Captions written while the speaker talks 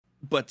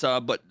but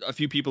a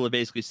few people have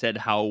basically said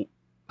how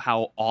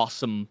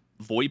awesome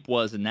VoIP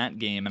was in that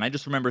game, and I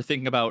just remember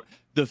thinking about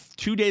the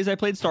 2 days I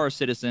played Star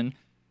Citizen,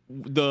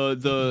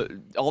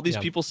 all these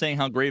people saying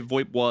how great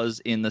VoIP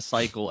was in the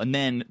cycle, and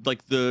then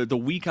like the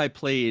week I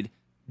played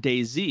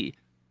DayZ,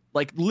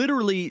 like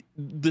literally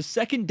the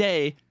second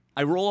day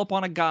I roll up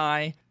on a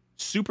guy,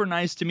 super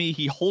nice to me,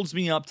 he holds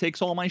me up,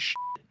 takes all my shit,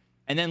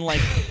 and then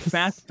like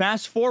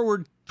fast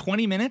forward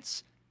 20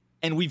 minutes.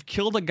 And we've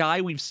killed a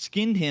guy, we've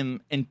skinned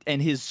him, and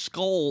his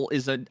skull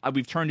is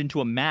we've turned into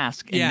a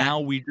mask, and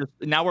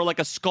now we're like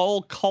a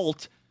skull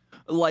cult,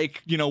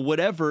 like, you know,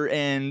 whatever,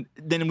 and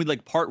then we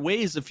like part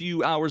ways a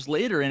few hours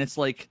later, and it's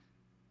like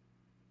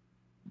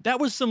that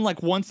was some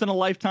like once in a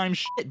lifetime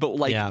shit, but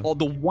like all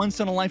the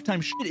once in a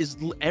lifetime shit is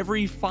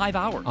every 5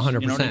 hours.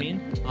 100%. You know what I mean?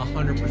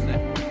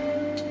 100%.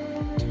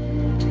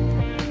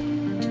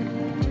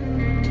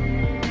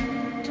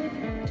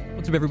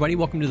 What's up, everybody?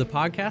 Welcome to the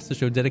podcast, the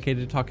show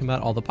dedicated to talking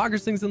about all the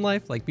poggers things in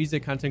life, like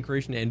music, content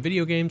creation, and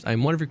video games.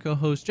 I'm one of your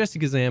co-hosts, Jesse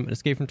Gazam, an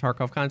Escape from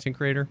Tarkov content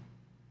creator.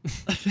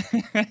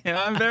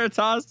 I'm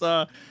Veritas.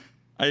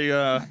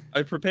 I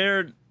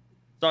prepared.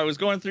 So I was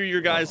going through your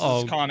guys'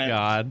 comments.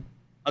 God.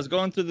 I was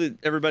going through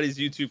everybody's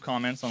YouTube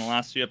comments on the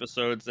last few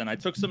episodes, and I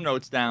took some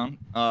notes down.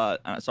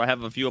 So I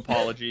have a few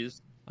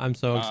apologies. I'm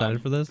so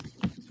excited for this.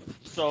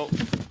 So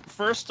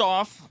first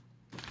off,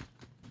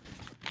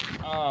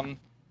 I'm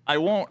sorry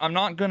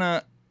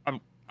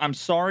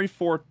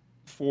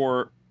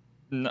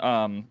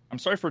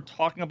for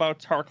talking about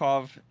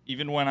Tarkov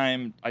even when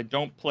I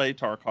don't play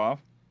Tarkov.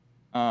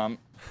 I'm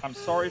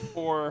sorry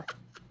for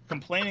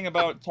complaining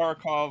about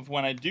Tarkov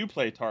when I do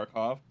play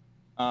Tarkov.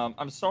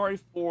 I'm sorry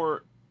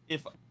for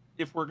if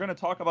we're gonna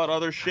talk about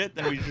other shit,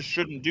 then we just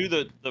shouldn't do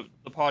the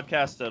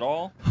podcast at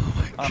all.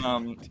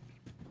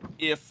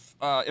 If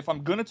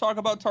I'm gonna talk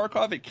about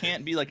Tarkov, it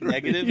can't be like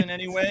negative in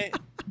any way.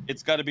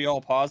 It's got to be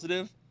all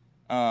positive.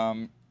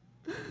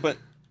 But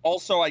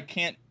also I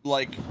can't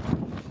like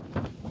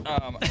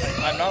I'm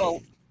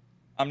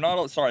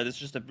not sorry, this is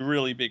just a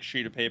really big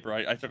sheet of paper.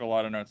 I took a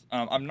lot of notes.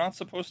 I'm not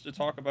supposed to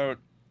talk about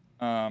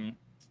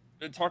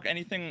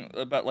anything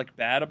about like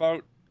bad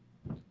about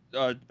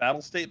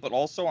Battle State, but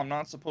also I'm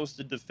not supposed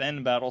to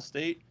defend Battle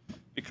State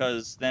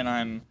because then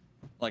I'm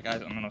like I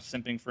don't know,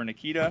 simping for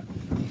Nikita.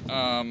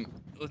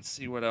 Let's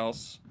see what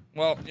else.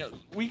 Well, yeah,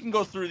 we can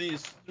go through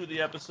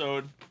the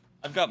episode.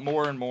 I've got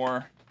more and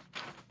more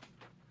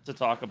to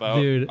talk about,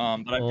 dude.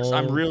 But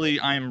I'm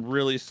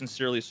really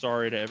sincerely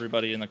sorry to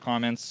everybody in the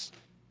comments.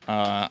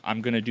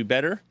 I'm gonna do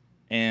better,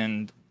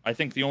 and I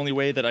think the only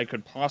way that I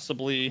could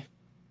possibly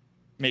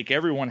make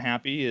everyone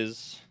happy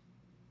is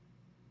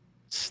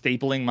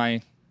stapling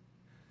my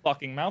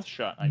fucking mouth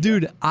shut.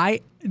 Dude,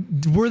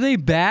 were they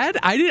bad?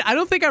 I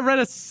don't think I read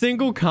a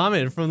single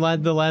comment from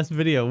the last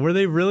video. Were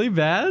they really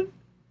bad?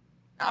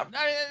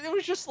 It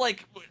was just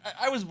like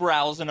I was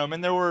browsing them,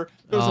 and there was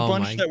a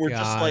bunch that were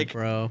just like,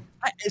 bro.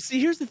 See,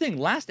 here's the thing.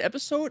 Last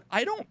episode,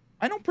 I don't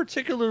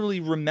particularly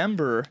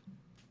remember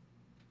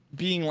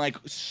being like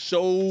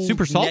so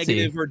super salty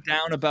negative or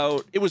down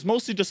about. It was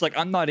mostly just like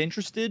I'm not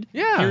interested.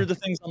 Yeah. Here are the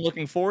things I'm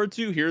looking forward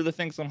to. Here are the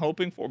things I'm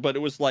hoping for. But it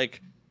was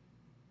like,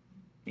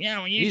 yeah,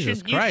 well,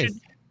 Jesus Christ.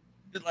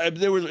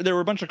 There were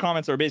a bunch of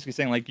comments that were basically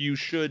saying like you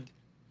should.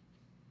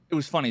 It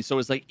was funny. So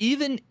it's like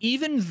even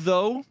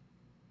though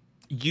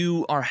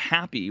you are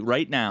happy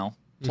right now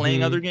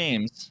playing other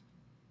games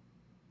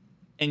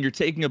and you're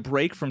taking a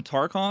break from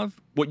Tarkov,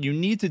 what you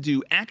need to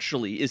do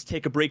actually is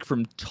take a break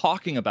from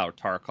talking about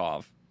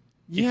Tarkov.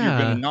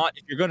 Yeah.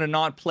 If you're gonna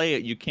not play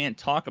it, you can't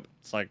talk about it.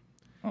 It's like,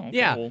 oh, okay,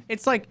 yeah, well.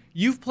 It's like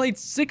you've played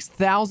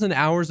 6,000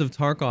 hours of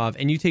Tarkov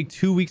and you take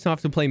 2 weeks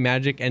off to play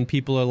Magic and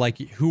people are like,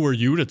 who are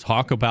you to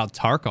talk about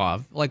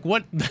Tarkov? Like,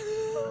 what?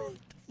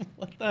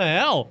 What the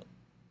hell?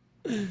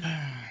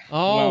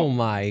 Oh,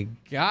 my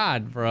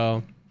God,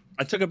 bro.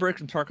 I took a break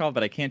from Tarkov,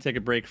 but I can't take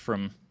a break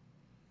from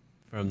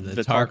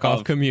the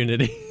Tarkov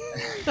community.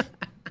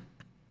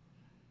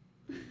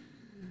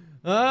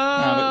 The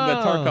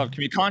Tarkov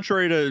community.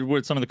 Contrary to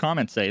what some of the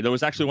comments say, there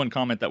was actually one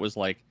comment that was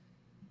like,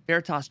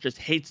 Veritas just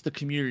hates the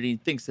community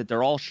and thinks that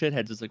they're all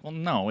shitheads. It's like, well,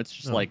 no, it's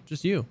just like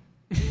just you.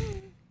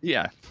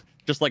 Yeah,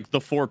 just like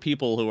the 4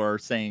 people who are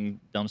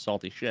saying dumb,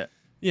 salty shit.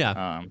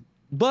 Yeah.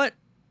 But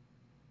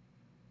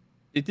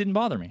it didn't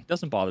bother me. It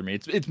doesn't bother me.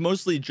 It's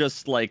mostly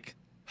just like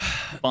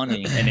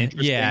funny and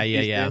interesting.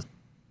 Yeah.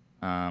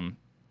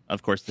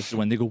 Of course, this is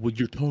when they go, well,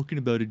 you're talking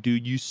about it,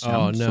 dude. You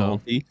sound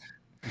salty.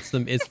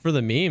 It's for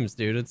the memes,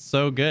 dude. It's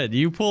so good.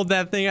 You pulled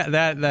that thing,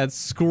 that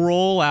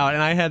scroll out,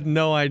 and I had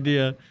no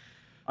idea.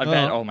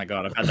 Oh my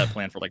God, I've had that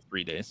planned for like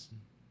 3 days.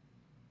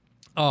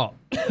 Oh,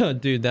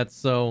 dude,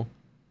 that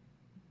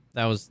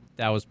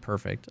was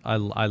perfect. I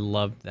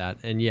loved that.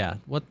 And yeah,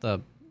 what the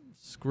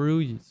screw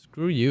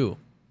you,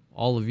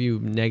 all of you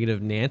negative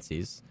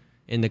Nancys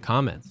in the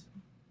comments.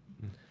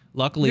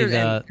 Luckily,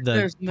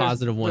 the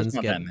positive ones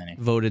get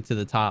voted to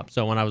the top.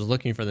 So when I was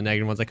looking for the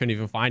negative ones, I couldn't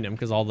even find them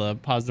because all the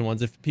positive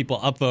ones, if people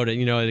upvote it,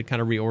 it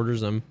kind of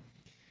reorders them.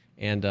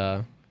 And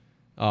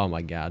oh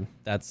my God,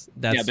 that's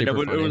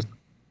super funny.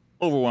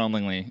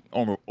 overwhelmingly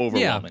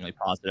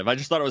positive. I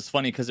just thought it was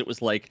funny because it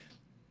was like,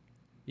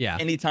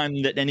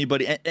 anytime that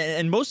anybody,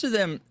 and most of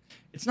them,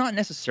 it's not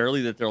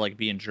necessarily that they're like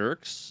being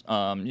jerks.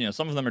 Some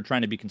of them are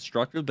trying to be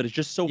constructive, but it's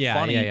just so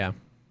funny.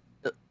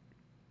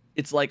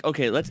 It's like,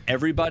 okay, let's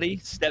everybody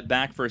step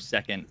back for a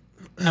second.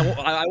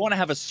 I want to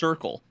have a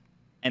circle,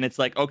 and it's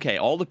like, okay,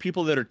 all the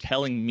people that are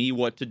telling me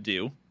what to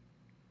do,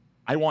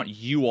 I want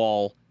you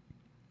all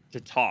to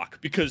talk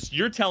because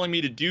you're telling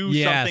me to do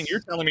something, you're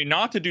telling me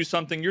not to do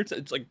something.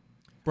 It's like,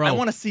 bro, I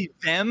want to see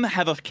them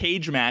have a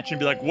cage match and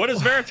be like, what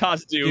does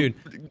Veritas do?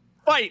 Dude,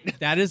 fight.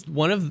 That is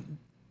one of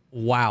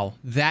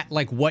that,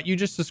 like, what you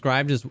just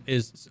described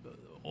is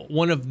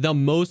one of the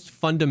most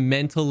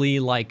fundamentally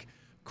like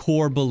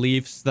core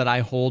beliefs that I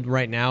hold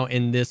right now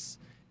in this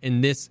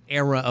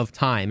era of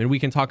time. And we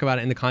can talk about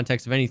it in the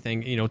context of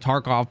anything,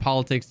 Tarkov,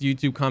 politics,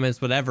 YouTube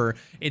comments, whatever.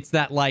 It's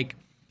that, like,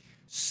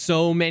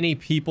 so many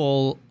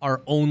people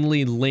are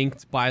only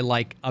linked by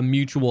like a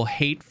mutual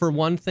hate for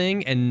one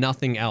thing and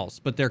nothing else,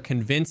 but they're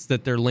convinced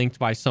that they're linked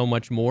by so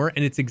much more.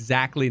 And it's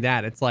exactly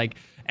that. It's like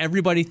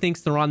everybody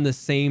thinks they're on the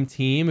same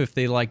team if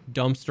they like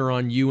dumpster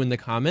on you in the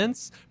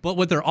comments, but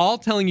what they're all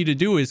telling you to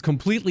do is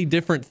completely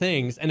different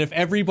things. And if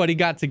everybody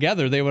got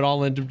together, they would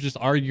all end up just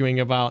arguing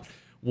about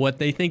what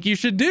they think you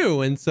should do.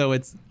 And so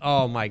it's,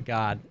 oh my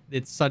God,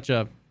 it's such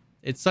a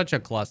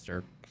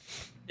cluster.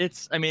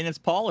 It's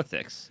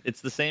politics. It's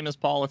the same as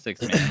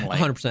politics, man. Like,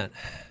 100%.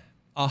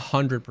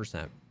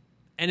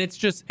 And it's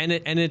just,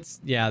 it's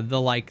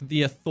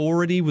the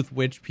authority with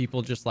which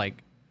people just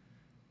like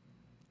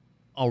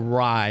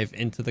arrive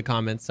into the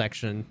comment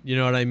section. You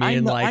know what I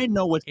mean? I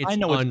know what's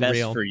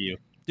best for you,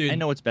 dude. I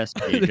know what's best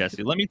for you,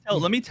 Jesse. Let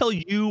me tell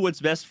you what's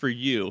best for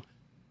you.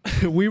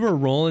 We were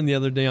rolling the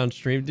other day on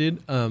stream,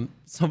 dude.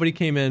 Somebody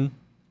came in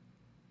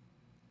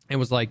and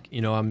was like,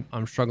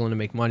 I'm struggling to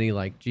make money.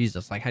 Like,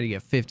 Jesus, like, how do you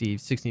get 50,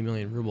 60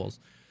 million rubles?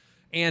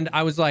 And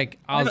I was like,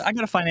 I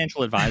got a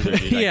financial advisor.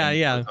 Dude.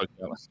 yeah.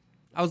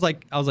 I was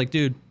like,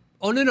 dude,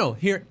 oh, no.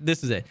 Here,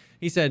 this is it.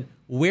 He said,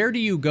 where do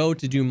you go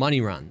to do money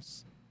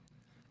runs?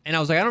 And I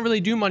was like, I don't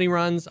really do money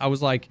runs. I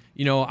was like,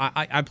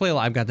 I play a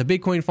lot. I've got the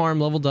Bitcoin farm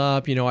leveled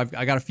up.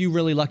 I got a few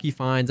really lucky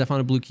finds. I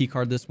found a blue key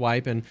card this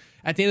wipe. And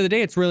at the end of the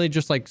day, it's really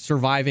just like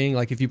surviving.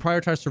 Like, if you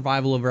prioritize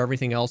survival over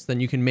everything else, then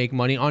you can make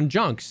money on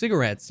junk,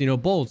 cigarettes,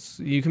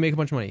 bolts. You can make a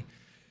bunch of money.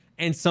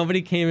 And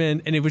somebody came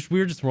in, and we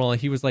were just rolling.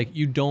 He was like,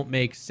 you don't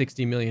make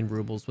 60 million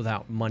rubles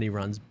without money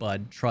runs,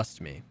 bud.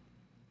 Trust me.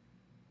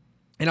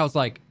 And I was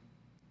like,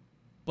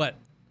 but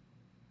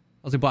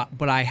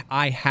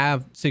I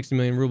have 60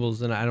 million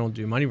rubles and I don't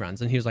do money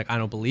runs. And he was like, I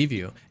don't believe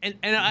you. And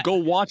go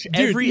watch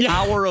every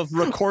hour of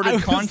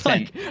recorded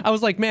content. I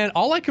was like, man,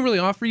 all I can really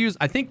offer you is,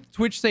 I think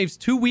Twitch saves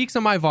 2 weeks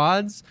on my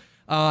VODs.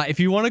 If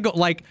you want to go,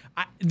 like,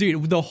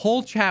 dude, the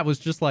whole chat was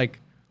just like,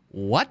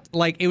 what?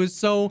 Like,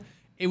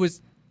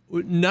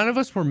 none of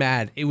us were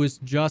mad. It was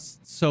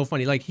just so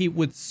funny. Like, he,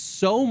 with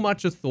so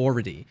much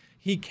authority,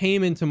 he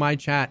came into my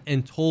chat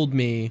and told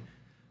me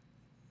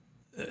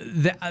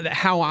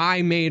how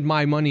I made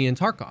my money in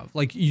Tarkov.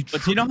 Like,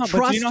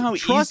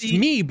 trust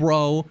me,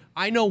 bro.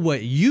 I know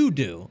what you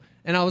do.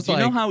 And I was like,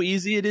 you know how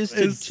easy it is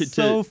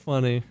so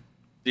funny,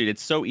 dude.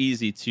 It's so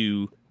easy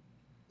to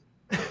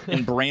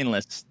and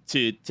brainless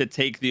to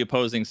take the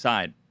opposing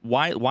side.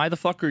 Why the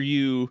fuck are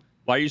you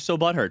so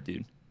butthurt,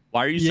 dude?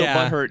 Why are you so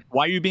butthurt?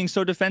 Why are you being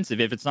so defensive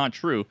if it's not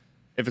true?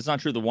 If it's not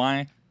true, then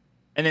why?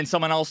 And then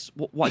someone else,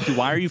 what? Dude,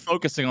 why are you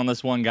focusing on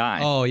this one guy?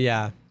 Oh,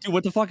 yeah. Dude,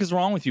 what the fuck is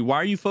wrong with you? Why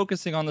are you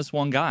focusing on this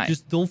one guy?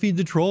 Just don't feed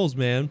the trolls,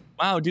 man.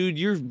 Wow, dude,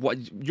 you're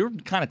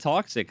kind of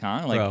toxic,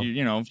 huh? Like,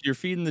 you're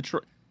feeding the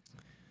troll.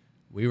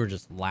 We were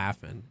just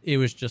laughing. It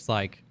was just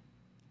like,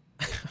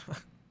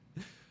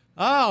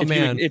 oh,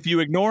 man. If you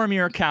ignore him,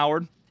 you're a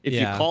coward. If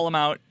you call him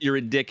out, you're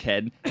a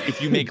dickhead.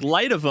 If you make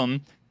light of him,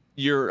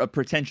 you're a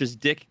pretentious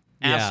dick,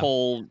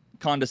 asshole,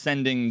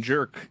 condescending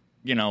jerk,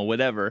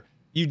 whatever.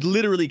 You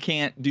literally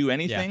can't do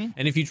anything. Yeah.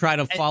 And if you try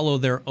to follow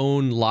their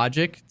own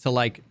logic to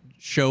like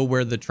show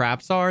where the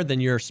traps are,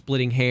 then you're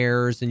splitting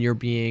hairs and you're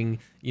being,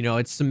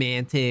 it's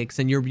semantics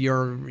and you're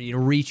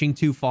reaching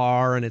too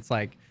far. And it's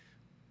like,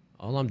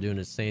 all I'm doing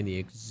is saying the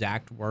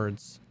exact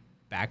words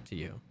back to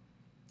you.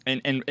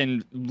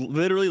 And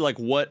literally, like,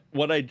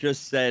 what I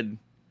just said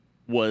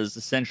was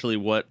essentially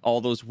what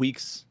all those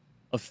weeks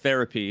of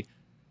therapy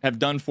have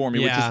done for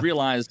me, which is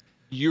realize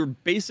you're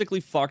basically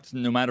fucked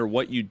no matter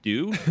what you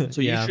do. So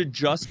you should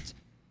just,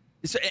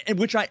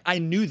 which I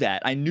knew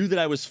that. I knew that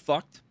I was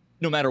fucked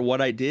no matter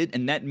what I did.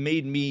 And that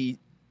made me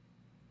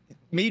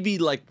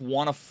like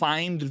want to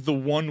find the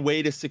one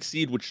way to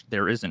succeed, which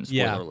there isn't,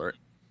 spoiler alert.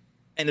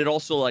 And it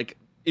also, like,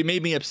 it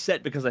made me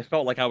upset because I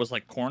felt like I was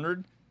like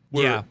cornered.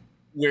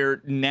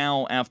 Where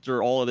now,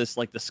 after all of this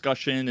like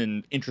discussion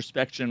and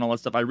introspection and all that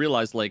stuff, I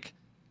realized, like,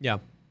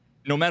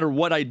 no matter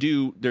what I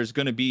do, there's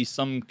going to be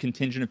some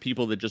contingent of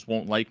people that just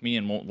won't like me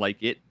and won't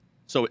like it.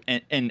 So,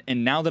 and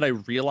now that I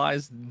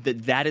realize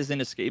that is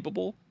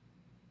inescapable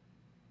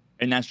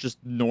and that's just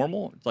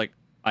normal, it's like,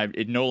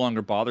 it no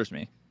longer bothers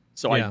me.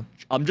 So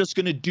I'm just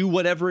gonna do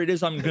whatever it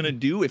is I'm gonna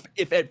do.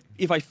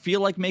 If I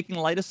feel like making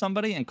light of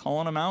somebody and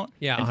calling them out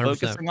and 100%.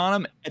 focusing on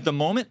them at the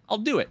moment, I'll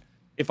do it.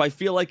 If I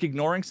feel like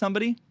ignoring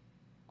somebody,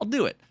 I'll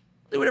do it.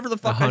 I'll do whatever the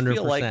fuck 100%, I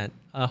feel like.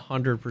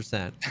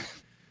 100%.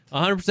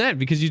 100%,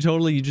 because you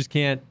just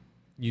can't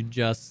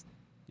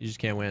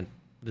win.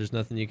 There's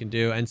nothing you can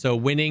do. And so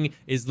winning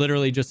is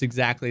literally just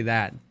exactly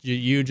that.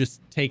 You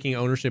just taking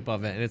ownership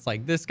of it. And it's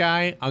like, this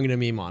guy, I'm going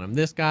to meme on him.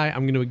 This guy,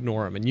 I'm going to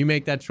ignore him. And you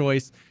make that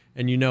choice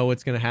and you know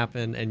what's going to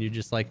happen and you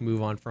just like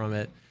move on from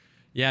it.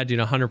 Yeah, dude,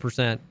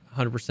 100%.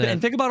 100%.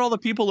 And think about all the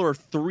people who are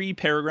 3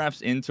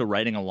 paragraphs into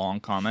writing a long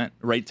comment,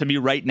 right? To me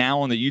right now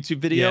on the YouTube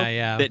video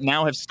that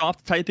now have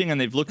stopped typing and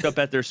they've looked up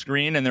at their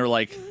screen and they're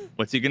like,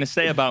 what's he going to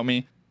say about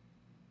me?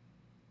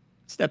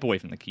 Step away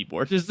from the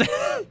keyboard. Just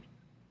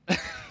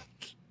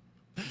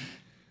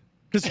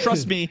because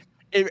trust me,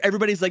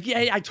 everybody's like,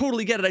 yeah, I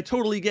totally get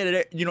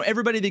it. You know,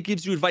 everybody that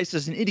gives you advice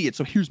is an idiot.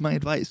 So here's my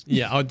advice.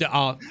 Yeah.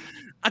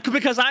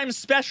 Because I'm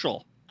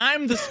special.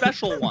 I'm the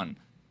special one.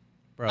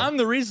 Bro, I'm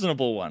the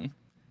reasonable one.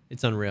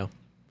 It's unreal.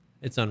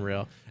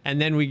 And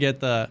then we get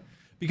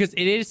because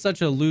it is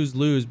such a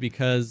lose-lose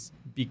because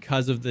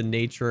of the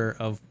nature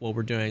of what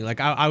we're doing. Like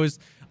I was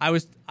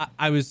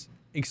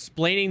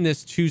explaining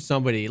this to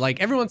somebody. Like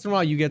every once in a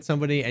while you get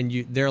somebody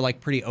and they're like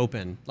pretty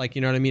open. Like,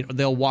 you know what I mean?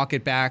 They'll walk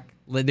it back.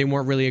 They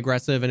weren't really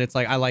aggressive. And it's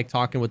like, I like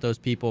talking with those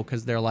people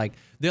because they're like,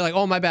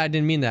 oh, my bad, I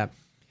didn't mean that.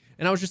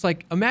 And I was just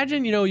like,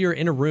 imagine, you're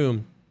in a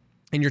room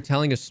and you're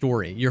telling a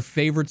story, your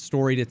favorite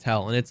story to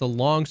tell. And it's a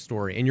long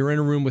story and you're in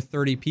a room with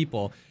 30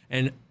 people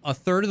and a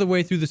third of the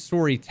way through the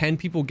story, 10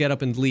 people get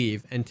up and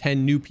leave and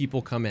 10 new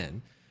people come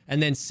in.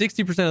 And then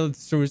 60% of the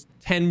stories,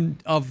 10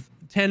 of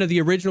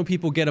the original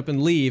people get up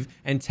and leave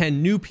and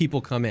 10 new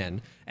people come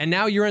in. And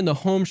now you're in the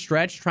home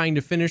stretch trying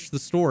to finish the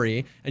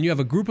story and you have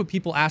a group of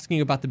people asking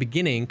about the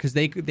beginning because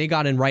they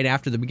got in right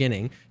after the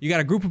beginning. You got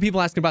a group of people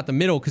asking about the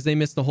middle because they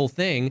missed the whole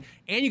thing.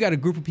 And you got a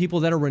group of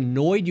people that are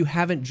annoyed you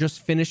haven't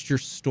just finished your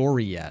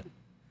story yet.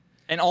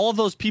 And all of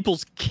those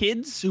people's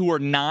kids who are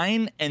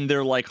 9 and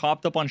they're like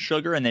hopped up on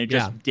sugar and they're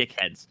just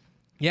dickheads.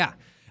 Yeah.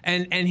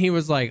 And he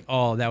was like,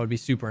 oh, that would be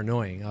super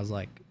annoying. I was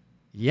like,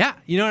 yeah,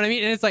 you know what I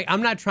mean? And it's like,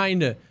 I'm not trying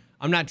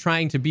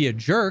to be a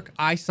jerk.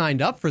 I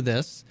signed up for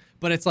this,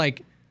 but it's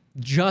like,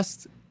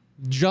 just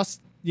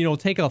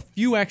take a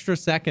few extra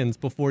seconds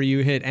before you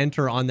hit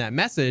enter on that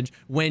message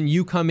when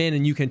you come in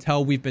and you can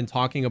tell we've been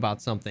talking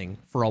about something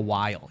for a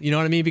while. You know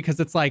what I mean? Because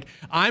it's like,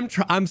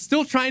 I'm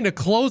still trying to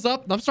close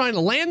up. I'm trying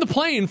to land the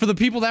plane for the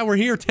people that were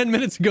here 10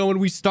 minutes ago when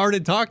we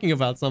started talking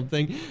about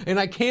something, and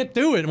I can't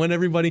do it when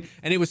everybody,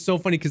 and it was so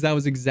funny because that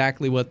was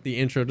exactly what the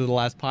intro to the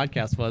last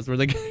podcast was, where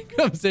the guy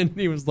comes in and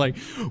he was like,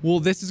 well,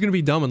 this is going to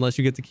be dumb unless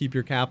you get to keep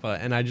your kappa.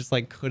 And I just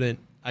like couldn't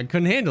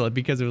handle it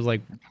because it was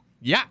like,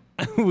 yeah,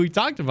 we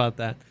talked about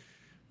that.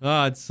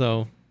 Oh, it's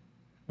so...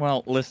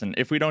 Well, listen,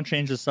 if we don't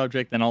change the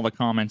subject, then all the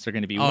comments are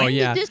going to be, when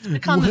did this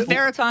become the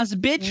Veritas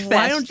bitch fest?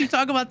 Why don't you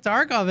talk about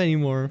Tarkov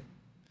anymore?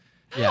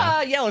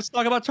 Yeah, let's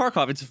talk about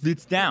Tarkov.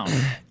 It's down.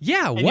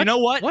 Yeah, and you know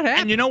what? What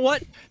happened? And you know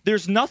what?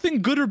 There's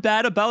nothing good or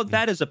bad about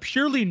that as a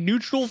purely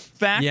neutral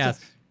fact. Yes.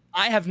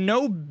 I have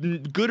no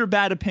good or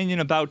bad opinion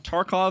about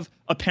Tarkov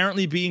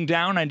apparently being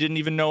down. I didn't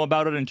even know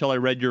about it until I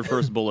read your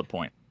first bullet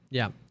point.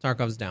 Yeah,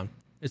 Tarkov's down.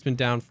 It's been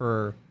down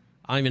for...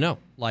 I don't even know.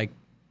 Like,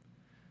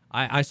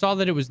 I saw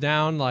that it was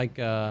down like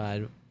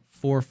 4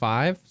 or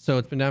 5, so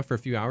it's been down for a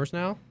few hours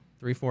now,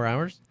 3-4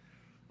 hours.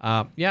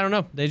 I don't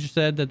know. They just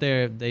said that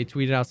they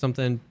tweeted out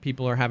something.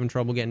 People are having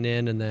trouble getting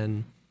in, and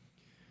then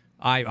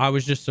I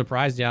was just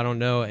surprised. Yeah, I don't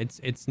know.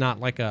 It's not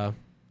like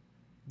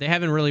they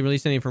haven't really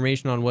released any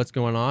information on what's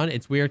going on.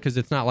 It's weird because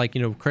it's not like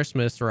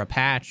Christmas or a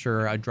patch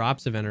or a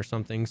drops event or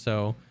something.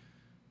 So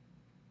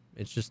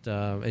it's just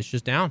down. It's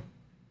just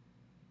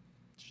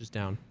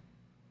down.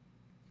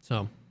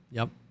 So,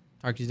 yep,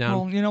 Tarky's down.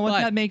 Well, you know what?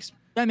 That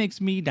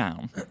makes me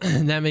down.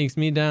 That makes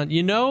me down.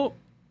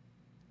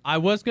 I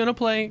was gonna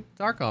play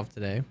Tarkov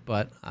today,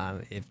 but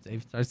if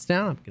it starts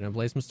down, I'm gonna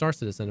play some Star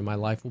Citizen, and my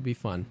life will be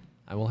fun.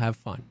 I will have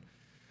fun.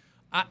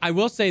 I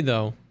will say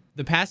though,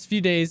 the past few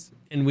days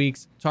and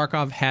weeks,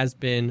 Tarkov has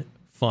been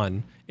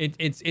fun.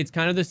 It's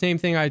kind of the same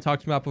thing I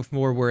talked about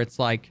before, where it's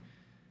like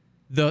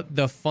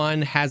the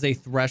fun has a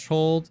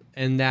threshold,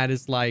 and that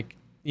is like.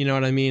 You know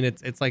what I mean?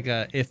 It's like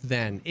a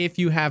if-then. If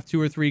you have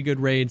 2 or 3 good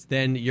raids,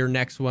 then your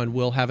next one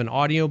will have an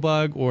audio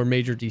bug or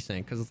major desync.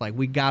 Because it's like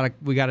we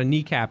gotta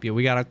kneecap you.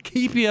 We gotta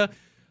keep you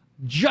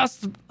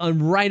just a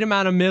right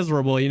amount of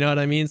miserable. You know what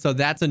I mean? So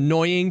that's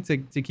annoying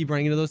to keep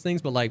running into those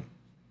things. But like,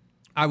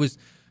 I was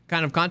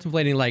kind of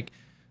contemplating like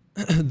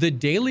the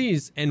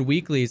dailies and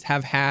weeklies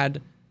have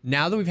had.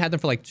 Now that we've had them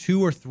for like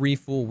 2 or 3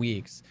 full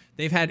weeks,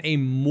 they've had a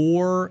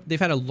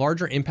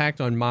larger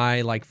impact on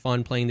my like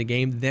fun playing the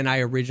game than I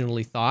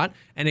originally thought.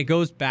 And it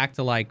goes back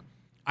to like,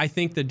 I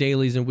think the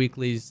dailies and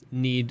weeklies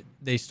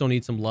they still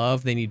need some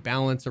love. They need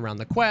balance around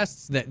the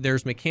quests, that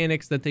there's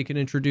mechanics that they can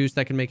introduce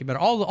that can make it better.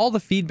 All the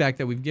feedback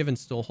that we've given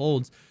still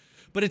holds.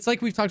 But it's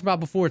like we've talked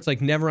about before. It's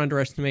like never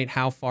underestimate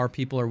how far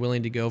people are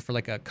willing to go for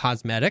like a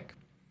cosmetic.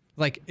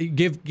 Like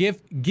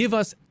give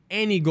us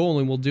any goal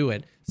and we'll do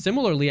it.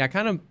 Similarly,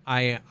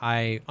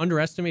 I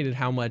underestimated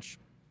how much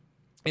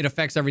it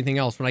affects everything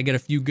else when I get a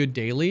few good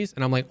dailies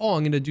and I'm like, oh,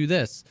 I'm going to do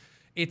this.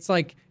 It's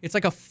like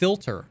a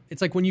filter.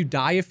 It's like when you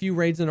die a few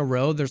raids in a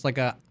row, there's like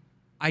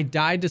I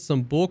died to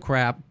some bull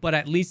crap, but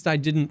at least I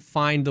didn't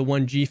find the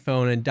 1G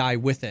phone and die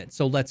with it.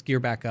 So let's gear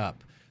back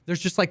up. There's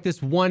just like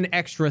this one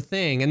extra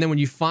thing. And then when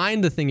you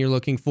find the thing you're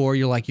looking for,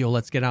 you're like, yo,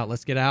 let's get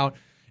out.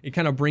 It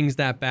kind of brings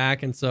that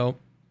back. And so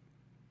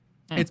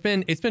it's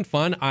been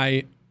fun.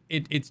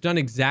 It's done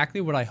exactly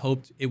what I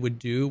hoped it would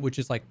do, which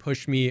is like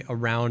push me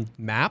around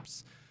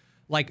maps.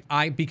 Like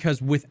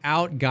because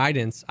without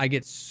guidance, I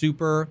get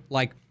super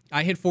like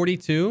I hit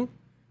 42.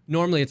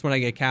 Normally it's when I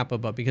get Kappa,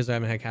 but because I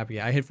haven't had Kappa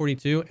yet, I hit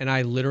 42 and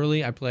I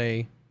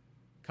play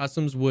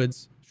Customs,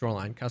 Woods,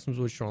 Shoreline.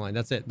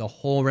 That's it. The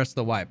whole rest of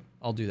the wipe,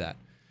 I'll do that.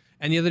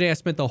 And the other day I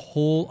spent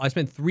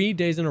 3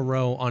 days in a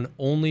row on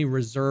only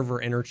reserve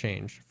or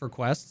interchange for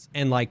quests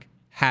and like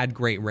had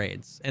great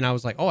raids. And I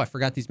was like, oh, I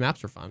forgot these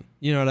maps are fun.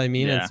 You know what I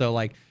mean? Yeah. And so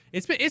like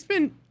it's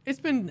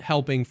been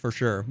helping for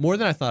sure. More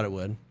than I thought it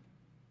would.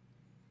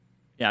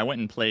 Yeah, I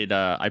went and played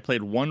I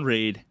played one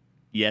raid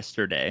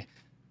yesterday.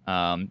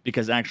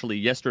 Because actually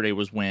yesterday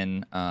was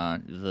when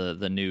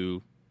the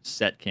new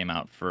set came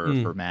out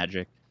for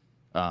Magic.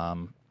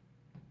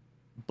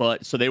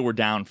 But so they were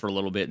down for a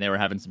little bit and they were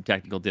having some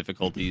technical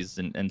difficulties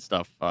and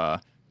stuff.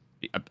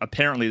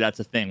 Apparently that's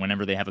a thing.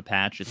 Whenever they have a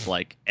patch, it's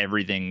like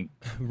everything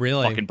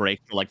really fucking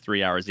breaks for like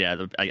 3 hours.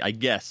 Yeah, I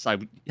guess I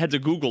had to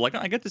Google like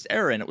I get this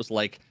error and it was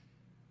like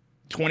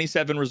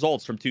 27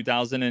 results from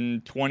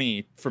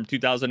 2020, from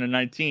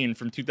 2019,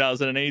 from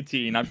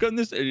 2018. I've gotten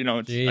this,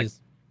 it's like,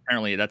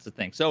 apparently that's the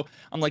thing. So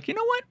I'm like, you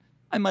know what?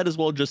 I might as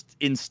well just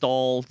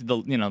install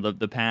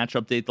the patch,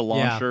 update the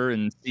launcher,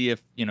 and see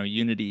if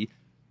Unity,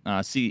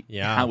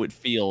 how it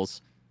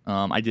feels.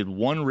 I did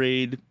one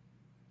raid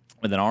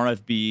with an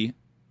RFB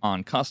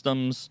on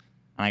customs,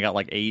 and I got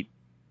like 8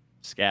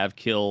 scav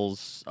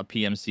kills, a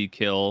PMC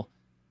kill.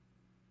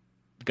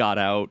 Got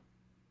out,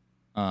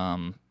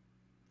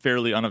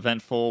 fairly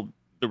uneventful.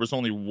 There was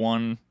only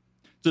one.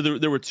 So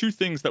there were 2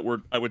 things that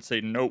were, I would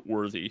say,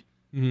 noteworthy.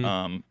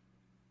 Mm-hmm.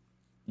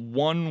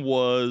 One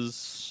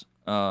was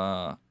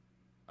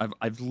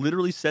I've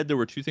literally said there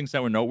were 2 things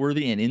that were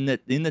noteworthy, and in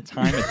the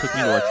time it took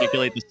me to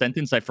articulate the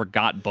sentence, I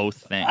forgot both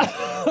things.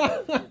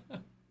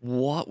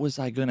 What was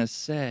I gonna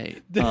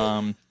say?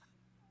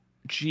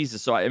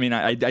 Jesus. So I mean,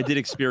 I did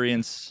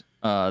experience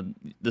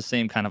the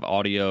same kind of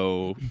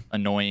audio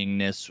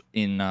annoyingness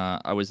in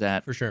I was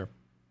at for sure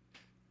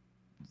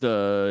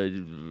the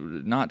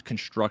not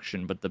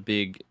construction but the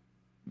big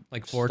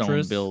like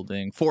fortress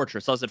building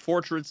fortress. I was at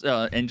fortress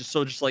and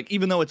just like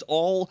even though it's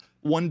all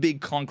one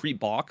big concrete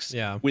box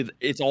with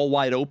it's all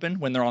wide open,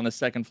 when they're on the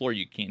second floor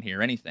you can't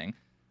hear anything.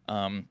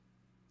 But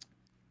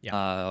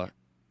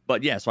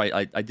yeah, so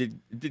I did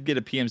get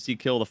a PMC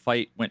kill. The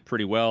fight went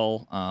pretty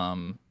well.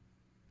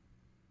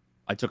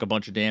 I took a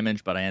bunch of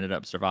damage, but I ended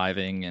up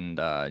surviving, and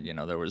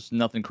there was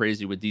nothing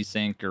crazy with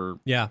desync or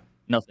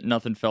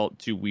nothing felt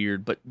too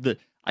weird. But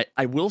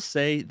I will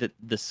say that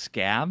the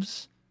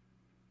scavs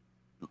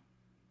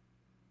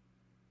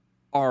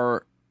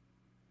are,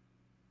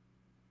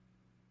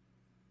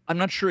 I'm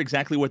not sure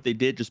exactly what they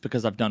did just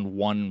because I've done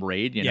one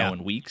raid,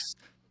 in weeks.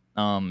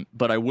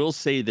 But I will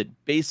say that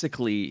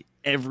basically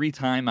every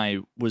time I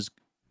was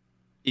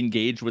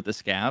engaged with the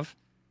scav,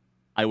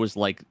 I was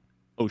like,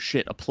 oh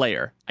shit, a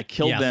player. I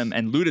killed them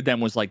and looted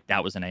them, was like,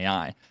 that was an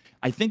AI.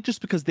 I think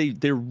just because they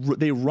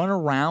run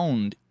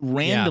around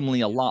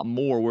randomly a lot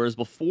more, whereas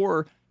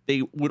before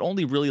they would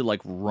only really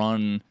like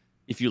run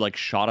if you like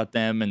shot at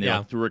them and they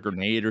like, threw a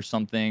grenade or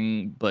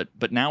something. But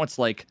now it's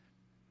like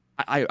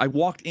I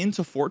walked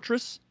into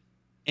Fortress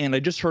and I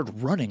just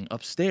heard running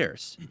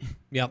upstairs.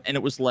 Yep. And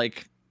it was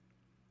like,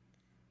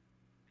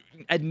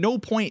 at no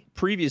point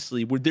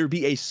previously would there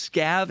be a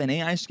scav, an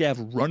AI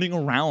scav running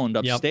around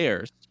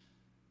upstairs.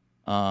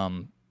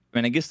 And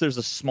I guess there's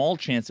a small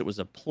chance it was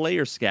a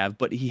player scav,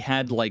 but he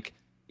had like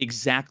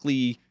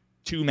exactly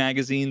 2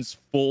 magazines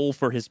full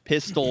for his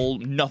pistol,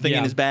 nothing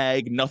in his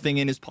bag, nothing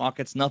in his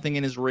pockets, nothing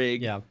in his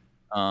rig.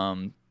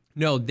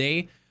 No,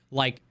 they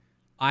like,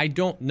 I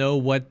don't know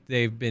what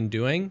they've been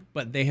doing,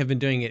 but they have been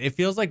doing it. It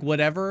feels like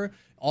whatever,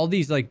 all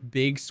these like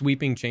big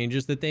sweeping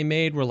changes that they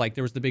made, where like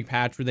there was the big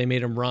patch where they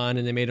made them run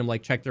and they made them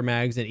like check their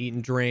mags and eat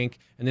and drink.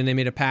 And then they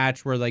made a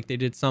patch where like they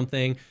did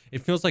something.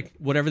 It feels like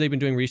whatever they've been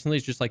doing recently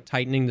is just like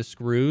tightening the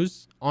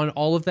screws on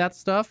all of that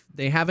stuff.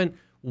 They haven't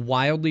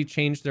wildly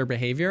changed their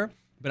behavior,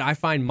 but I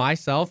find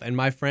myself and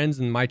my friends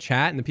and my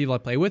chat and the people I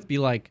play with be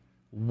like,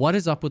 what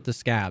is up with the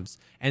scavs?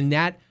 And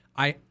that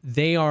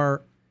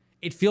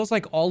it feels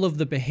like all of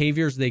the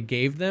behaviors they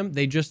gave them,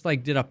 they just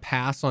like did a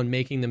pass on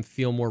making them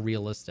feel more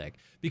realistic.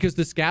 Because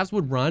the scavs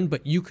would run,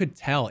 but you could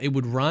tell it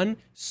would run,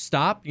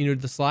 stop,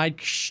 the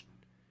slide,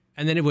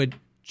 and then it would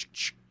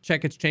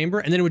check its chamber,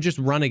 and then it would just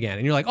run again.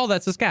 And you're like, oh,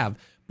 that's a scav.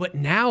 But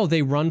now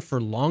they run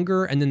for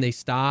longer, and then they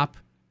stop,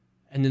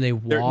 and then they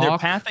walk. They're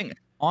pathing.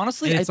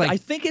 Honestly, I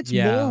think it's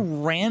more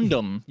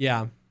random.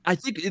 Yeah. I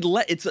think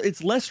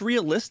it's less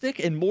realistic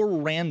and more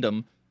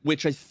random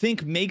which I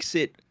think makes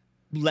it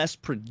less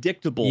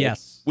predictable.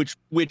 Yes.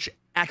 Which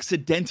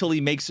accidentally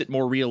makes it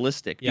more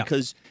realistic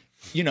because,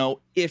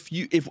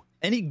 if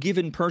any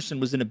given person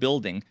was in a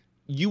building,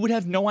 you would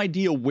have no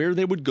idea where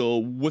they would go,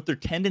 what their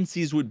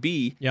tendencies would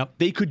be. Yep.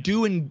 They could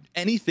do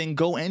anything,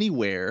 go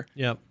anywhere.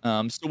 Yep.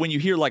 So when you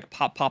hear like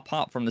pop, pop,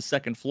 pop from the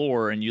second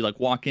floor and you like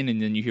walk in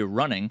and then you hear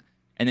running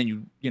and then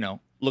you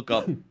look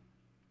up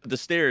the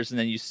stairs and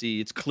then you see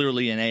it's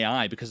clearly an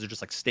AI because they're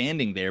just like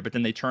standing there, but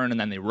then they turn and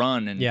then they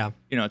run and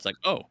it's like,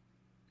 oh.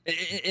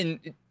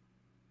 And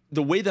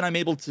the way that I'm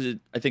able to,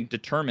 I think,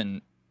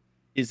 determine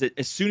is that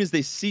as soon as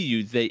they see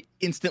you, they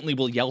instantly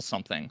will yell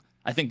something.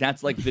 I think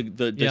that's like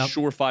the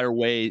surefire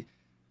way.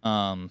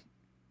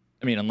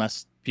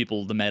 Unless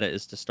the meta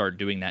is to start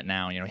doing that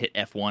now, hit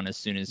F1 as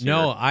soon as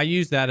I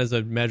use that as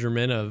a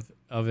measurement of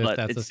if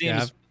that's a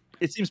scav.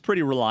 It seems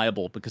pretty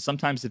reliable because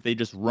sometimes if they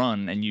just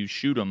run and you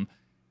shoot them,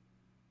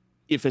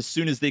 if as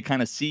soon as they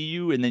kind of see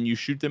you and then you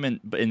shoot them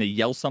and they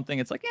yell something,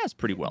 it's like, it's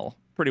pretty well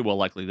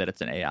likely that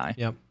it's an AI.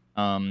 Yep.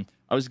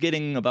 I was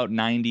getting about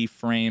 90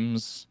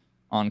 frames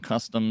on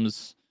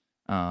customs,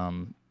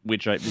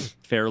 which is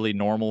fairly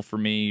normal for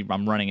me.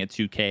 I'm running at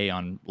 2K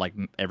on like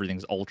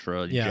everything's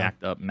ultra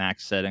jacked up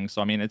max settings.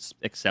 So, I mean, it's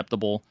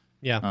acceptable.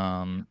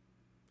 Yeah.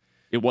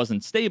 It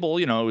wasn't stable.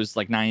 It was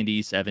like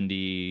 90,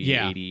 70,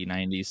 80,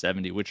 90,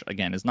 70, which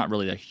again is not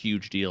really a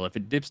huge deal. If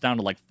it dips down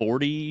to like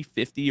 40,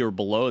 50 or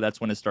below,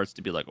 that's when it starts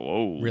to be like,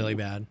 whoa. Really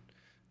bad.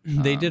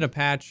 They did the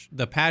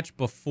patch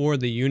before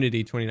the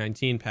Unity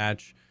 2019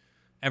 patch.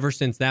 Ever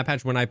since that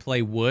patch, when I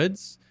play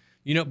Woods,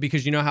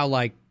 because how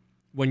like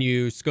when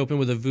you scope in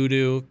with a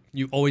Voodoo,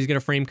 you always get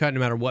a frame cut no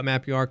matter what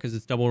map you are because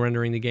it's double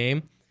rendering the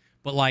game.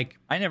 But like,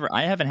 I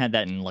haven't had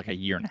that in like a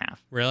year and a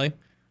half. Really?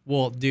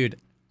 Well, dude,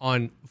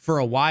 for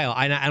a while,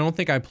 I don't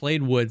think I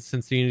played Woods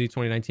since the Unity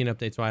 2019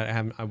 update, so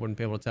I wouldn't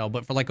be able to tell.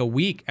 But for like a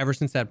week, ever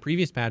since that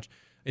previous patch,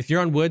 if you're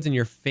on Woods and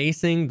you're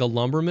facing the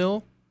lumber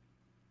mill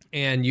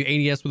and you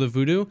ADS with a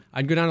Voodoo,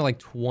 I'd go down to like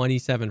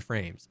 27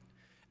 frames.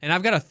 And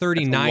I've got a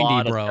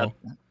 3090, bro.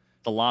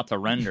 It's a lot to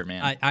render,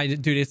 man.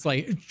 Dude, it's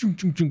like,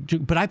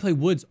 but I play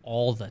Woods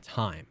all the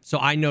time. So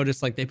I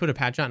noticed like they put a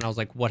patch out and I was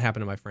like, what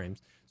happened to my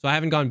frames? So I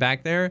haven't gone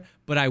back there,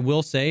 but I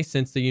will say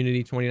since the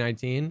Unity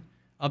 2019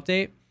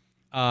 update,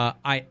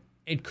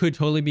 it could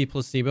totally be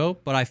placebo,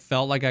 but I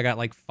felt like I got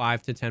like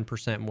 5 to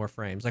 10% more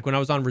frames. Like when I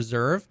was on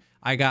reserve,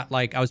 I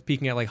was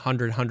peaking at like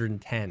 100,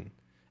 110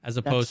 as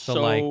opposed to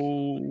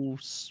like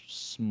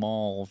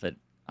small that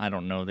I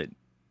don't know that.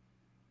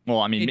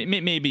 Well, I mean,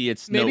 maybe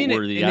it's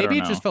noteworthy. Maybe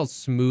it just felt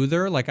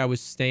smoother, like I was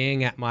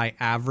staying at my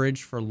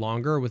average for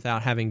longer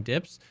without having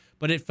dips.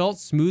 But it felt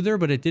smoother,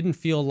 but it didn't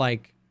feel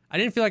like I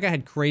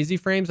had crazy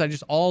frames.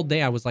 All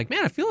day I was like,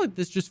 man, I feel like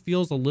this just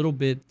feels a little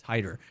bit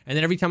tighter. And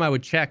then every time I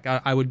would check,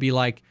 I would be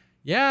like,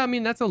 yeah, I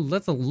mean that's a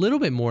little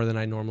bit more than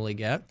I normally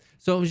get.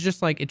 So it was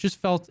just like it just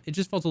felt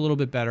a little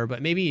bit better,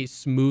 but maybe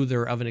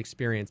smoother of an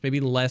experience, maybe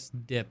less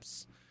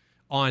dips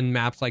on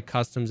maps like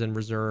customs and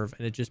reserve,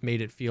 and it just made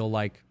it feel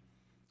like.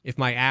 If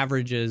my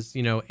average is,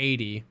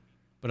 80,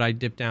 but I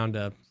dip down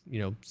to,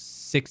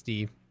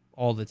 60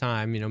 all the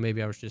time,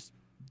 maybe I was just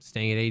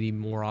staying at 80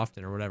 more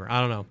often or whatever.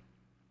 I don't know.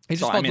 It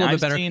just felt a little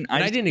bit better,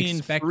 but I didn't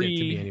expect it to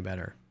be any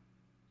better.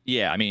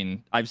 Yeah, I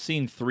mean, I've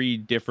seen 3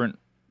 different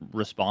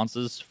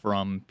responses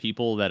from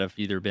people that have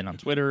either been on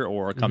Twitter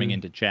or coming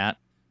into chat,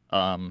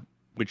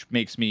 which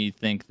makes me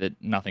think that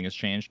nothing has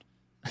changed.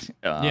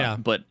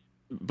 But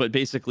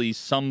basically,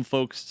 some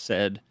folks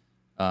said...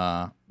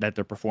 that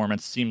their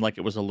performance seemed like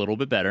it was a little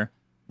bit better,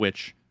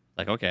 which,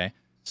 like, okay.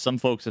 Some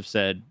folks have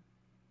said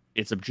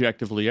it's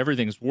objectively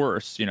everything's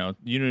worse.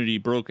 Unity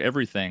broke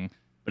everything,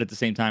 but at the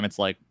same time, it's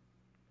like,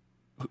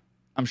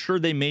 I'm sure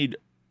they made.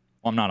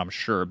 Well, I'm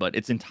sure, but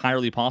it's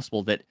entirely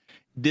possible that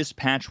this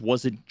patch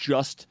wasn't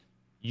just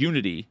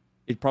Unity.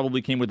 It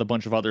probably came with a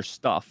bunch of other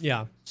stuff.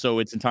 Yeah. So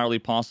it's entirely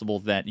possible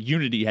that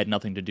Unity had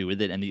nothing to do with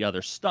it, and the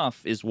other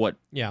stuff is what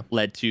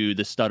led to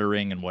the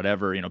stuttering and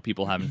whatever,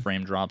 people having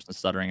frame drops and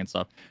stuttering and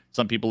stuff.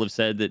 Some people have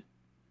said that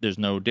there's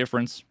no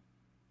difference.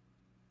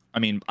 I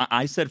mean,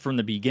 I said from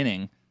the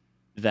beginning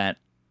that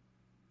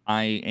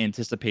I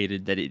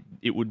anticipated that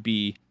it would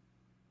be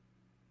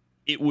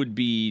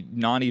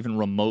not even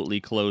remotely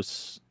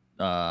close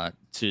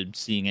to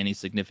seeing any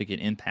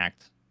significant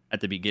impact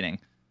at the beginning.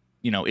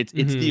 It's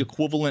the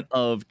equivalent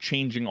of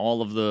changing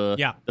all of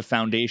the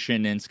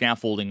foundation and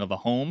scaffolding of a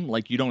home.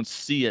 Like you don't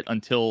see it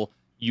until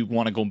you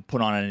want to go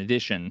put on an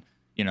addition,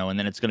 and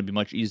then it's going to be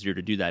much easier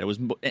to do that.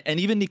 And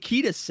even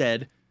Nikita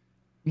said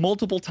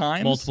multiple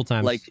times,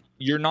 like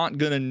you're not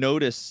going to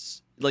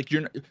notice, like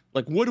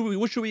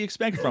what should we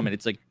expect from it?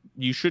 It's like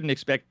you shouldn't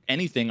expect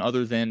anything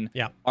other than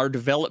our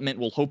development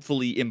will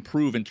hopefully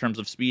improve in terms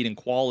of speed and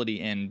quality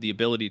and the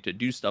ability to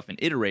do stuff and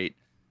iterate.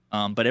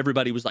 But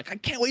everybody was like, I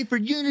can't wait for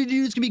Unity.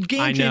 It's gonna be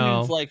game changing.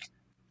 It's like,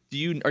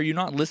 are you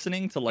not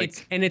listening to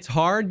like? And it's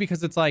hard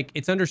because it's like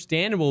it's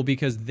understandable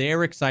because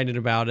they're excited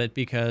about it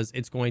because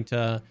it's going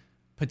to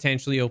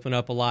potentially open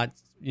up a lot,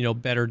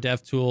 better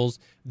dev tools.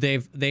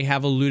 They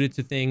have alluded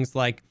to things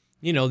like,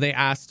 they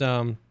asked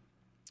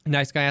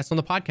nice guy asked on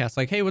the podcast,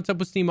 like, hey, what's up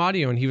with Steam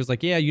Audio? And he was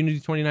like, yeah, Unity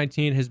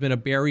 2019 has been a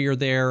barrier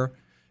there,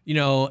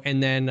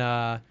 and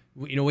then,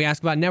 we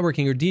ask about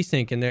networking or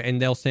desync,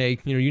 and they'll say,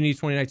 Unity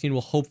 2019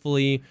 will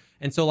hopefully,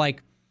 and so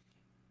like,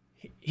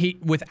 he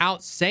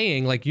without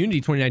saying like Unity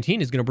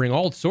 2019 is going to bring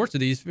all sorts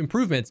of these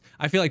improvements.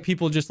 I feel like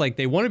people just like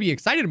they want to be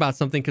excited about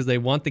something because they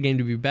want the game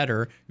to be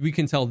better. We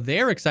can tell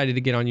they're excited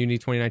to get on Unity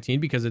 2019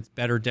 because it's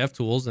better dev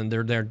tools and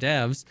they're their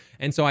devs.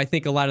 And so I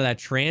think a lot of that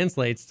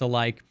translates to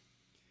like,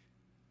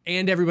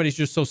 and everybody's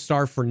just so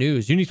starved for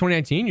news. Unity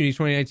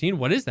 2019,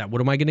 what is that?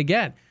 What am I going to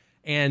get?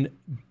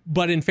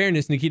 But in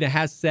fairness, Nikita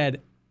has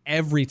said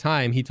every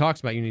time he talks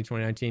about Unity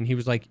 2019, he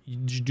was like,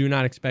 you do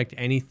not expect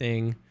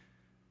anything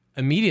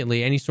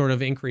immediately, any sort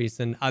of increase.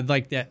 And I'd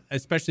like that,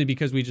 especially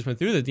because we just went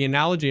through that. The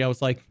analogy, I was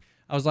like,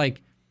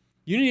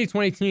 Unity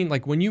 2018,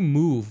 like when you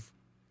move,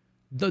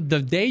 the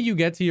day you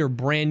get to your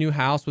brand new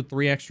house with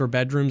 3 extra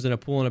bedrooms and a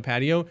pool and a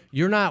patio,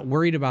 you're not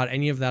worried about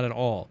any of that at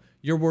all.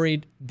 You're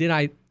worried, did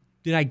I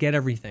get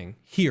everything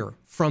here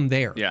from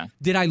there? Yeah.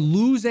 Did I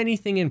lose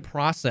anything in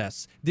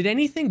process? Did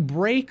anything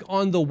break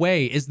on the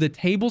way? Is the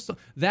table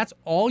that's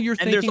all you're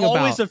thinking about? And there's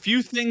always a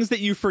few things that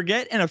you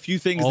forget and a few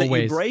things that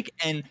you break,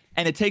 and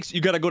it takes, you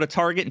got to go to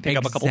Target and pick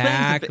up a couple things.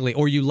 Exactly.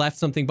 Or you left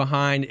something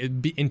behind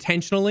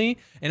intentionally.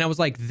 And I was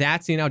like,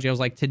 that's the analogy. I was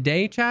like,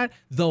 today, chat,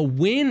 the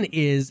win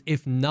is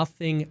if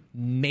nothing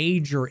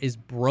major is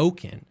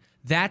broken.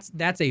 That's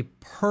a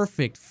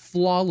perfect,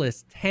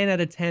 flawless 10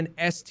 out of 10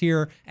 S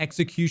tier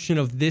execution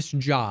of this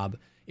job.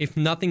 If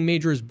nothing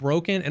major is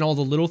broken and all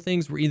the little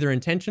things were either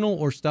intentional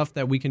or stuff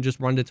that we can just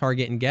run to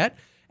Target and get.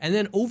 And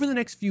then over the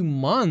next few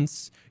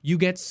months, you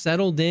get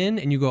settled in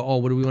and you go, oh,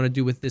 what do we want to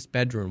do with this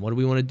bedroom? What do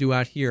we want to do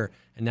out here?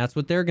 And that's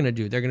what they're going to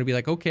do. They're going to be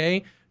like,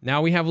 okay,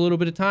 now we have a little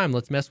bit of time.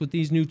 Let's mess with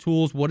these new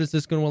tools. What is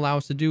this going to allow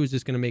us to do? Is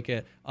this going to make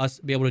us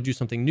be able to do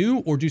something new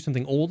or do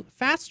something old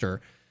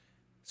faster?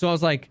 So I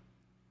was like,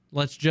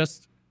 let's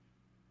just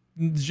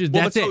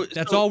that's it.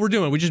 That's all we're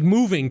doing. We're just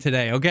moving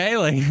today, okay?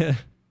 Like,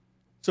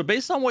 so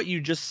based on what you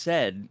just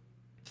said,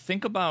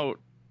 think about,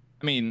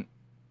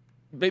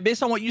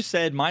 based on what you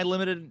said, my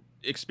limited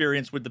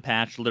experience with the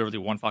patch, literally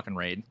one fucking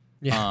raid.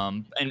 Yeah.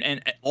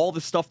 And all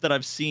the stuff that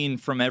I've seen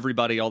from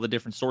everybody, all the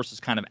different sources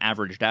kind of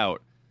averaged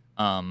out.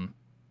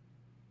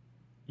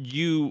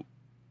 You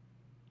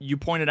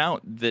pointed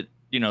out that,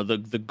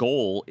 the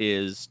goal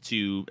is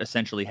to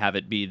essentially have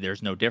it be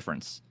there's no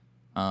difference.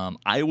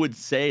 I would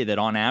say that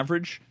on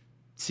average,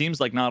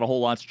 seems like not a whole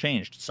lot's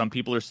changed. Some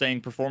people are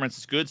saying performance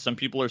is good. Some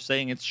people are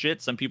saying it's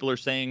shit. Some people are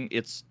saying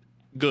it's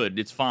good.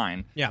 It's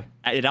fine. Yeah.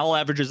 It all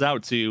averages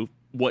out to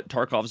what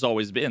Tarkov's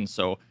always been.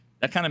 So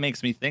that kind of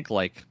makes me think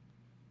like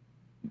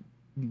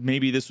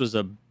maybe this was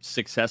a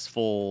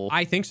successful.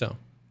 I think so.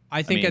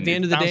 I think at the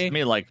end of the day, to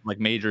me like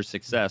major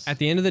success. At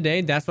the end of the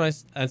day, that's what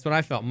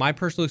I felt. My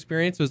personal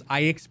experience was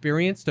I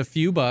experienced a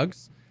few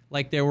bugs.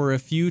 Like there were a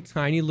few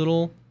tiny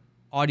little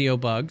audio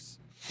bugs,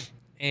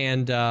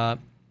 and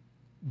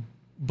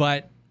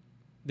but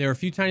there were a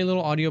few tiny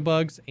little audio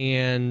bugs,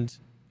 and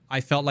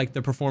I felt like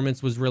the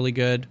performance was really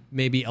good,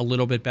 maybe a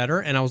little bit better.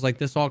 And I was like,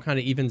 this all kind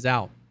of evens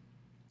out.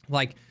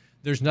 Like,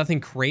 there's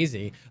nothing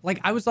crazy. Like,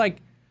 I was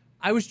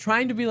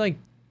trying to be like,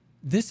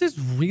 this is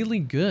really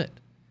good.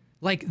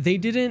 Like, they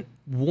didn't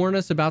warn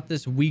us about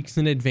this weeks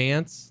in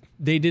advance.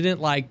 They didn't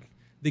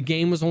the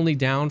game was only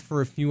down for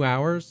a few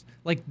hours.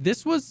 Like,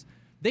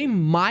 they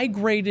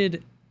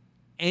migrated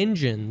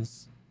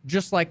engines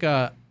just like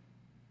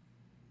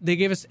they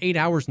gave us 8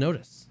 hours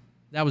notice.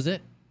 That was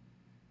it.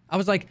 I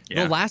was like,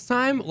 The last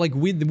time, like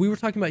we were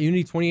talking about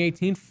Unity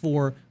 2018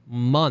 for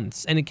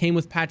months, and it came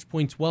with patch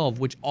 0.12,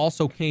 which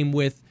also came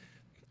with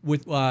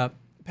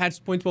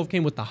patch 0.12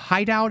 came with the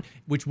hideout,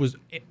 which was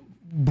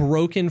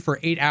broken for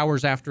 8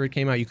 hours after it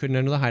came out. You couldn't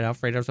enter the hideout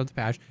for 8 hours after the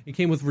patch. It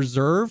came with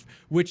reserve,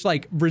 which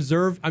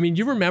reserve. I mean,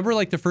 you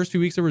remember the first 2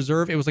 weeks of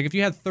reserve? It was like if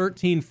you had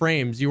 13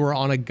 frames, you were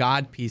on a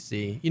god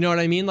PC. You know what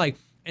I mean?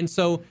 And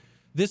so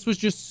this was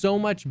just so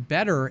much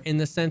better in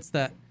the sense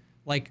that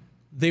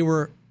they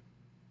were.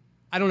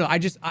 I don't know.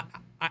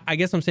 I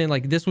guess I'm saying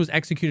this was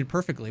executed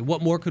perfectly.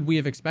 What more could we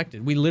have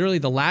expected? We literally,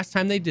 the last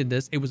time they did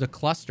this, it was a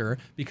cluster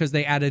because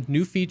they added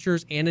new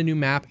features and a new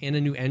map and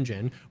a new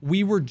engine.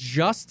 We were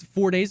just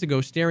 4 days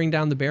ago staring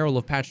down the barrel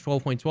of patch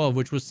 12.12,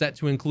 which was set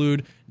to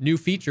include new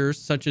features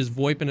such as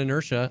VoIP and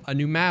inertia, a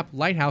new map,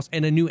 Lighthouse,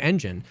 and a new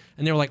engine.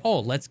 And they were like, oh,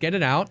 let's get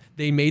it out.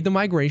 They made the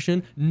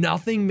migration.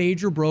 Nothing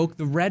major broke.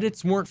 The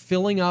Reddits weren't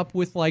filling up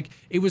with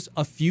it was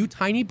a few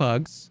tiny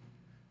bugs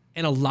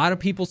and a lot of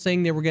people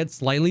saying they were getting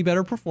slightly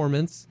better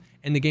performance.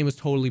 And the game was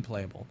totally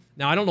playable.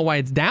 Now, I don't know why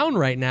it's down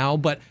right now,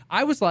 but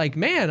I was like,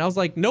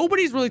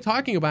 nobody's really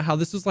talking about how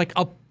this is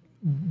a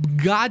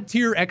god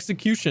tier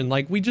execution.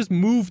 We just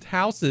moved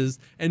houses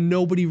and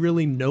nobody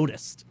really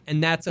noticed.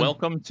 And that's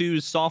welcome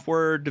to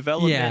software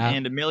development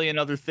and a million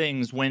other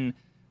things. When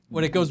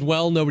it goes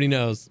well, nobody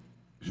knows.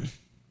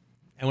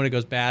 And when it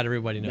goes bad,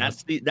 everybody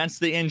knows. That's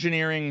the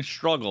engineering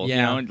struggle.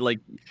 Yeah.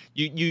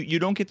 You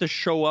don't get to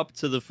show up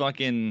to the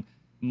fucking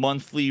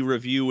monthly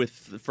review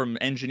from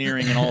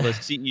engineering and all the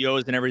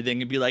CEOs and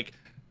everything and be like,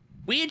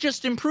 we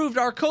just improved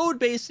our code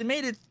base and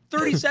made it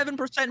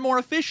 37% more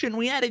efficient.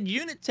 We added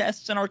unit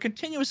tests and our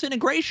continuous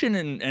integration,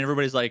 and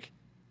everybody's like,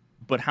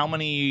 but how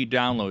many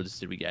downloads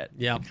did we get?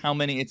 Yeah. Like, how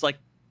many? It's like,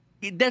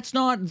 that's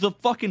not the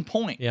fucking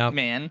point,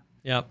 man.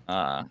 Yep.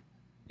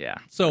 Yeah.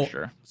 So, for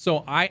sure.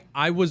 So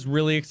I was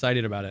really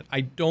excited about it.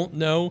 I don't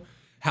know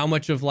how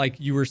much of, like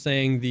you were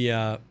saying,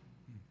 the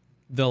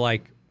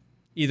like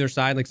either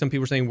side, like some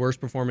people were saying worse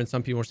performance,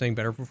 some people were saying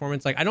better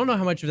performance. Like, I don't know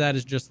how much of that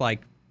is just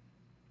like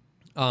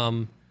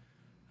how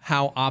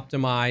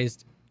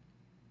optimized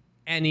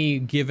any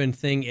given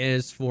thing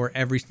is for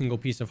every single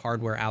piece of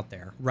hardware out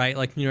there, right?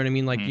 Like, you know what I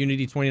mean? Like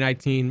Unity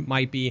 2019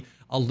 might be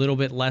a little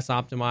bit less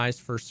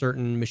optimized for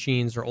certain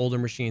machines or older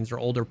machines or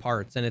older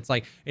parts. And it's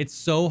like, it's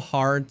so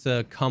hard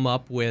to come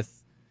up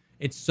with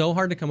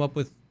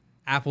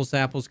apples to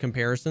apples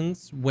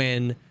comparisons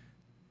when,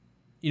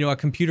 you know, a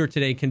computer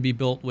today can be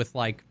built with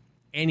like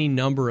any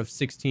number of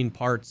 16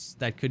 parts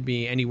that could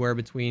be anywhere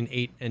between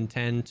 8 and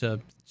 10 to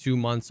 2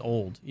 months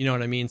old. You know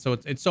what I mean? So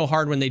it's so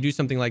hard when they do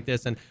something like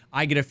this and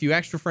I get a few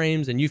extra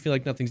frames and you feel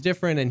like nothing's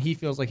different and he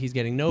feels like he's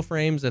getting no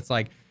frames. It's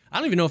like, I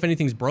don't even know if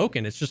anything's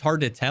broken. It's just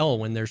hard to tell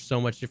when there's so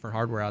much different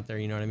hardware out there.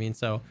 You know what I mean?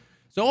 So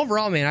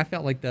overall, man, I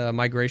felt like the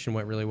migration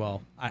went really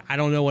well. I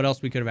don't know what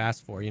else we could have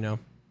asked for, you know?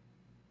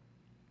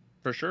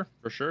 For sure.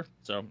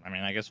 So, I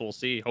mean, I guess we'll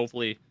see.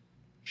 Hopefully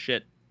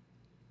shit,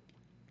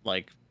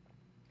 like,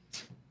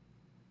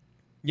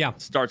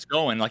 starts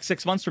going. Like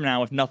 6 months from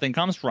now, if nothing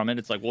comes from it,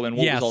 it's like, well, then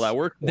what was all that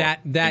work for?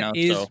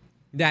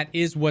 That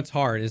is what's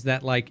hard, is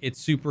that like it's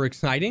super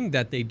exciting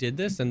that they did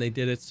this and they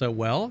did it so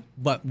well.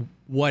 But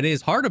what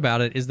is hard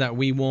about it is that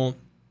we won't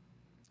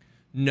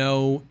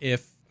know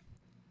if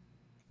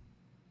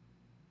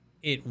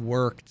it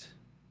worked,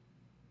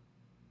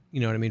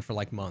 you know what I mean, for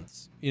like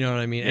months. You know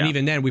what I mean? Yeah. And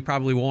even then we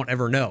probably won't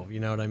ever know,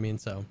 you know what I mean?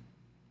 So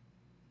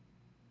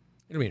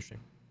it'll be interesting.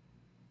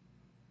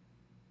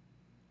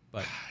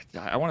 But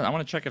I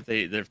want to check if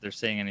they're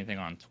saying anything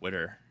on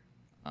Twitter.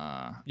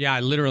 Yeah, I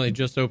literally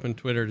just opened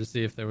Twitter to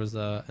see if there was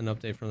an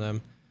update from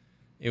them.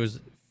 It was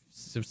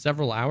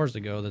several hours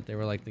ago that they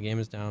were like, the game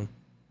is down.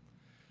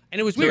 And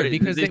it was weird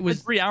because it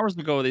was 3 hours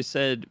ago. They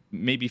said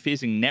maybe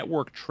facing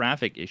network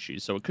traffic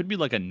issues, so it could be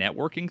like a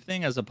networking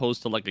thing as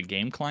opposed to like a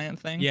game client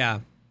thing. Yeah.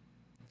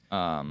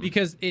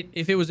 Because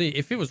if it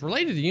was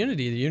related to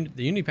Unity,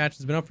 the Unity patch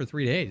has been up for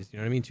 3 days. You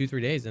know what I mean? 2-3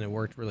 days, and it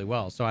worked really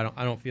well. So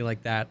I don't feel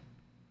like that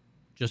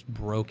just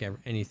broke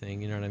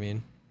anything. You know what I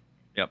mean?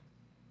 Yep.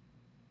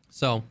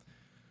 So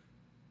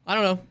I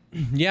don't know.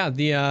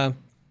 Yeah,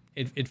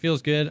 it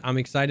feels good. I'm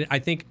excited. I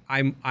think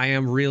I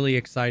am really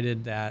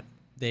excited that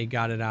they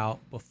got it out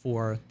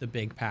before the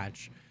big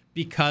patch,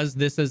 because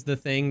this is the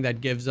thing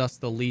that gives us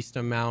the least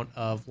amount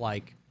of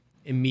like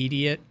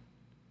immediate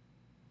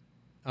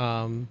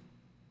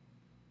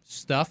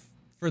stuff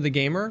for the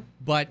gamer,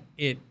 but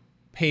it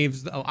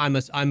paves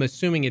I'm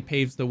assuming it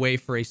paves the way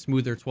for a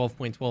smoother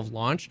 12.12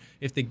 launch.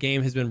 If the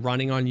game has been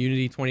running on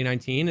Unity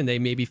 2019 and they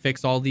maybe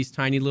fix all these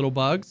tiny little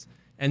bugs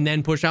and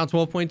then push out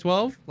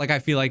 12.12, like I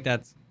feel like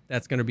that's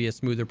going to be a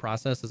smoother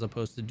process as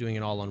opposed to doing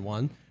it all on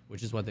one,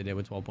 which is what they did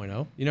with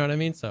 12.0. You know what I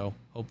mean? So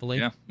hopefully,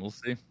 yeah, we'll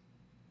see.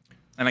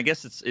 And I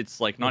guess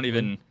it's like not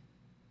even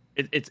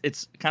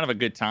it's kind of a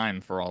good time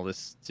for all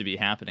this to be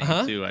happening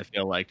too. I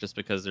feel like, just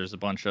because there's a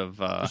bunch of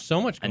there's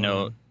so much going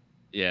on.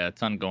 Yeah, a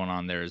ton going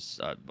on. There's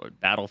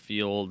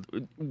Battlefield.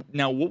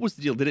 Now, what was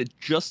the deal? Did it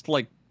just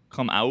like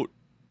come out?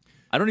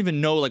 I don't even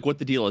know like what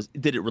the deal is.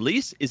 Did it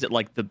release? Is it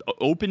like the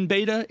open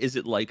beta? Is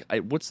it like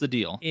what's the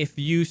deal? If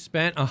you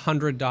spent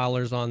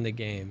 $100 on the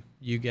game,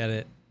 you get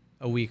it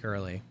a week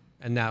early,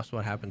 and that's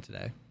what happened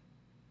today.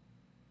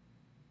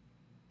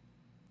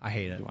 I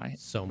hate it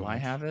so much. Do I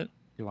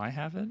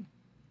have it?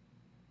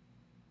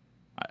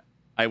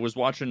 I was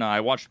watching.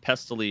 I watched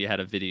Pestily had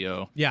a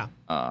video. Yeah.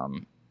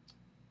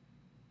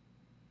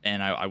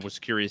 And I was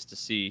curious to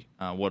see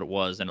what it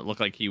was, and it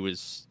looked like he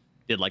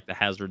did like the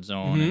hazard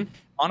zone. Mm-hmm. And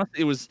honestly,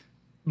 it was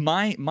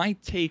my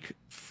take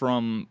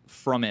from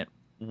it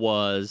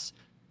was,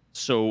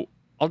 so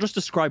I'll just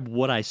describe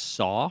what I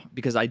saw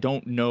because I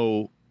don't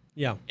know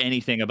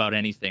anything about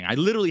anything. I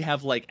literally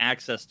have like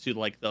access to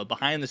like the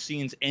behind the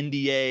scenes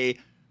NDA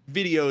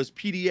videos,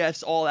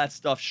 PDFs, all that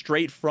stuff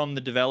straight from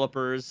the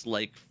developers,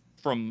 like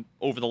from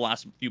over the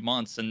last few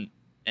months, and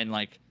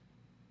like.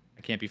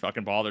 I can't be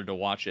fucking bothered to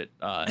watch it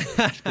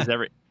because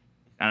I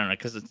don't know,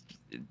 because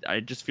I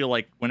just feel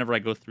like whenever I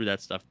go through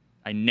that stuff,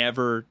 I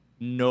never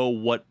know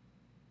what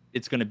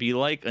it's going to be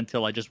like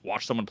until I just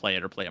watch someone play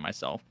it or play it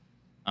myself.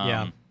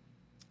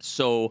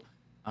 So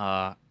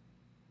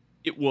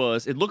it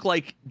looked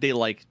like they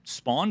like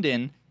spawned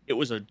in. It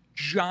was a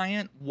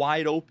giant,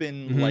 wide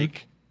open,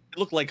 like it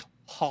looked like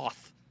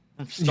Hoth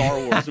from Star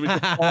Wars. It was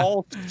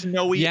all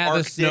snowy,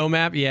 Arctic, the snow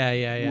map,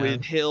 yeah,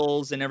 with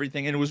hills and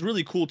everything, and it was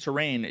really cool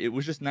terrain. It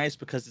was just nice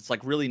because it's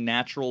like really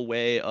natural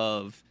way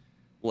of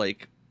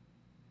like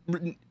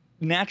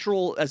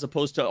natural as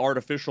opposed to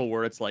artificial,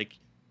 where it's like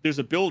there's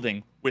a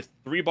building with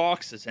 3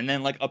 boxes and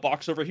then like a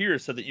box over here,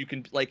 so that you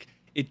can like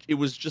it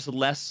was just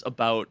less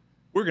about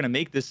we're gonna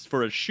make this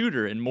for a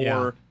shooter and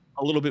more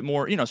a little bit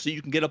more, so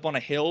you can get up on a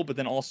hill, but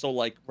then also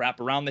like wrap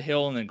around the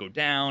hill and then go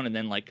down, and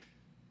then like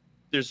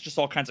there's just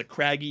all kinds of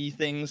craggy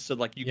things, so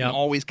like you can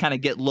always kind of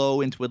get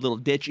low into a little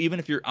ditch, even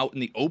if you're out in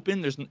the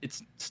open.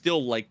 It's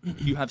still like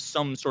you have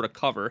some sort of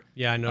cover.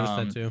 Yeah, I noticed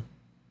that too.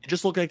 It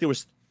just looked like there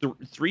was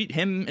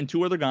him and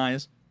 2 other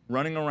guys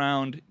running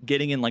around,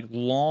 getting in like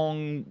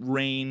long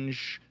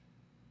range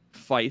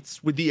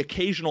fights with the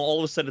occasional, all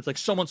of a sudden it's like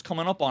someone's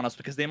coming up on us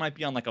because they might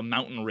be on like a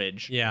mountain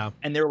ridge. Yeah.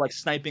 And they're like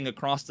sniping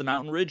across the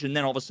mountain ridge, and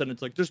then all of a sudden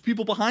it's like there's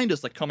people behind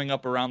us like coming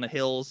up around the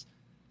hills.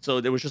 So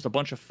there was just a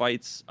bunch of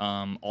fights.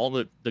 All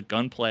the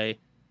gunplay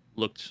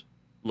looked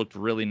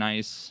really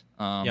nice.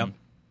 And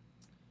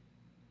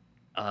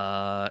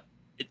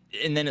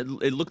then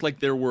it looked like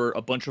there were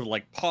a bunch of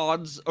like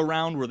pods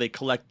around where they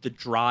collect the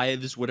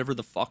drives, whatever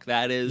the fuck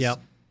that is.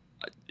 Yep.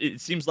 It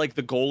seems like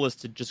the goal is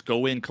to just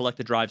go in, collect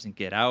the drives, and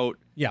get out.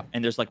 Yeah.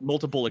 And there's like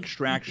multiple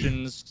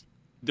extractions.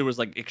 There was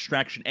like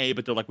extraction A,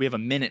 but they're like, we have a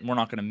minute and we're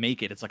not going to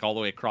make it. It's like all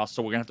the way across,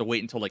 so we're gonna have to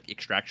wait until like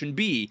extraction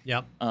B.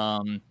 Yep.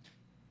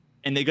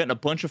 And they got in a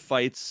bunch of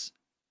fights.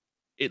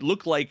 It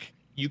looked like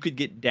you could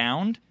get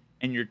downed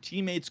and your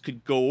teammates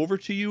could go over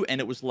to you,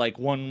 and it was like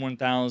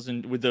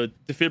 1,000 with the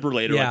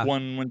defibrillator, like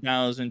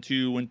 1,000,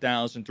 2,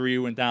 1,000, 3,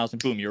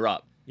 1,000, boom, you're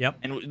up. Yep.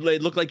 And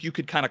it looked like you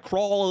could kind of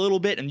crawl a little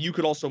bit, and you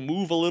could also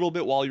move a little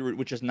bit while you were,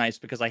 which is nice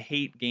because I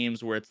hate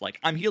games where it's like,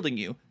 I'm healing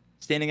you,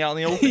 standing out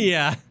in the open.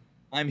 Yeah.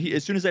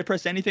 As soon as I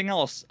press anything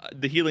else,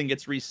 the healing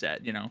gets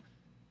reset,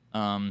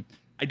 I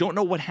don't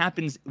know what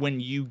happens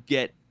when you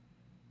get,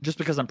 just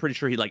because I'm pretty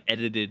sure he like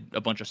edited a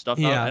bunch of stuff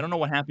out. I don't know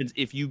what happens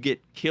if you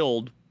get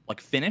killed,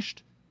 like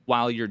finished,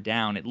 while you're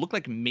down. It looked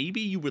like maybe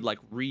you would like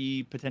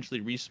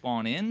potentially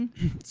respawn in.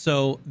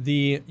 So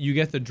you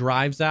get the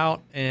drives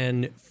out,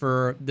 and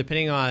for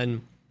depending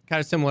on,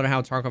 kind of similar to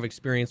how Tarkov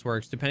Experience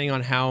works, depending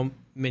on how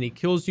many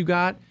kills you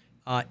got,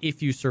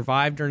 if you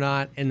survived or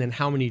not, and then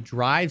how many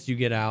drives you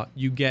get out,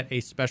 you get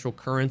a special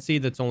currency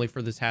that's only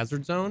for this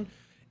hazard zone.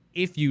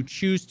 If you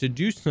choose to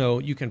do so,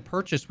 you can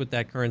purchase with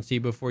that currency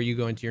before you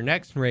go into your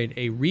next raid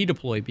a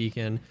redeploy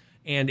beacon.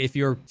 And if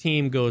your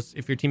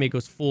teammate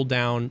goes full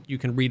down, you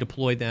can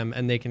redeploy them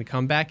and they can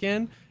come back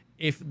in.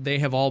 If they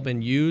have all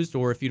been used,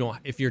 or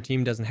if your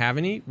team doesn't have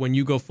any, when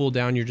you go full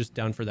down, you're just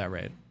done for that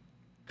raid.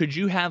 Could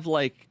you have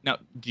now,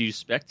 do you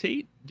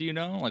spectate? Do you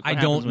know? I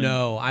don't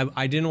know.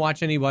 I didn't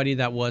watch anybody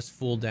that was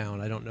full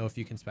down. I don't know if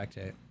you can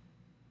spectate.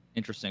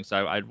 Interesting.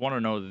 So I'd want to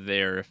know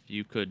there if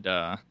you could,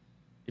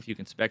 if you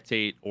can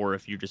spectate, or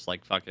if you just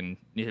like fucking,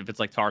 if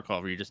it's like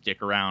Tarkov where you just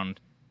dick around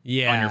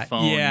on your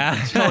phone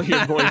until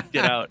your boys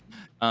get out.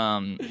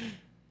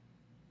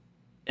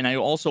 And I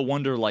also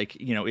wonder, like,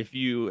 if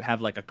you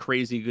have like a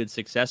crazy good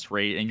success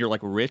rate and you're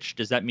like rich,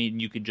 does that mean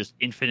you could just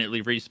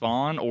infinitely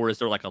respawn, or is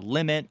there like a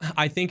limit?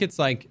 I think it's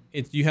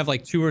you have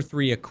like 2 or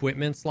 3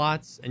 equipment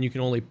slots, and you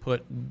can only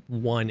put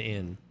one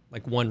in,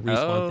 like one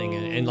respawn thing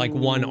in, and like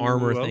one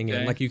armor thing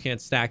in. Like you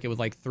can't stack it with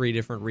like 3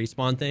 different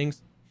respawn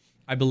things,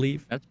 I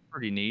believe. That's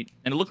pretty neat.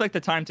 And it looked like the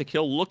time to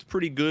kill looked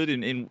pretty good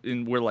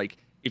in where, like,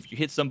 if you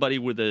hit somebody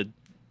with a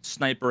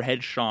sniper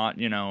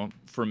headshot,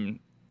 from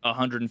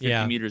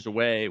 150 meters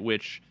away,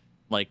 which,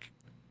 like,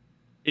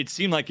 it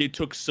seemed like it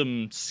took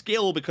some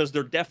skill because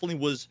there definitely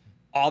was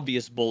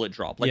obvious bullet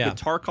drop. Like with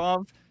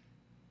Tarkov,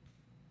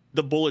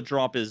 the bullet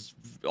drop is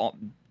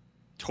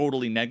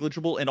totally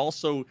negligible, and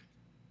also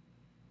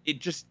it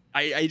just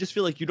I just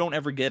feel like you don't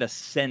ever get a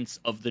sense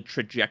of the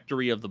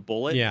trajectory of the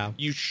bullet. Yeah.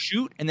 You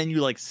shoot and then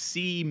you like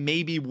see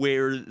maybe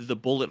where the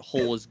bullet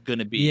hole is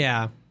gonna be.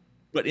 Yeah.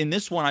 But in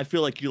this one, I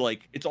feel like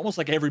it's almost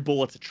like every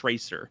bullet's a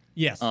tracer.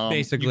 Yes,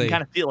 basically. You can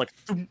kind of feel like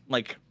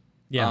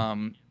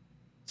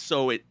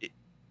So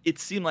it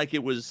seemed like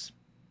it was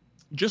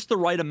just the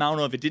right amount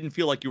of, it didn't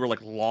feel like you were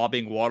like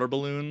lobbing water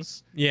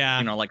balloons.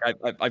 Yeah. Like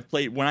I've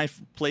played, when I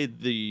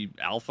played the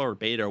alpha or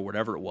beta or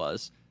whatever it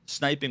was,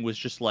 sniping was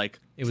just like,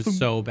 it was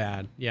so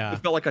bad. Yeah. It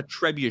felt like a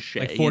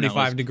trebuchet. Like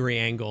 45-degree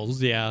angles.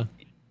 Yeah.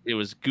 It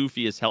was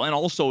goofy as hell. And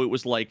also it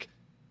was like,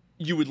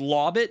 you would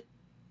lob it,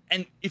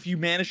 and if you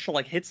managed to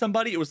like hit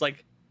somebody, it was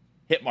like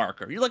hit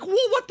marker. You're like, whoa,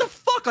 what the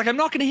fuck? Like, I'm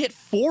not going to hit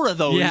 4 of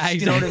those. Yeah, exactly.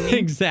 You know what I mean?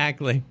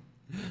 Exactly.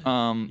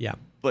 Yeah.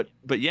 But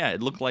yeah,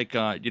 it looked like,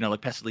 like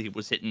Pestley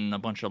was hitting a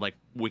bunch of like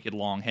wicked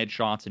long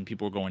headshots and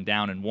people were going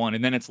down in one.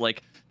 And then it's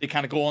like, they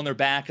kind of go on their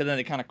back and then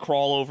they kind of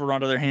crawl over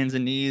onto their hands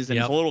and knees. And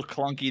it's a little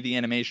clunky, the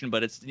animation,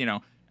 but it's,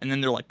 and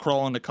then they're like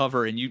crawling to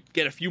cover, and you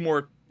get a few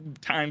more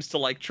times to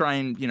like try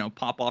and,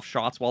 pop off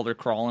shots while they're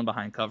crawling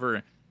behind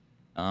cover.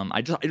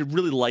 I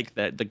really like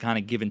that, the kind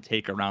of give and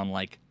take around,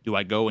 like, do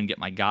I go and get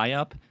my guy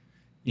up?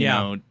 You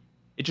know,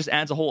 it just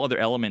adds a whole other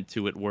element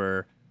to it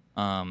where,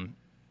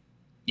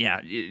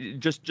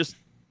 just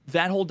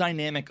that whole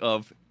dynamic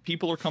of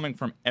people are coming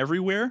from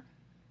everywhere.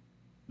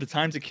 The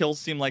times of kills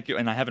seem like,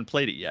 and I haven't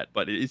played it yet,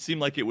 but it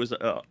seemed like it was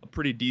a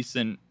pretty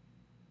decent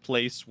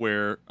place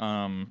where,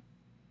 where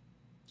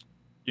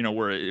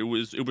it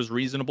was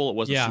reasonable. It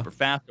wasn't super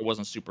fast. It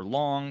wasn't super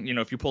long.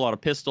 If you pull out a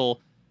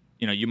pistol,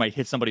 you know, you might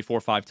hit somebody 4 or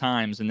 5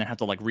 times and then have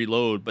to like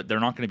reload, but they're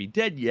not going to be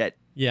dead yet.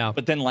 Yeah.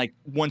 But then like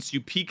once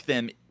you peek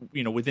them,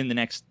 you know, within the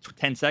next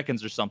 10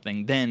 seconds or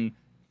something, then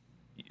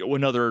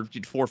another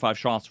 4 or 5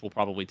 shots will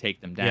probably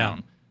take them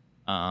down.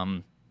 Yeah.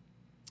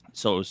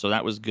 So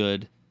that was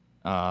good.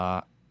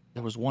 There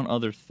was one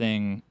other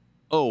thing.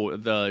 Oh,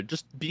 the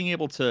just being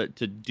able to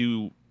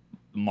do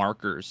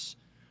markers.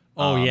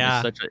 Oh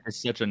yeah,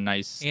 it's such a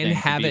nice and thing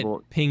have it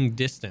ping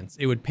distance.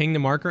 It would ping the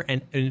marker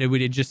and it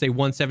would just say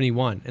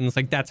 171, and it's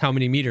like that's how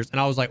many meters. And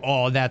I was like,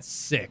 oh, that's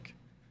sick.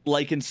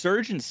 Like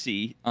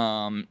Insurgency,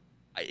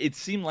 it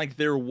seemed like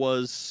there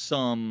was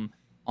some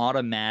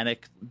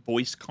automatic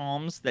voice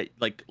comms that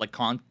like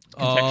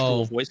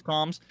contextual voice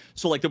comms.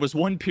 So like there was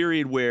one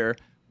period where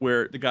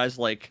the guy's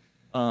like,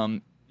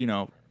 you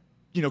know,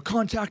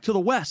 contact to the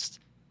west,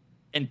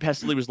 and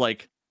Pestily was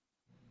like,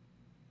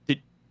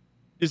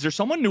 is there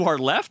someone to our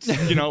left?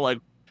 You know, like,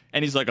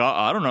 and he's like,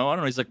 I don't know.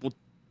 He's like, well,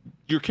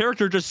 your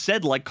character just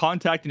said like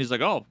contact, and he's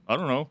like, oh, I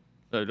don't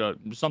know,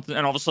 something.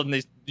 And all of a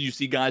sudden you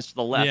see guys to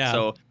the left. Yeah.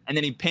 So, and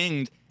then he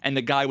pinged, and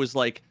the guy was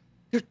like,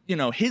 you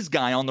know, his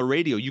guy on the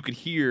radio, you could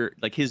hear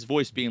like his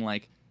voice being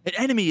like, an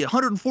enemy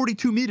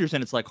 142 meters,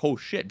 and it's like, oh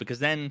shit, because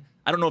then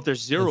I don't know if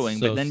there's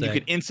zeroing, but then you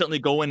could instantly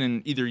go in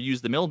and either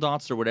use the mil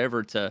dots or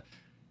whatever to.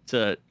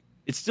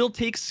 It still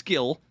takes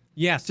skill.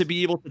 Yes. To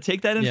be able to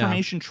take that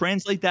information,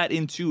 translate that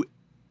into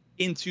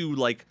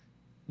like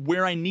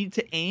where I need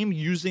to aim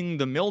using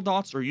the mil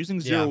dots or using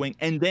zeroing,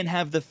 and then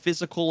have the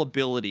physical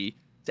ability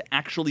to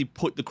actually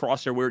put the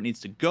crosshair where it needs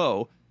to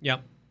go.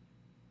 Yep.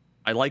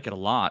 I like it a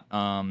lot.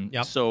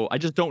 So I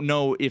just don't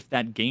know if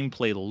that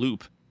gameplay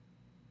loop,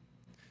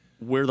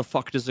 where the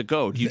fuck does it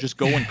go? Do you just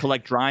go and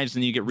collect drives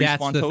and you get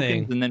respawn tokens,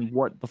 thing. And then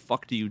what the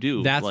fuck do you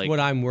do? That's like,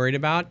 what I'm worried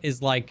about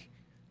is like,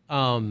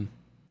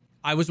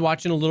 I was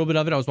watching a little bit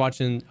of it. I was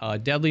watching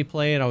Deadly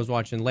play it. I was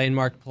watching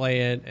Landmark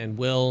play it, and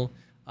Will.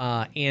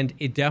 And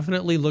it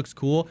definitely looks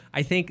cool.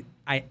 I think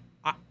I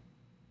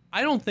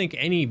don't think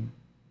any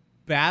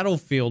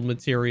Battlefield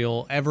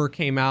material ever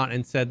came out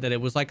and said that it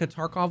was like a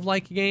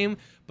Tarkov-like game,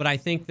 but I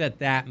think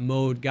that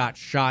mode got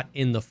shot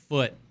in the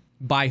foot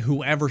by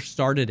whoever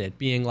started it,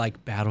 being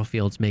like,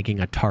 Battlefield's making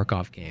a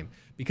Tarkov game.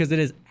 Because it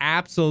is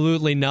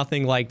absolutely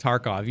nothing like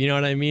Tarkov. You know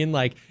what I mean?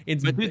 Like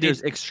but dude,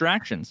 there's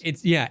extractions.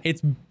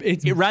 It's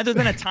rather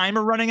than a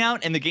timer running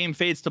out and the game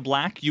fades to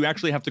black, you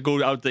actually have to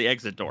go out the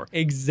exit door.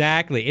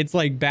 Exactly. It's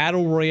like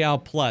Battle Royale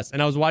Plus.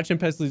 And I was watching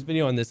Pesley's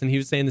video on this, and he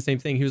was saying the same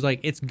thing. He was like,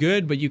 it's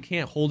good, but you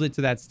can't hold it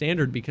to that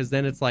standard, because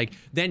then it's like,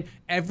 then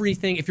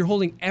everything, if you're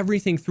holding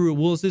everything through,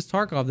 well, is this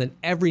Tarkov? Then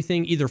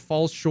everything either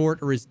falls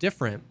short or is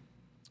different.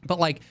 But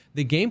like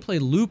the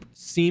gameplay loop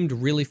seemed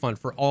really fun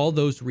for all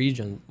those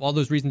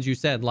reasons you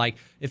said. Like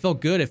it felt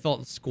good. It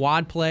felt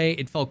squad play.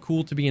 It felt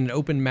cool to be in an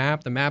open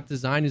map. The map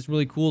design is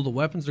really cool. The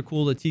weapons are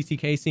cool. The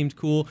TTK seemed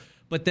cool.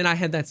 But then I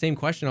had that same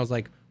question. I was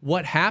like,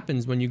 what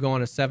happens when you go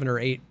on a 7 or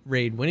 8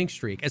 raid winning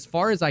streak? As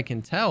far as I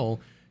can tell,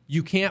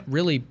 you can't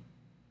really,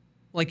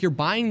 like, you're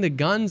buying the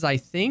guns, I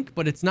think,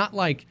 but it's not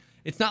like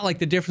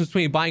the difference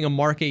between buying a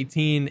Mark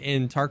 18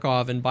 in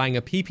Tarkov and buying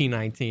a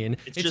PP19.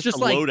 It's just a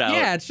like, loadout.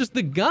 Yeah, it's just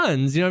the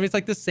guns. You know what I mean? It's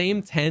like the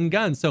same 10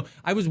 guns. So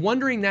I was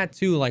wondering that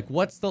too. Like,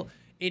 what's the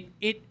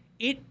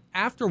it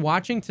after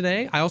watching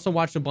today? I also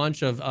watched a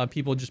bunch of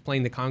people just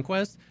playing the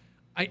Conquest.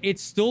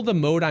 It's still the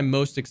mode I'm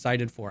most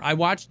excited for. I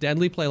watched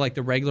Deadly play like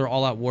the regular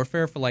all-out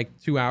warfare for like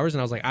 2 hours,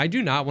 and I was like, I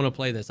do not want to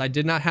play this. I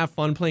did not have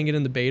fun playing it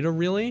in the beta,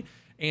 really.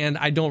 And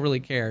I don't really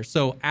care.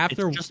 So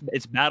after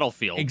it's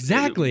Battlefield.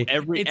 Exactly.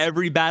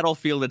 Every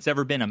Battlefield that's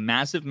ever been, a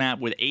massive map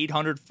with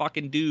 800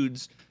 fucking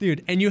dudes.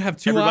 Dude, and you have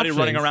two Everybody options.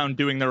 running around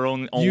doing their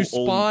own You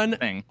spawn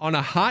on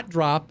a hot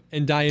drop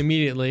and die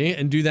immediately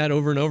and do that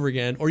over and over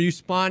again. Or you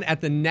spawn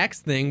at the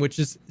next thing, which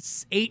is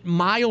 8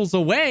 miles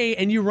away,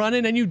 and you run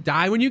in and you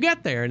die when you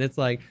get there. And it's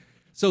like,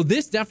 so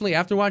this definitely,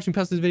 after watching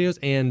Pestil's videos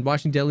and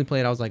watching Deadly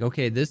play it, I was like,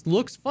 okay, this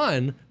looks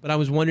fun. But I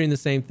was wondering the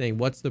same thing.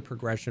 What's the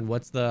progression?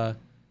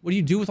 What do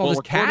you do with all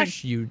this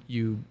cash you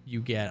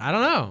get? I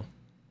don't know.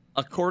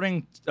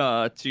 According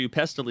to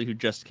Pestily, who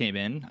just came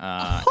in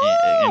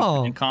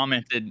and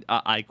commented,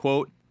 I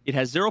quote, "It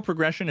has 0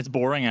 progression. It's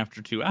boring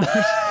after 2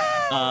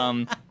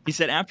 hours." He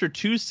said, after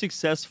 2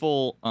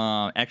 successful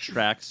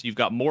extracts, you've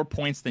got more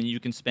points than you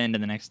can spend in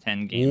the next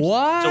 10 games.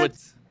 What?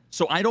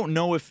 So I don't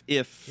know if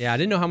yeah, I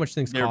didn't know how much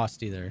things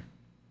cost either.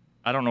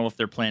 I don't know if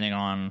they're planning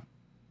on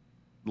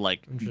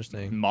like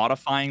interesting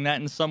modifying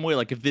that in some way.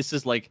 Like if this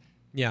is like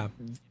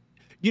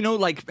you know,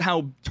 like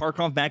how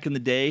Tarkov back in the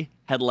day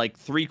had like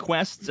 3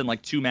 quests and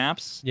like 2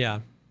 maps. Yeah.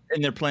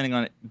 And they're planning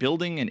on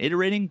building and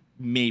iterating,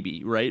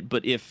 maybe, right?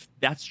 But if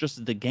that's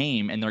just the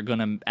game and they're going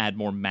to add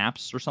more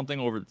maps or something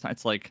over the time,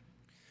 it's like,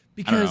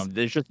 because I don't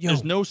know,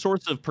 there's no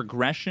sorts of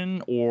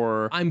progression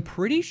or I'm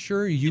pretty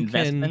sure you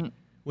can,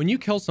 when you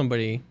kill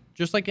somebody,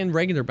 just like in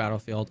regular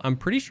Battlefield, I'm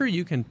pretty sure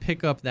you can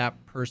pick up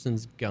that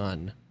person's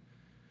gun.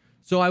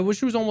 So I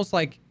wish it was almost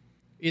like,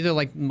 either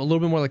like a little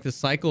bit more like the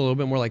cycle, a little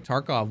bit more like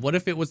Tarkov. What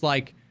if it was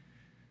like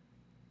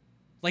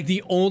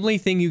the only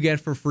thing you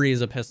get for free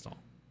is a pistol?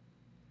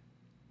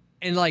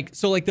 And like,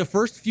 so like the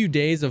first few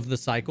days of the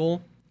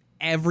cycle,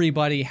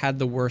 everybody had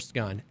the worst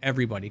gun,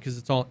 everybody, because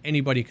it's all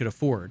anybody could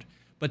afford.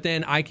 But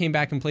then I came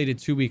back and played it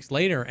 2 weeks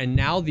later, and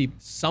now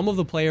some of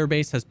the player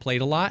base has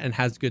played a lot and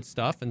has good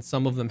stuff, and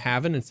some of them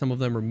haven't, and some of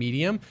them are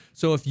medium.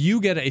 So if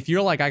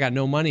you're like, I got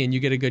no money, and you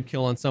get a good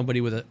kill on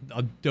somebody with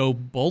a dope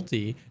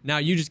bolty, now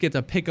you just get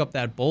to pick up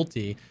that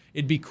bolty.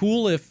 It'd be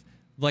cool if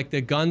like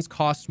the guns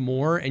cost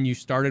more and you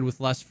started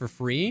with less for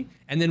free,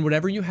 and then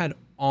whatever you had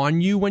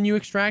on you when you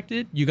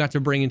extracted, you got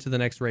to bring into the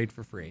next raid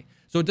for free.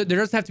 So there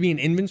doesn't have to be an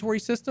inventory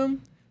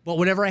system, but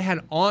whatever I had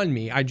on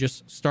me, I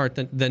just start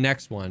the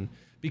next one.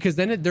 Because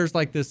then there's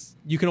like this,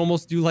 you can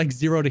almost do like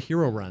 0 to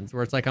hero runs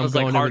where it's like I'm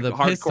going in with a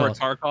pistol.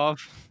 Hardcore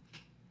Tarkov?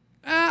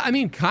 I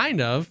mean, kind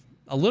of,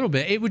 a little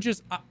bit. It would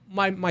just,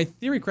 my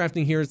theory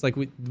crafting here is like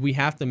we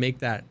have to make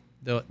that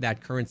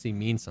currency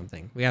mean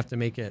something. We have to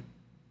make it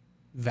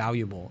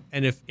valuable.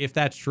 And if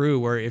that's true,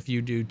 where if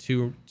you do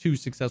two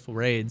successful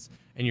raids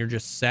and you're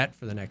just set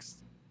for the next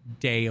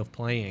day of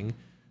playing,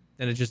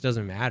 then it just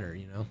doesn't matter,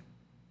 you know?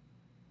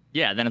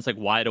 Yeah, then it's like,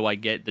 why do I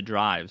get the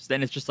drives?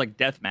 Then it's just like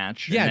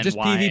deathmatch. Yeah, just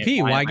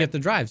PvP. Why get the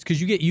drives?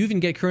 Because you even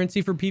get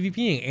currency for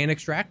PvPing and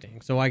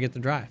extracting. So why get the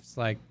drives?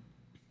 Like,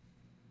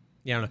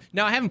 yeah, I don't know.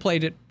 Now, I haven't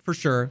played it for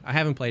sure. I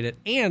haven't played it.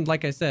 And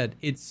like I said,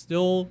 it's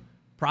still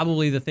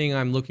probably the thing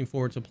I'm looking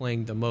forward to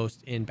playing the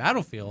most in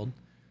Battlefield.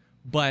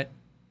 But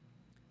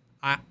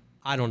I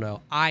don't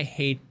know. I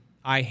hate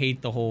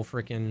the whole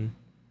freaking,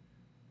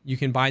 you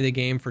can buy the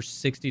game for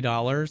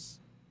 $60.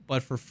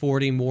 But for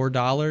 $40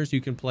 more,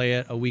 you can play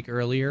it a week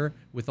earlier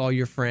with all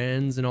your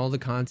friends and all the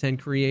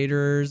content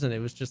creators. And it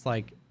was just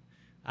like,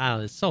 I don't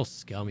know, it's so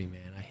scummy,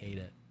 man. I hate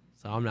it.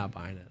 So I'm not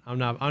buying it. I'm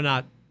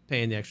not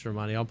paying the extra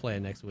money. I'll play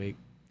it next week.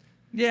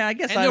 Yeah, I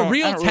guess. And the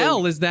real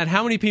tell is that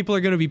how many people are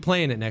going to be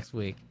playing it next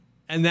week,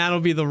 and that'll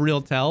be the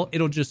real tell.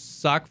 It'll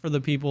just suck for the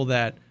people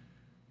that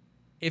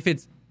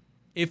if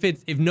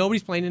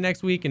nobody's playing it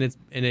next week and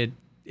it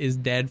is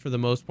dead for the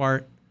most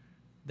part,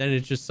 then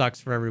it just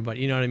sucks for everybody.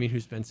 You know what I mean? Who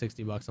spent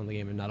 $60 on the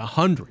game and not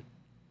 100.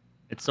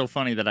 It's so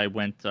funny that I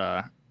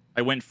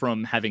went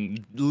from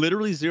having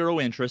literally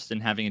zero interest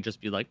in having it just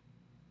be like,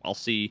 I'll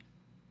see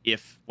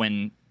if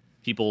when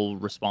people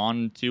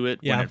respond to it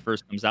when it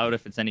first comes out,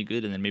 if it's any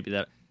good, and then maybe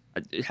that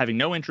having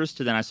no interest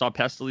to then I saw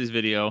Pestely's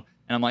video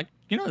and I'm like,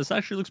 you know, this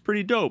actually looks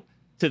pretty dope.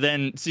 To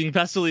then seeing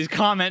Pestely's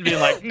comment being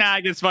like, nah,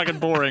 it gets fucking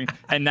boring,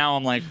 and now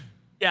I'm like,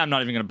 yeah, I'm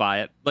not even gonna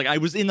buy it. Like I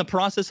was in the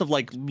process of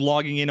like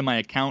logging into my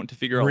account to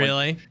figure out,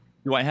 really,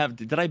 like,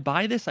 did I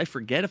buy this? I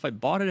forget if I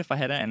bought it, if I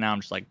had it, and now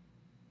I'm just like,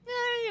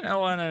 you know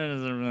what?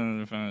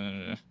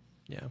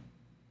 Yeah.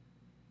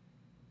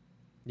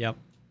 Yep.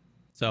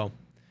 So,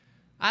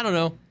 I don't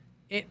know.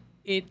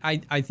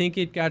 I think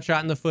it got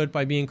shot in the foot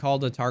by being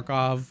called a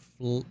Tarkov,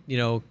 you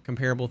know,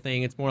 comparable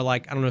thing. It's more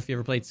like, I don't know if you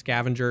ever played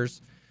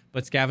Scavengers,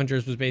 but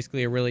Scavengers was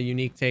basically a really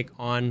unique take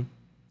on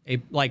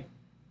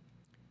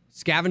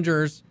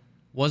Scavengers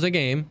was a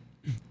game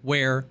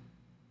where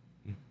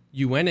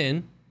you went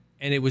in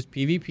and it was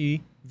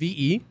PvP,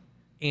 VE,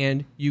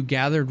 and you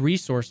gathered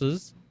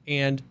resources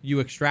and you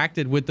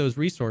extracted with those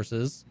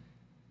resources.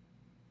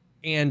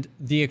 And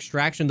the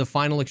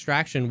final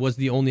extraction was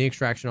the only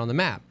extraction on the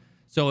map.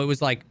 So it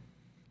was like,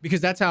 because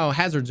that's how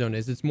Hazard Zone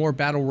is. It's more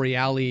battle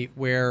royale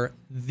where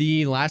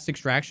the last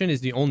extraction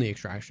is the only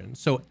extraction.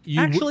 So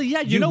you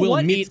know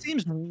what? It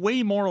seems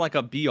way more like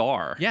a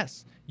BR.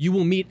 Yes. You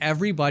will meet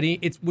everybody.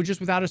 It's just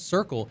without a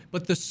circle.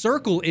 But the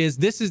circle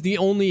this is the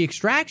only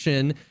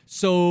extraction.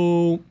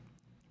 So,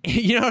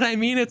 you know what I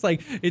mean? It's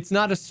like, it's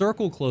not a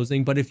circle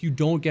closing, but if you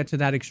don't get to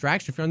that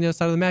extraction, if you're on the other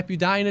side of the map, you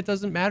die, and it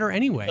doesn't matter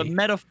anyway. A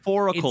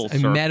metaphorical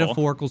circle. A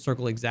metaphorical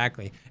circle,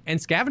 exactly.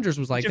 And Scavengers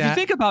was like that. If you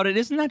think about it,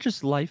 isn't that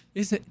just life?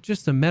 Is it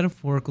just a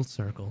metaphorical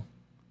circle?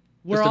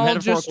 We're all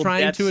just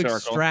trying to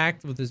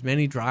extract with as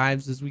many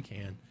drives as we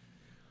can.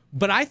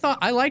 But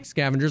I liked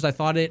Scavengers. I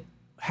thought it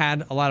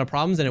had a lot of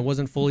problems and it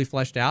wasn't fully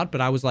fleshed out,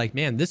 but I was like,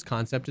 man, this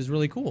concept is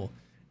really cool.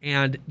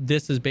 And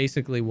this is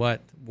basically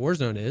what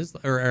Warzone is,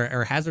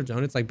 or Hazard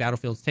Zone. It's like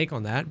Battlefield's take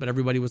on that, but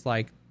everybody was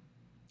like,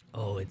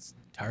 oh, it's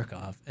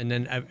Tarkov. And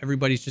then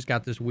everybody's just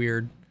got this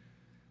weird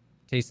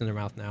taste in their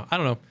mouth now. I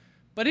don't know.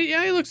 But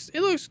it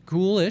looks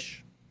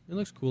coolish. It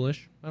looks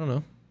coolish. I don't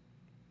know.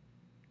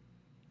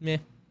 Meh.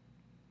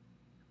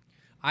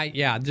 I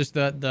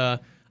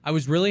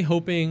was really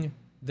hoping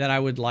that I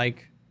would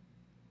like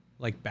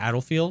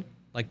Battlefield,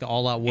 like the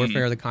all-out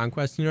warfare, the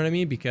conquest, you know what I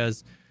mean?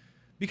 Because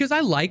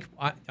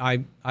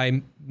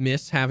I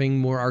miss having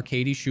more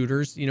arcadey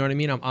shooters, you know what I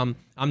mean?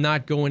 I'm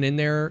not going in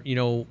there, you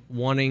know,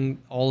 wanting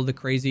all of the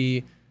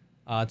crazy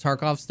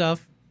Tarkov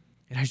stuff,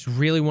 and I just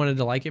really wanted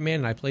to like it, man.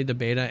 And I played the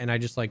beta, and I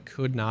just like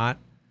could not.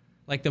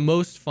 Like the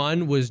most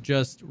fun was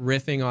just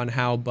riffing on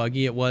how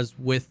buggy it was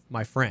with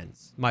my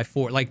friends,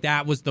 like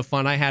that was the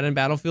fun I had in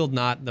Battlefield,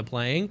 not the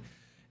playing.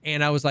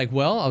 And I was like,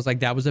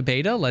 that was a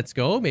beta. Let's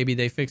go. Maybe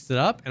they fixed it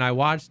up. And I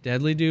watched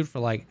Deadly Dude for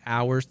like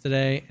hours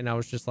today, and I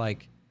was just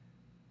like,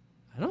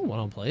 I don't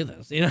want to play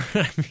this. You know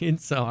what I mean?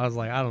 So I was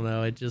like, I don't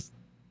know. It's just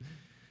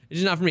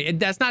not for me.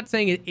 That's not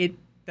saying it.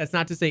 That's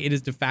not to say it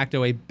is de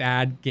facto a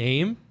bad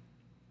game.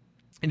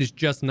 It is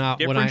just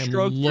not what I am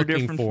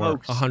looking for.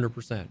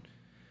 100%.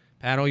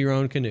 Paddle your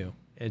own canoe.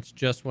 It's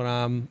just not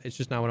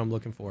what I'm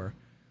looking for.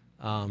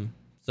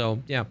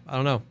 So yeah, I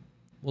don't know.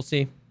 We'll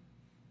see.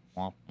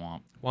 Womp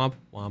womp. Womp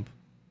womp.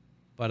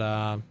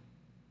 But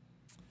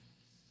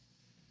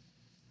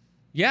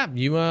yeah,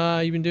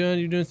 you're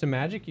doing some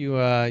Magic. You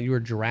were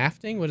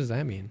drafting. What does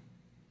that mean?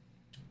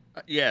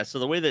 Yeah, so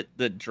the way that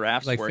the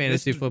drafts like work,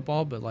 fantasy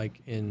football, but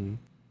like in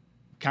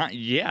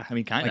yeah, I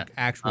mean kind of like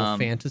actual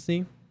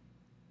fantasy.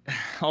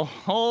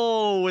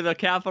 Oh, with a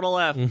capital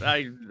F.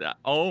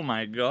 Oh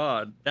my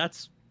God,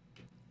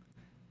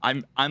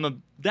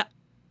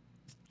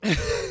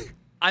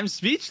 I'm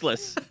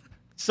speechless.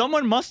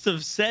 Someone must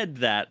have said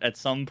that at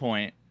some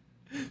point.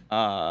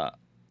 Wow,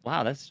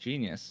 that's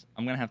genius.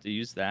 I'm gonna have to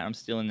use that. I'm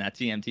stealing that.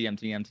 TM.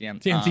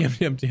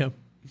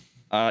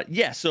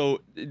 Yeah.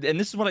 So, and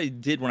this is what I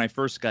did when I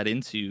first got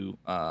into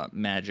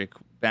Magic.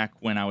 Back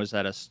when I was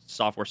at a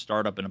software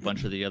startup, and a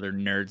bunch of the other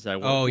nerds I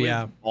worked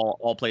with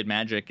all played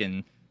Magic,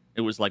 and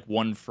it was like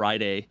one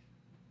Friday,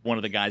 one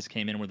of the guys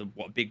came in with a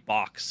big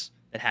box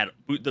that had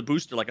the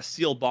booster, like a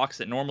sealed box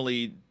that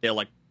normally they'll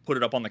like put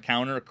it up on the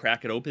counter,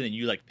 crack it open, and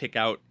you like pick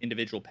out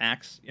individual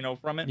packs,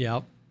 from it.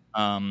 Yep.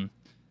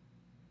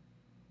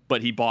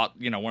 But he bought,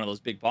 one of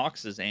those big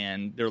boxes,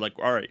 and they're like,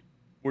 all right,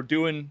 we're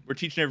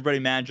teaching everybody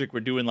Magic. We're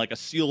doing like a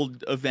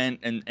sealed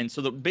event. And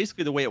so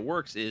basically the way it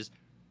works is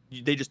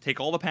they just take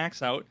all the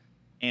packs out,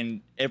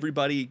 and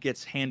everybody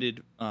gets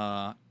handed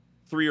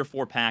 3 or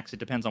 4 packs. It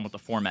depends on what the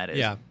format is.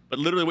 Yeah. But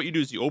literally what you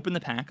do is you open the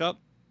pack up.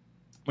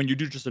 When you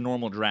do just a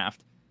normal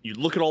draft, you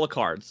look at all the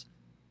cards,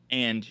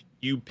 and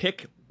you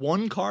pick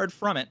one card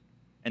from it,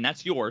 and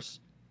that's yours.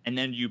 And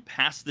then you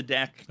pass the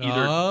deck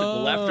either to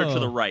the left or to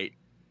the right.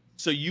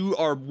 So you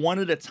are one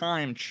at a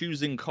time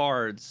choosing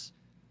cards,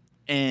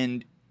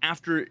 and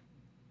after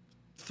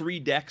 3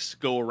 decks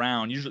go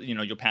around, usually,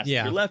 you'll pass it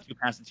to your left, you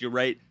pass it to your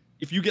right.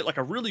 If you get like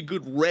a really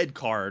good red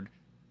card,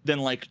 then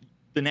like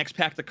the next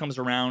pack that comes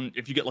around,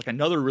 if you get like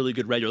another really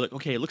good red, you're like,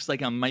 okay, it looks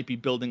like I might be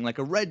building like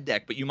a red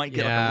deck, but you might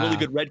get like a really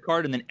good red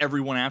card, and then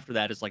everyone after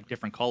that is like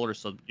different colors.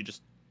 So you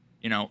just,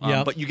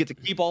 but you get to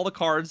keep all the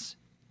cards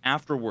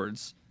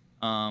afterwards.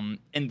 And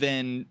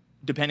then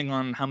depending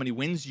on how many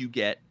wins you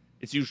get,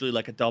 it's usually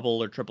like a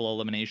double or triple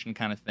elimination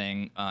kind of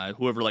thing.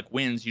 Whoever like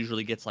wins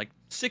usually gets like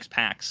 6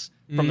 packs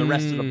from the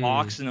rest of the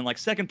box, and then like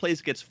second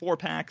place gets 4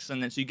 packs,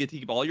 and then so you get to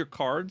keep all your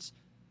cards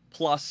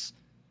plus,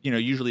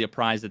 usually a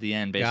prize at the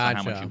end based on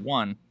how much you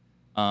won.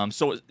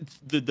 So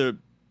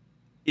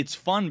it's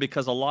fun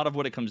because a lot of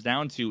what it comes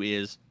down to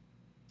is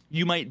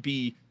you might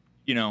be,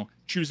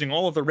 choosing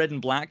all of the red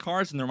and black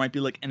cards, and there might be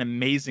like an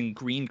amazing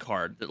green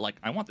card that like,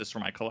 I want this for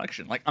my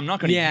collection. Like I'm not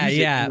going to use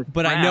it.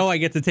 But I know I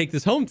get to take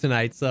this home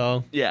tonight,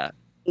 so. Yeah.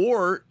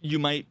 Or you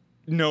might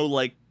know,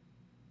 like,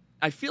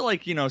 I feel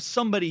like,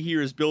 somebody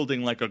here is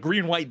building like a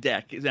green-white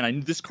deck,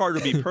 and this card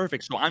would be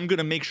perfect, so I'm going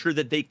to make sure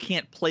that they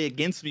can't play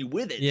against me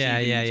with it.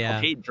 Yeah.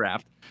 Arcade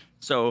draft.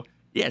 So,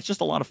 yeah, it's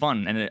just a lot of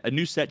fun. And a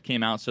new set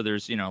came out, so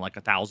there's, like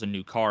 1,000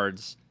 new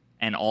cards,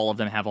 and all of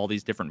them have all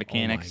these different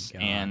mechanics.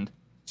 And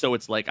so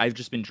it's like I've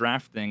just been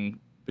drafting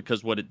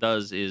because what it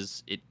does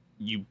is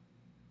you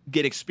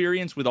get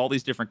experience with all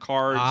these different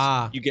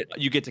cards.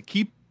 You get to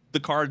keep the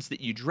cards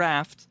that you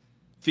draft,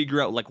 figure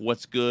out like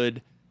what's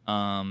good.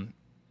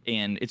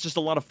 And it's just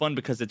a lot of fun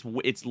because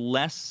it's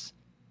less,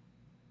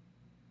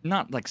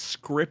 not like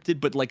scripted,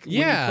 but like when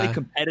you play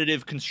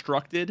competitive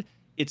constructed,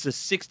 it's a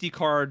 60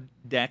 card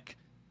deck,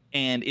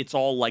 and it's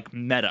all like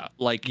meta.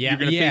 Like you're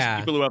gonna face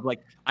people who have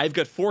like, I've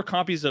got 4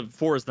 copies of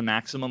 4 is the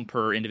maximum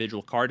per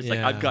individual card. It's like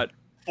I've got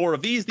 4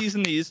 of these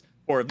and these,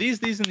 4 of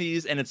these and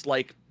these, and it's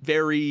like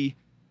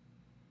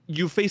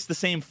you face the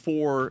same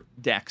 4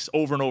 decks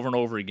over and over and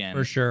over again.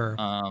 For sure.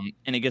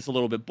 And it gets a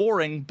little bit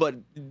boring, but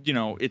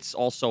it's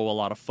also a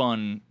lot of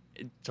fun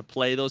to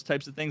play those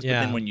types of things. But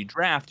then when you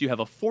draft, you have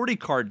a 40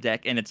 card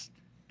deck, and it's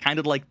kind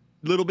of like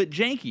a little bit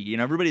janky.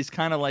 Everybody's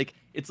kind of like,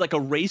 it's like a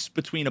race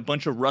between a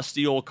bunch of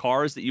rusty old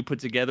cars that you put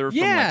together from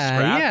like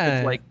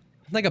scrap.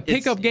 It's like a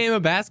pickup game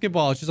of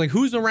basketball. It's just like,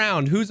 who's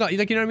around? Who's like, you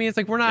know what I mean? It's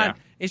like, we're not,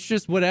 it's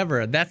just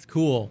whatever. That's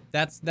cool.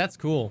 That's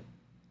cool.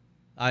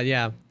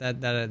 That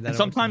and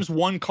sometimes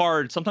one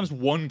card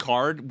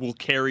will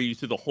carry you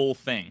through the whole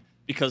thing,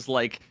 because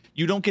like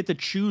you don't get to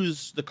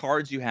choose the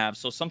cards you have.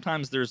 So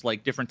sometimes there's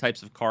like different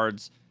types of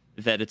cards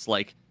that it's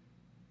like,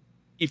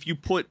 if you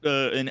put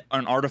an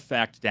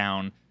artifact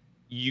down,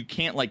 you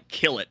can't like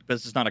kill it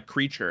because it's not a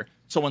creature.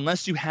 So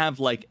unless you have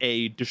like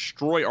a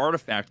destroy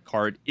artifact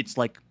card, it's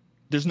like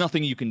there's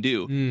nothing you can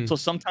do. So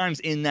sometimes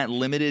in that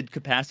limited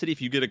capacity,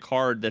 if you get a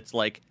card that's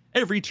like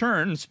every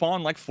turn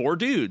spawn like 4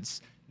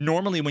 dudes.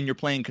 Normally when you're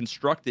playing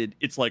constructed,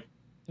 it's like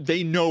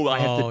they know I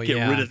have to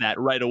get rid of that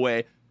right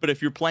away. But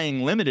if you're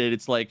playing limited,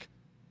 it's like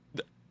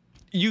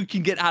you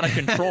can get out of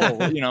control,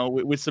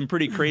 with some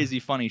pretty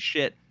crazy funny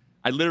shit.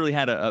 I literally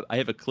had I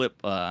have a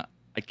clip. I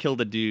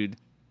killed a dude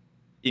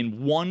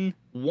in one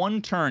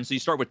turn. So you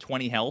start with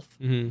 20 health.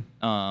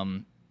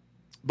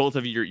 Both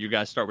of you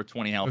guys start with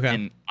 20 health. Okay.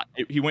 And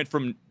he went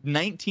from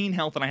 19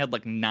 health, and I had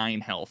like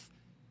 9 health.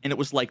 And it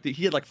was like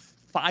he had like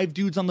 5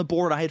 dudes on the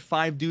board. I had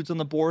 5 dudes on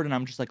the board, and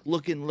I'm just like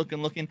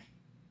looking,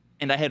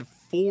 and I had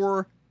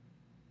 4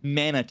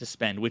 mana to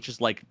spend, which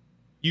is like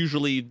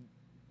usually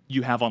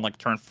you have on like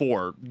turn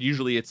 4.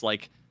 Usually it's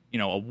like, you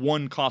know, a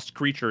 1-cost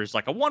creature is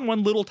like a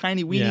 1/1 little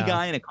tiny weenie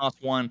guy, and it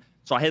costs 1.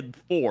 So I had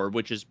 4,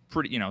 which is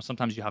pretty, you know,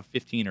 sometimes you have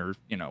 15 or,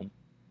 you know,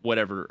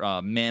 whatever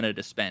mana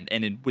to spend.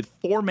 And with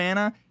 4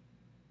 mana,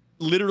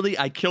 literally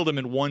I killed him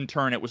in 1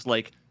 turn. It was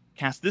like,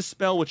 cast this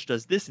spell, which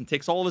does this and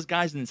takes all of his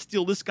guys, and then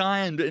steal this guy.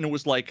 And it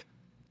was like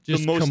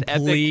just the most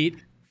complete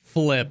epic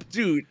flip.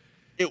 Dude,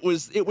 it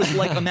was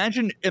like,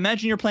 imagine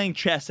you're playing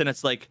chess and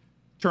it's like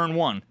turn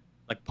 1,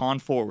 like pawn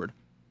forward.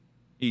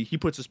 He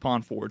puts his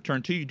pawn forward.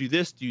 Turn 2, you do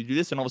this,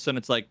 and all of a sudden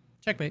it's like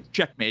checkmate.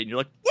 And you're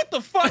like, what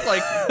the fuck?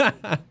 Like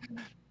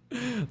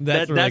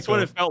that's cool.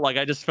 What it felt like.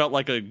 I just felt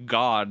like a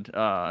god.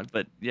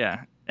 But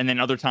yeah. And then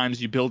other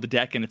times you build a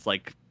deck and it's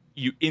like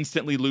you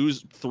instantly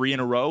lose 3 in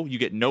a row. You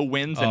get no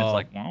wins, and it's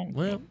like,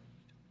 well,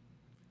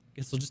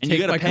 guess I'll just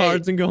take my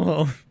cards and go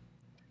home.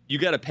 You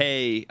got to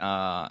pay.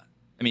 I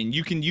mean,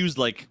 you can use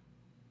like,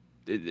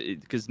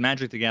 because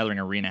Magic the Gathering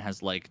Arena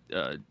has like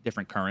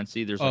different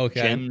currency. There's like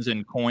gems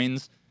and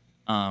coins.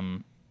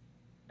 And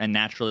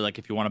naturally, like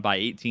if you want to buy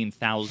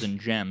 18,000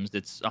 gems,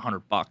 it's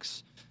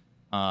 $100.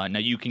 Now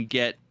you can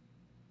get,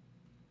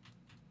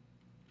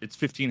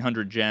 it's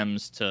 1,500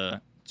 gems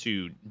to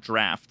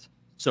draft.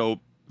 So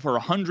for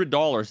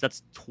 $100,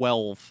 that's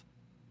 12.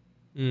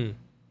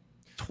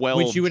 12.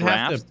 Which you would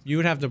drafts.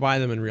 have to buy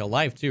them in real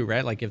life too,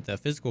 right? Like if the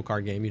physical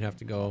card game, you'd have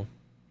to go.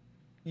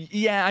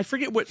 Yeah, I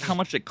forget how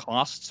much it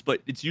costs,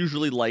 but it's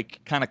usually like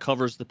kind of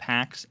covers the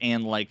packs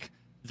and like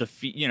the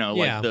fee, you know,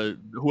 like the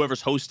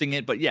whoever's hosting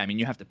it. But yeah, I mean,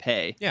 you have to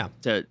pay. Yeah.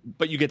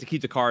 But you get to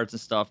keep the cards and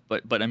stuff.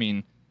 But I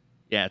mean,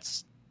 yeah,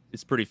 it's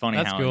pretty funny.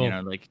 That's how cool. You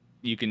know, like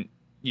you can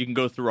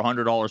go through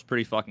 $100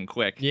 pretty fucking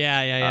quick.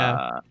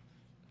 Yeah.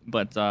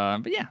 But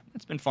yeah,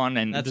 it's been fun,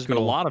 and there's been a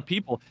lot of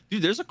people.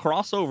 Dude, there's a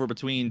crossover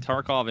between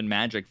Tarkov and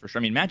Magic for sure.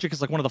 I mean, Magic is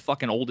like one of the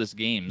fucking oldest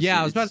games.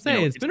 Yeah, I was about to say, you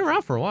know, it's been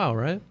around for a while,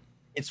 right?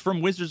 It's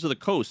from Wizards of the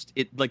Coast.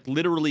 It like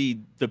literally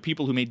the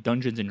people who made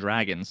Dungeons and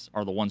Dragons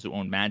are the ones who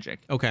own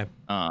Magic. Okay.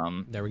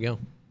 There we go.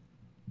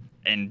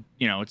 And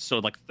you know, it's so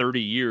like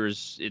 30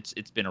 years it's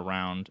been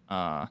around.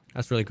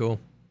 That's really cool.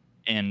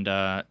 And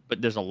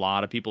but there's a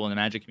lot of people in the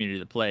Magic community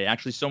that play.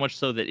 Actually, so much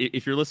so that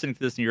if you're listening to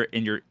this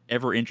and you're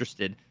ever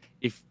interested,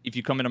 if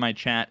you come into my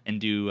chat and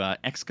do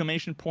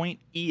 !EFTMTG,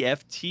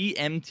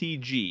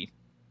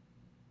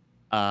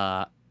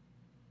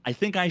 I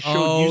think I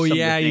showed you some.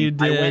 Yeah, you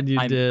did.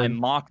 I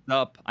mocked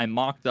up. I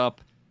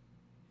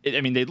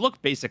mean, they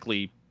look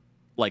basically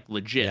like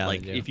legit. Yeah,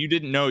 like if you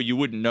didn't know, you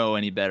wouldn't know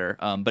any better.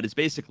 But it's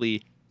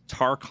basically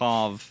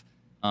Tarkov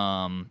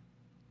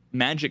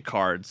Magic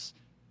cards.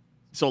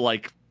 So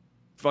like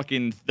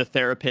fucking the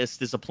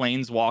Therapist is a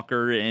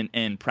Planeswalker,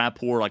 and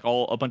Prapor, like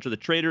a bunch of the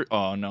traders.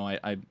 Oh no,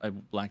 I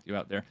blacked you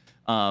out there.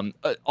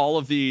 All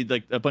of the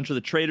like a bunch of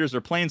the traders are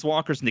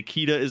Planeswalkers.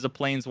 Nikita is a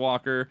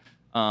Planeswalker.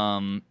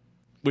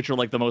 Which are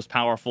like the most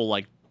powerful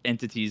like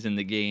entities in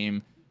the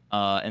game.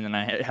 And then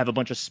I have a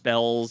bunch of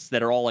spells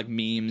that are all like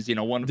memes. You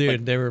know, one dude,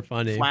 like, they were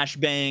funny.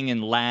 Flashbang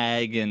and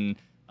lag and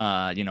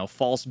you know,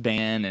 false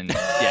ban, and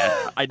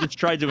yeah, I just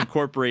tried to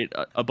incorporate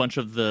a bunch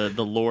of the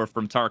lore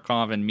from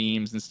Tarkov and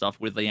memes and stuff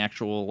with the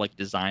actual like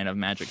design of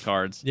Magic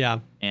cards. Yeah,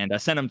 and I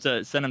sent him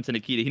to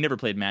Nikita. He never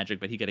played Magic,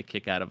 but he got a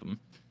kick out of them.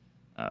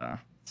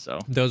 So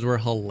those were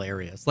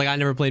hilarious. Like I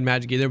never played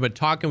Magic either, but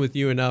talking with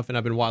you enough, and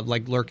I've been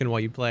like lurking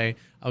while you play.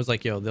 I was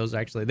like, yo, those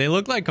actually, they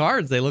look like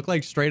cards. They look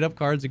like straight up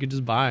cards you could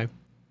just buy.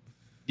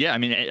 Yeah, I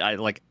mean,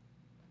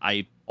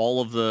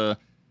 all of the.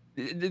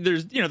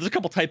 There's a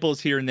couple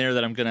typos here and there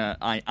that I'm gonna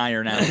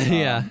iron out.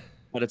 Yeah.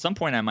 But at some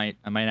point I might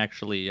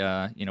actually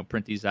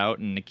print these out.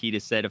 And Nikita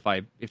said if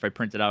I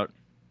printed out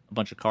a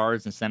bunch of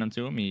cards and sent them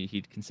to him,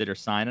 he'd consider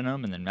signing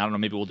them. And then I don't know,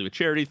 maybe we'll do a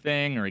charity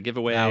thing or a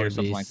giveaway or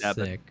something like that.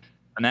 But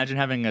imagine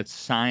having a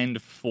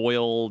signed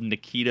foil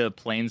Nikita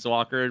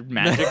Planeswalker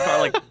Magic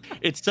card. Like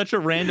it's such a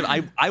random.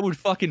 I would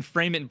fucking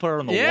frame it and put it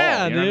on the wall. You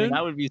know dude. What I mean?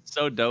 That would be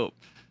so dope.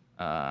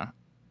 That'd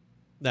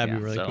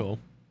be really cool.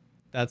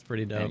 That's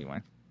pretty dope.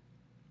 Anyway.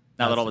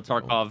 Now that all the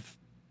Tarkov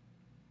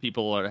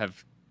people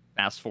have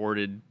fast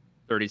forwarded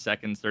 30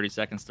 seconds through the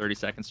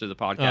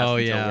podcast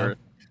until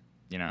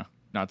we're,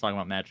 not talking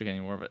about Magic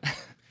anymore. But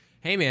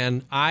hey,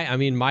 man, I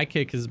mean, my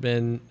kick has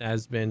been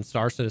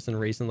Star Citizen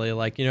recently.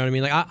 Like, you know what I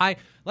mean? Like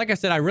like I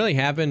said, I really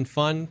have been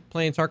fun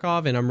playing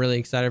Tarkov, and I'm really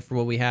excited for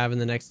what we have in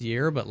the next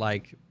year. But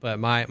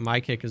my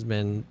kick has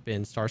been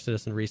Star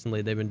Citizen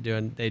recently.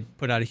 They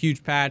put out a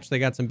huge patch. They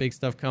got some big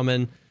stuff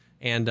coming,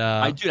 and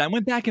I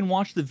went back and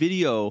watched the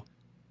video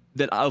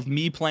of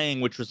me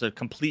playing, which was a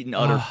complete and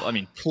utter,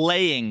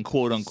 playing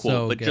quote unquote,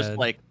 so but good. Just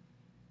like,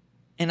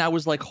 and I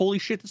was like, holy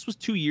shit, this was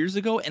 2 years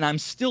ago. And I'm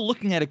still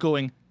looking at it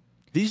going,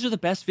 these are the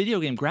best video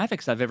game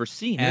graphics I've ever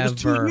seen. It was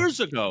 2 years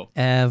ago.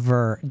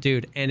 Ever.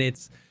 Dude. And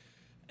it's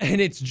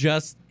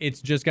just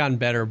gotten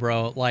better,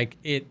 bro. Like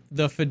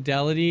the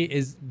fidelity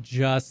is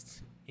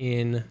just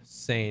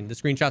insane. The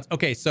screenshots.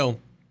 Okay. So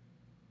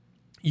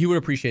you would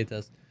appreciate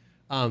this.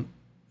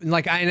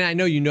 like I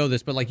know you know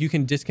this, but like you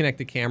can disconnect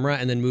the camera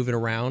and then move it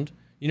around.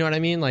 You know what I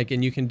mean? Like,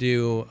 and you can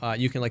do,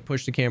 you can like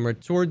push the camera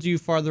towards you,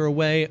 farther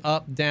away,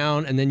 up,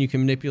 down, and then you can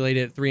manipulate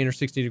it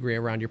 360 degree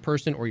around your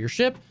person or your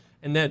ship.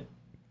 And then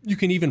you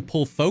can even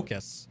pull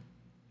focus.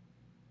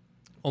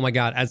 Oh my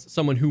God. As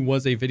someone who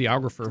was a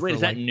videographer. Wait,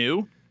 is that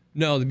new?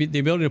 No, the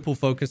ability to pull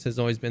focus has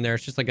always been there.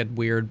 It's just like a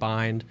weird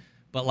bind,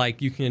 but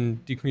like you can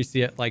decrease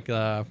the, like,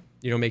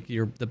 make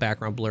the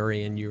background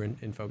blurry and you're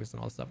in focus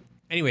and all that stuff.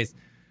 Anyways,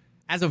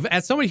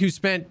 as somebody who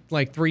spent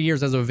like 3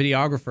 years as a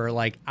videographer,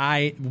 like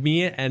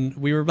we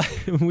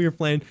were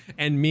playing,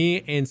 and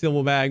me and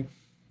Silverbag,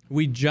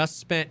 we just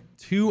spent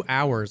 2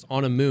 hours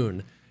on a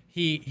moon.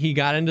 He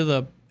got into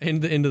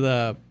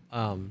the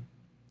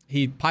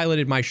he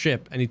piloted my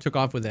ship and he took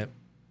off with it,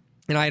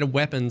 and I had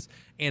weapons.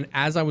 And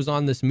as I was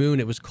on this moon,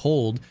 it was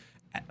cold.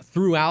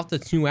 Throughout the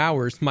 2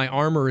 hours, my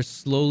armor is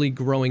slowly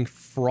growing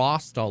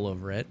frost all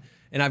over it,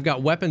 and I've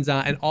got weapons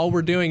on, and all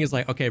we're doing is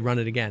like, okay, run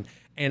it again.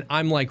 And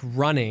I'm like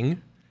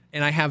running,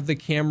 and I have the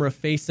camera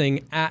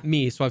facing at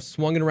me. So I've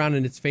swung it around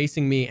and it's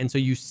facing me. And so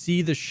you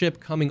see the ship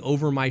coming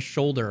over my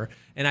shoulder.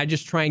 And I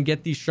just try and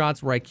get these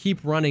shots where I keep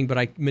running, but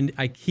I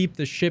keep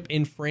the ship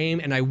in frame,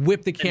 and I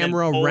whip the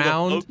camera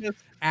around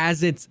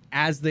as it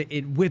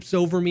whips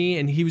over me.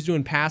 And he was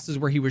doing passes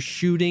where he was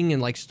shooting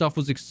and like stuff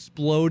was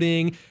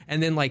exploding.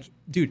 And then like,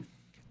 dude,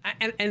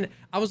 and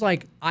I was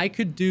like, I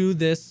could do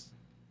this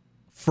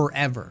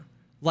forever.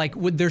 Like,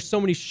 there's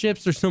so many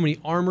ships, there's so many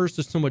armors,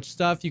 there's so much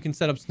stuff. You can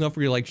set up stuff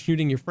where you're like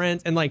shooting your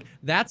friends, and like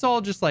that's all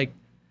just like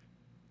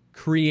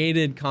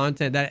created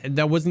content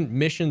that wasn't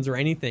missions or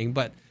anything.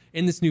 But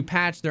in this new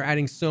patch, they're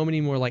adding so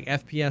many more like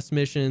FPS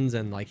missions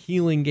and like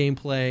healing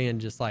gameplay, and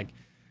just like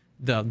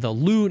the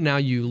loot. Now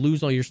you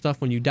lose all your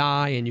stuff when you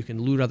die, and you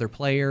can loot other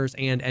players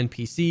and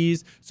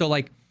NPCs. So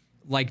like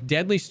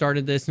Deadly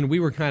started this, and we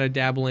were kind of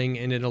dabbling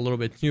in it a little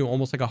bit too,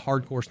 almost like a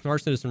hardcore Star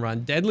Citizen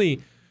run.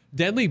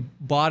 Deadly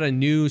bought a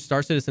new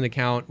Star Citizen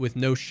account with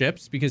no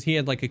ships because he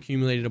had like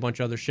accumulated a bunch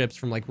of other ships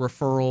from like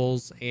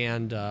referrals,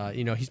 and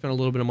he spent a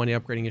little bit of money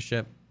upgrading his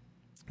ship,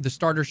 the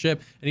starter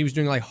ship, and he was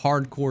doing like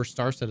hardcore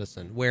Star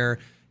Citizen where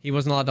he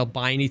wasn't allowed to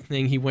buy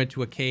anything. He went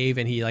to a cave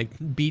and he like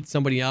beat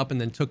somebody up and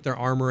then took their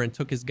armor and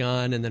took his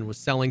gun and then was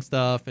selling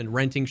stuff and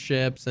renting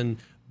ships and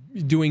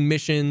doing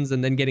missions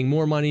and then getting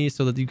more money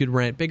so that you could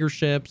rent bigger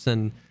ships.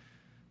 And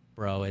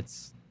bro,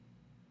 it's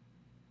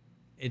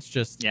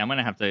just, yeah, I'm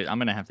gonna have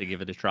to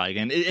give it a try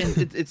again.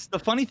 It's the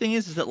funny thing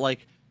is that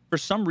like for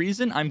some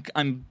reason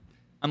I'm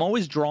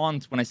always drawn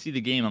to, when I see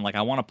the game, I'm like,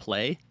 I want to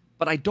play,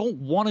 but I don't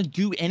want to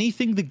do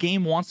anything the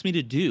game wants me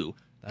to do.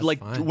 That's like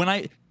fine. When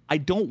I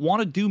don't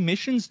want to do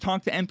missions,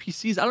 talk to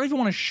NPCs. I don't even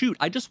want to shoot.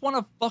 I just want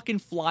to fucking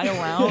fly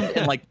around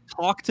and like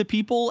talk to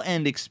people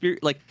and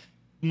experience. Like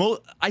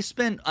I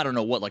spent, I don't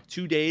know what, like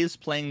 2 days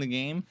playing the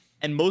game.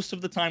 And most of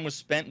the time was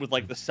spent with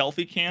like the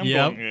selfie cam,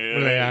 yep,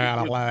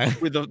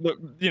 with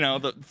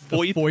the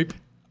VoIP,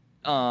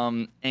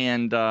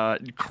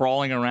 and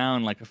crawling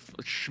around like a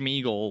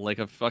schmeagle, like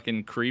a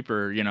fucking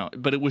creeper,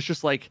 But it was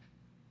just like,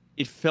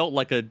 it felt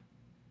like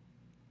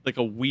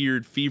a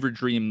weird fever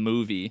dream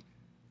movie.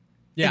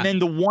 Yeah. And then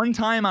the one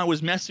time I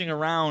was messing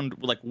around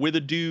like with a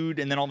dude,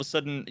 and then all of a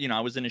sudden, I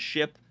was in a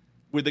ship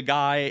with a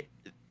guy.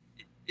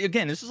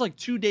 Again, this is like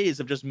 2 days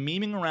of just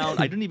memeing around.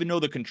 I didn't even know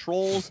the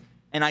controls.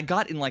 And I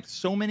got in like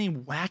so many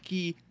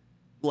wacky,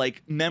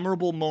 like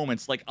memorable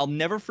moments. Like I'll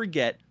never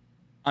forget.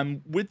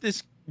 I'm with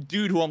this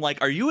dude who I'm like,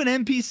 "Are you an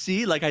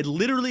NPC?" Like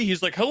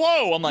he's like,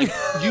 "Hello." I'm like,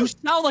 "You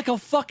sound like a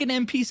fucking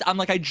NPC." I'm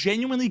like, I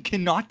genuinely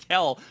cannot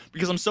tell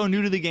because I'm so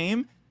new to the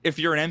game if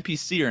you're an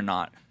NPC or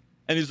not.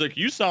 And he's like,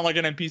 "You sound like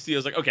an NPC." I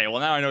was like, "Okay, well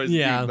now I know his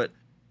name." But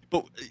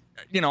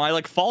I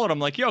like followed him.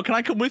 Like, "Yo, can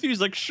I come with you?" He's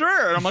like,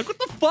 "Sure." And I'm like, "What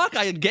the fuck?"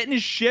 I get in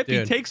his ship. Dude.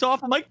 He takes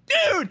off. I'm like,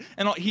 "Dude!"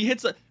 And he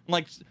hits I'm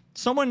like.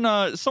 Someone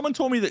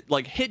told me that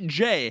like hit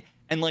J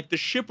and like the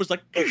ship was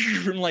like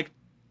and like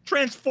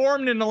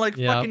transformed into like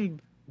fucking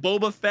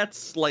Boba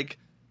Fett's like.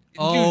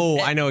 Oh,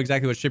 dude. I know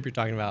exactly what ship you're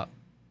talking about.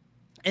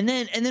 And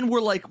then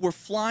we're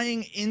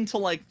flying into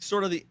like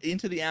sort of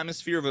into the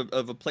atmosphere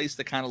of a place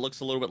that kind of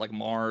looks a little bit like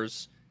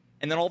Mars.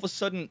 And then all of a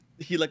sudden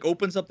he like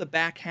opens up the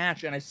back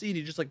hatch and I see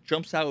he just like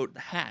jumps out the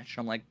hatch.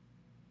 I'm like,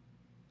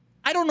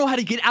 I don't know how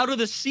to get out of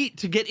the seat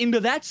to get into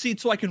that seat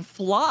so I can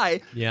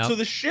fly. Yeah.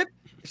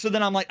 So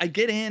then I'm like, I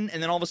get in,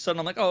 and then all of a sudden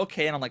I'm like, oh,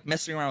 okay. And I'm like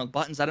messing around with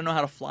buttons. I don't know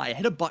how to fly. I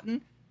hit a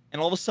button,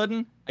 and all of a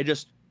sudden I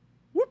just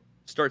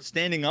start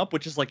standing up,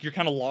 which is like you're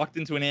kind of locked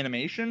into an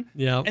animation.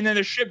 Yeah. And then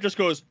the ship just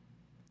goes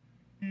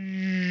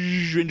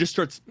and just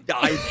starts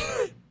diving.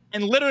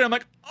 And literally I'm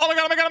like, oh my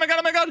God, oh my God, oh my God,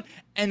 oh my God.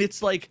 And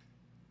it's like,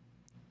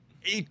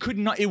 it could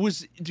not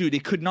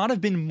have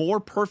been more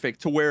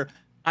perfect to where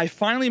I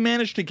finally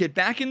managed to get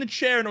back in the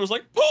chair, and it was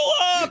like, pull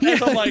up!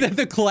 And I'm like,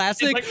 the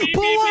classic, like, beep,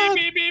 pull up!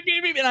 Beep, beep,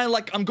 beep, beep, and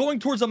I'm going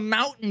towards a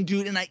mountain,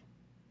 dude, and I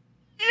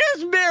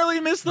just barely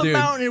missed the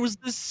mountain. It was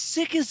the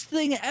sickest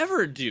thing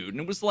ever, dude. And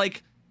it was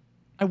like,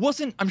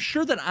 I'm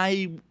sure that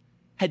I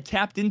had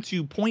tapped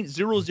into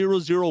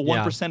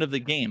 0.0001% of the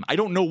game. I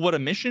don't know what a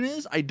mission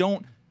is.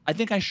 I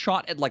think I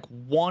shot at like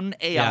one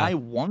AI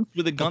once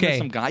with a gun that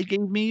some guy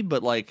gave me,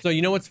 but like. So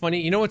you know what's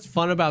funny? You know what's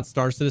fun about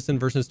Star Citizen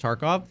versus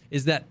Tarkov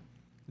is that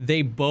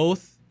they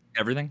both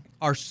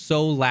are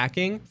so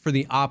lacking for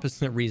the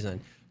opposite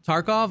reason.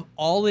 Tarkov,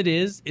 all it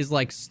is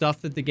like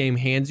stuff that the game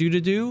hands you to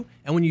do,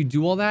 and when you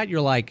do all that,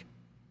 you're like,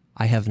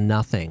 I have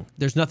nothing.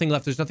 There's nothing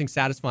left. There's nothing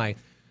satisfying.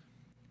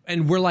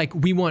 And we're like,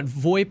 we want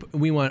VoIP,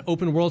 we want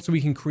open world so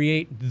we can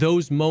create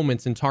those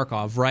moments in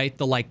Tarkov, right?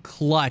 The like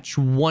clutch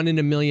 1 in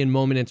a million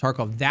moment in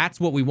Tarkov. That's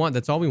what we want.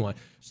 That's all we want.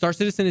 Star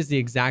Citizen is the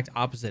exact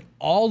opposite.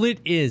 All it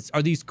is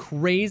are these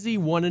crazy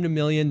 1 in a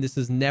million, this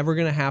is never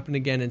going to happen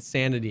again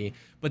insanity.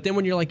 But then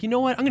when you're like, you know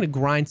what? I'm going to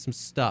grind some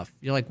stuff.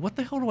 You're like, what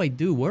the hell do I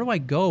do? Where do I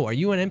go? Are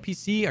you an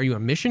NPC? Are you a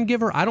mission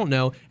giver? I don't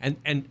know.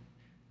 And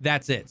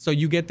that's it. So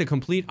you get the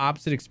complete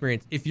opposite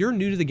experience. If you're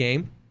new to the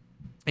game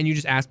and you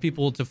just ask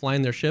people to fly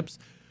in their ships,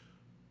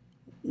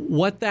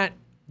 what that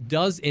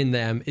does in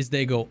them is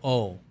they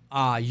go,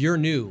 you're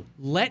new.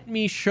 Let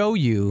me show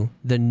you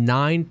the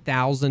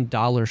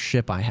 $9,000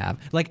 ship I have.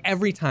 Like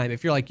every time,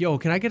 if you're like, yo,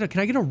 can I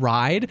get a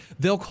ride?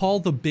 They'll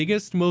call the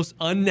biggest, most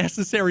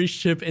unnecessary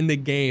ship in the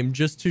game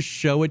just to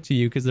show it to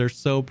you because they're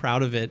so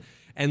proud of it.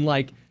 And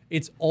like,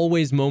 it's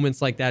always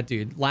moments like that,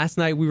 dude. Last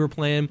night we were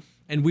playing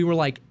and we were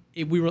like,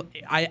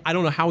 I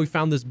don't know how we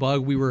found this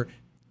bug. We were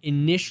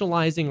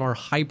initializing our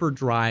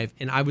hyperdrive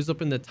and I was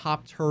up in the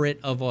top turret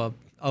of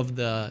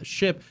the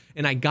ship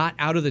and I got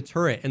out of the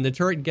turret and the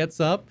turret gets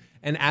up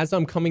and as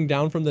I'm coming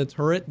down from the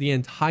turret, the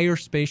entire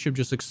spaceship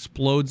just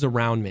explodes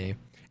around me.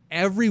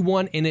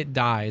 Everyone in it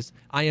dies.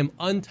 I am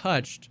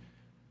untouched,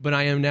 but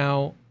I am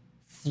now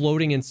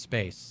floating in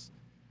space.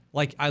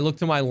 Like I look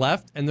to my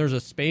left and there's a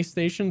space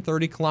station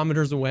 30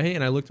 kilometers away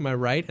and I look to my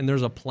right and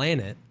there's a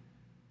planet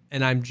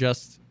and I'm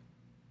just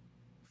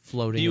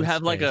floating. Do you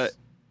have space. like do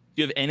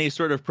you have any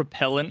sort of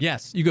propellant?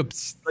 Yes, you go.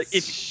 Like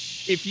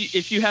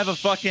if you have a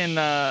fucking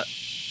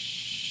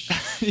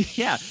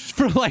yeah,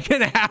 for like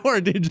an hour,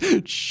 dude.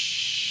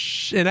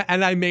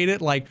 And I made it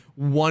like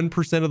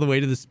 1% of the way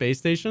to the space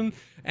station,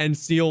 and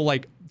Seal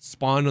like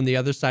spawned on the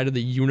other side of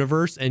the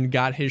universe and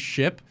got his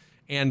ship.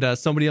 And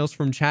somebody else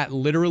from chat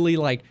literally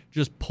like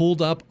just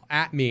pulled up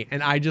at me,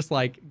 and I just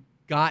like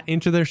got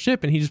into their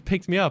ship, and he just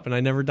picked me up, and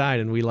I never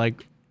died. And we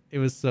like, it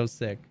was so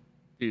sick.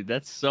 Dude,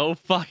 that's so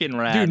fucking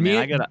rad, dude,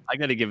 man. I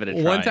gotta give it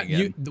a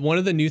try. One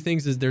of the new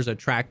things is there's a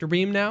tractor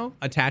beam now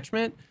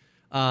attachment.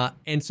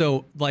 And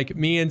so like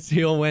me and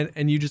Seal went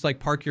and you just like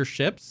park your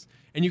ships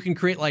and you can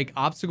create like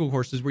obstacle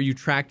courses where you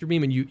tractor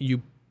beam and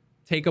you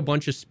take a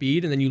bunch of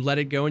speed and then you let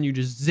it go and you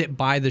just zip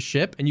by the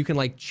ship and you can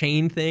like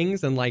chain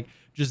things and like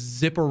just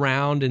zip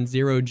around in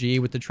 0G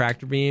with the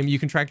tractor beam. You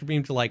can tractor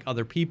beam to like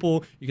other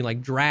people. You can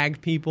like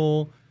drag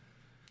people.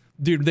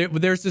 Dude,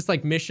 there's this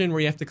like mission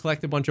where you have to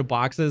collect a bunch of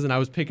boxes and I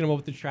was picking them up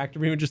with the tractor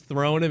beam and just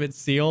throwing him at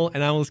Seal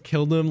and I almost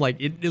killed him. Like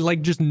it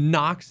like just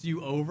knocks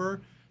you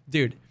over.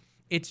 Dude,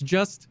 it's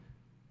just...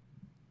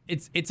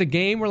 It's a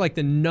game where like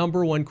the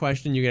number one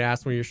question you get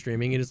asked when you're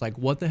streaming, it is like,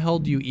 what the hell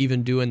do you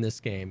even do in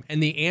this game?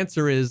 And the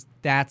answer is,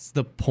 that's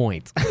the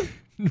point.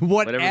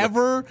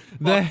 Whatever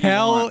the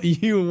hell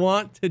you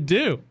want to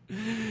do.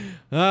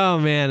 Oh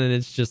man, and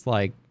it's just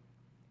like,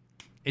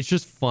 it's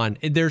just fun.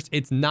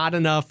 It's not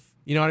enough.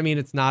 You know what I mean?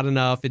 It's not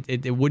enough.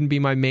 It wouldn't be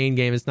my main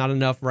game. It's not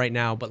enough right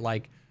now, but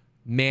like,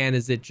 man,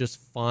 is it just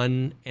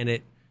fun? And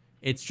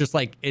it's just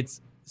like,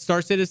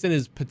 Star Citizen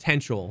is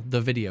potential, the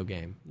video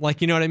game.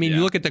 Like, you know what I mean? Yeah.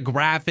 You look at the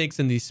graphics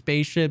and these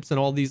spaceships and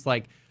all these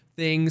like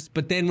things,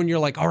 but then when you're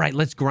like, all right,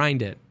 let's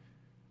grind it,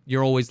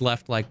 you're always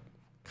left like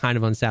kind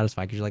of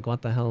unsatisfied because you're like,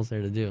 what the hell is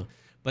there to do?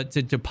 But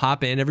to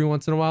pop in every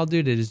once in a while,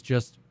 dude, it is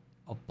just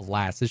a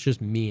blast. It's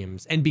just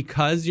memes. And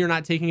because you're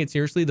not taking it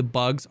seriously, the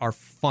bugs are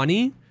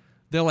funny.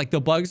 They're like,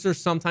 the bugs are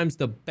sometimes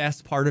the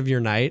best part of your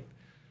night.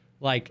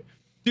 Like,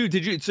 dude,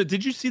 did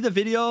you see the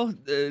video,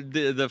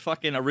 the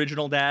fucking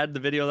original dad, the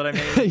video that I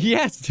made?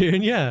 Yes,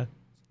 dude. Yeah.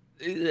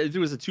 It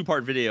was a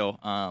 2-part video.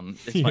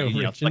 It's funny,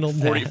 you know, it's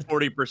like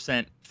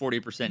 40%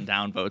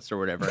 downvotes or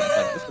whatever. It's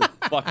like, this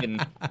is fucking,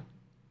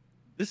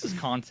 this is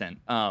content.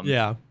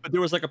 Yeah. But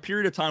there was like a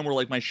period of time where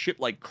like my ship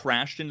like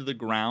crashed into the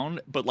ground,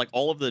 but like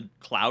all of the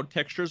cloud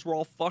textures were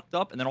all fucked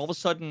up, and then all of a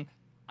sudden,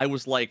 I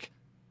was like,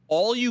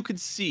 all you could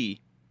see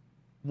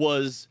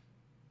was.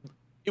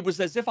 It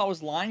was as if I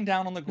was lying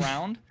down on the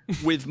ground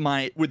with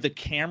the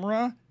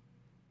camera,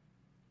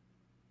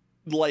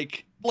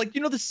 like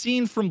you know the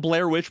scene from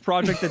Blair Witch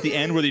Project at the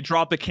end where they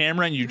drop the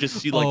camera and you just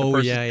see like the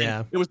person.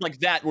 Yeah. It was like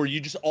that where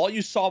all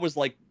you saw was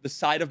like the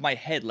side of my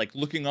head, like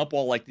looking up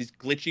all like these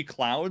glitchy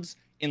clouds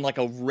in like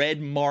a red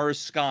Mars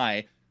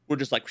sky, were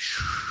just like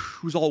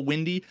it was all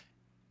windy.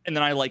 And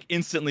then I like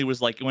instantly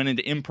was like went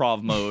into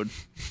improv mode.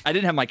 I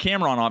didn't have my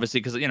camera on obviously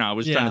because you know I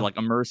was trying to like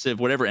immersive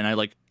whatever, and I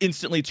like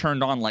instantly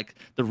turned on like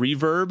the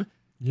reverb.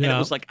 Yeah. And it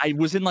was like I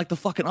was in like the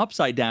fucking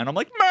upside down. I'm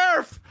like,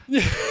 Murph,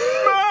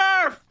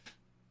 Murph,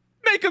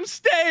 make him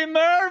stay,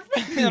 Murph.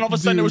 And then all of a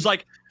sudden it was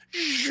like,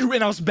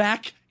 and I was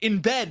back in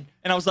bed,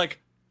 and I was like,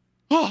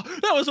 oh,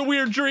 that was a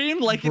weird dream.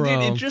 Like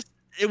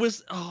it it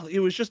was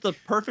just a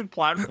perfect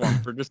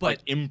platform for just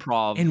like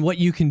improv. And what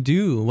you can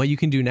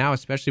do now,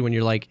 especially when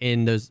you're like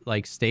in those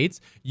like states,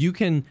 you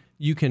can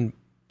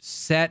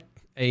set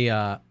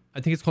a I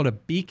think it's called a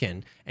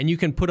beacon, and you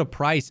can put a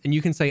price and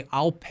you can say,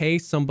 I'll pay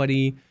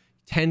somebody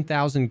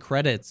 10,000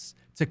 credits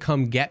to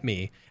come get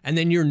me. And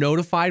then you're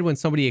notified when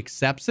somebody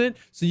accepts it.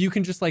 So you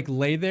can just like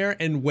lay there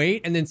and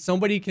wait, and then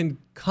somebody can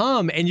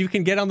come and you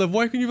can get on the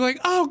VoIP and you're like,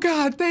 oh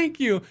God, thank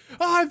you.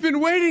 Oh, I've been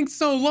waiting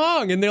so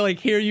long. And they're like,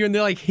 hear you, and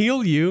they're like,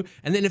 heal you.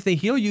 And then if they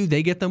heal you,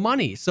 they get the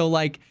money. So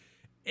like,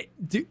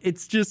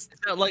 it's just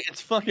it's not like it's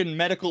fucking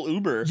medical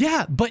Uber.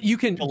 Yeah, but you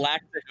can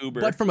galactic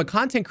Uber. But from a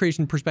content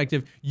creation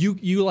perspective,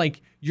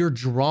 you're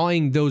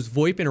drawing those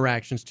VoIP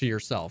interactions to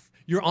yourself.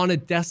 You're on a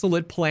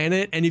desolate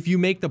planet, and if you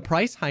make the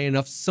price high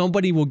enough,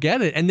 somebody will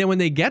get it. And then when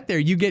they get there,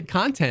 you get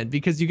content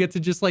because you get to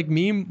just like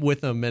meme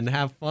with them and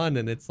have fun.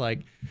 And it's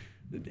like,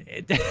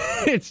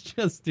 it's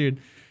just, dude,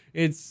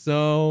 it's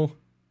so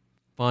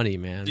funny,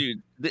 man.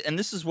 Dude, and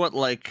this is what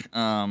like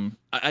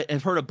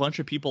I've heard a bunch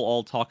of people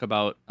all talk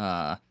about.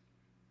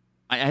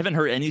 I haven't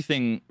heard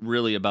anything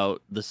really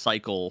about the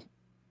cycle.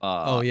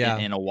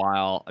 In a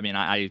while. I mean,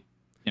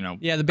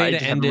 the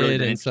beta ended,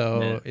 really, and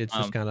so it's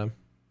just kind of.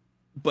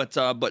 But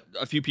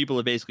a few people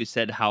have basically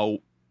said how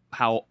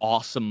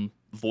awesome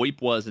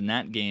VoIP was in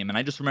that game, and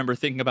I just remember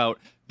thinking about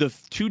the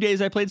 2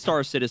 days I played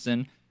Star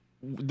Citizen,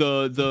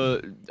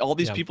 all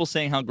these people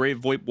saying how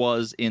great VoIP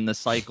was in the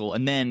cycle,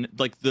 and then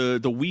like the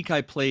week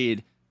I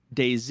played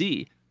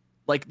DayZ,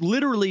 like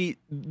literally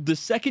the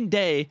second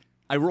day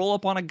I roll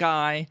up on a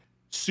guy,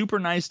 super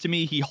nice to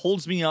me, he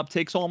holds me up,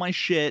 takes all my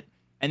shit,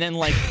 and then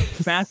like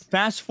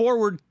fast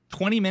forward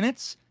 20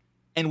 minutes.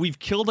 And we've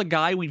killed a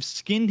guy, we've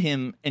skinned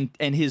him, and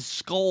his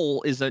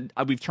skull is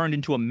we've turned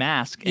into a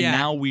mask, and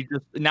now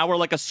we're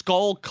like a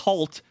skull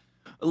cult,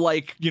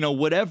 like,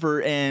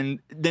 whatever,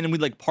 and then we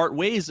like part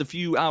ways a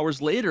few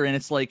hours later, and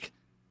it's like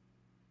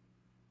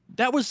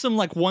that was some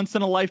like once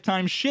in a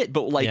lifetime shit,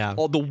 but like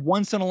all the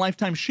once in a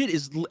lifetime shit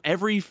is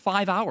every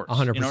 5 hours.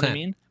 100%. You know what I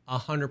mean?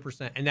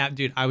 100%. And that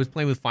dude, I was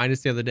playing with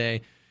Finest the other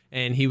day,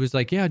 and he was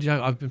like, "Yeah, dude,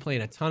 I've been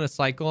playing a ton of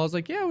Cycle." I was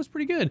like, "Yeah, it was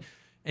pretty good,"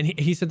 and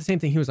he said the same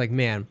thing. He was like,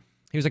 "Man."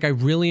 He was like, I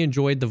really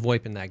enjoyed the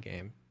VoIP in that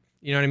game.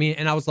 You know what I mean?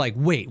 And I was like,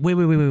 wait.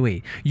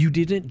 You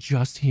didn't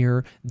just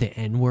hear the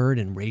N-word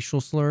and racial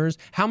slurs?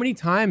 How many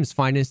times,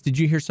 Finest, did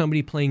you hear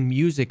somebody playing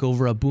music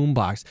over a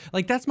boombox?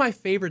 Like, that's my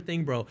favorite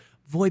thing, bro.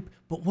 VoIP,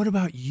 but what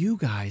about you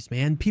guys,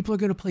 man? People are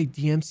going to play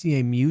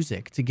DMCA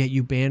music to get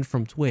you banned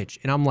from Twitch.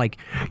 And I'm like,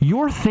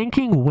 you're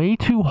thinking way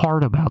too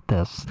hard about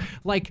this.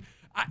 Like,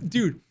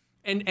 dude...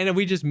 And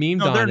we just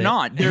memed on it.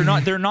 No,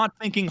 they're not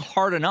thinking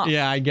hard enough.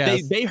 Yeah, I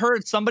guess. They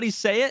heard somebody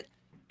say it,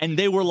 and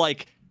they were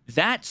like,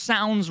 that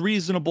sounds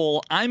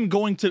reasonable. I'm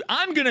going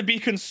to be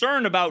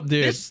concerned about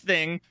this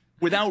thing,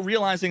 without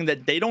realizing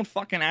that they don't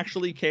fucking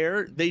actually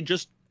care.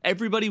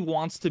 Everybody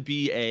wants to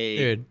be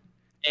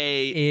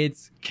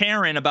it's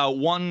Karen about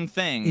one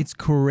thing. It's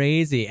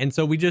crazy. And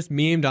so we just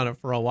memed on it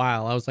for a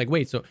while. I was like,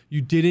 wait, so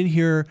you didn't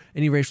hear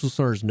any racial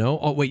slurs? No.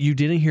 Oh, wait, you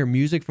didn't hear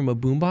music from a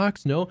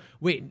boombox? No.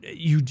 Wait,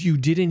 you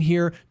didn't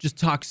hear just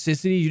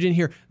toxicity? You didn't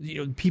hear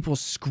people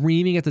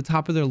screaming at the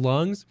top of their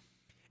lungs?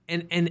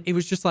 And it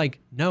was just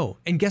like, no.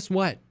 And guess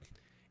what?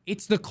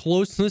 It's the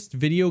closest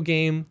video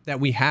game that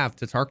we have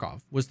to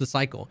Tarkov was the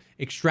cycle.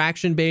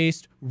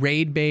 Extraction-based,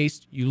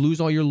 raid-based, you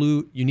lose all your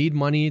loot, you need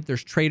money,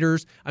 there's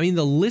traders. I mean,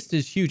 the list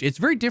is huge. It's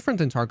very different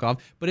than Tarkov,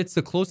 but it's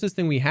the closest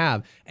thing we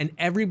have. And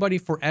everybody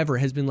forever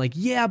has been like,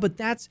 yeah, but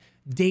that's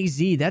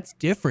DayZ. That's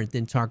different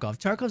than Tarkov.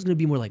 Tarkov's going to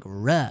be more like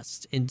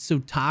Rust and so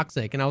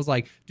toxic. And I was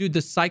like, dude,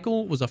 the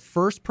cycle was a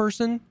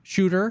first-person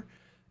shooter,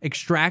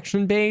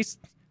 extraction-based,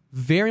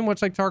 very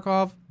much like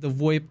Tarkov. The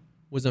VoIP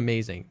was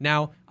amazing.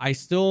 Now, I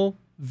still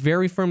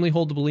very firmly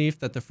hold the belief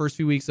that the first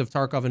few weeks of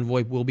Tarkov and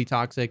VoIP will be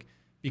toxic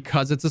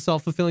because it's a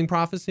self-fulfilling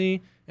prophecy,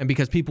 and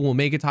because people will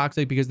make it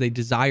toxic because they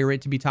desire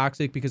it to be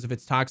toxic, because if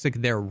it's toxic,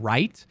 they're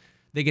right.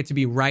 They get to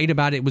be right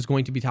about it was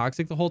going to be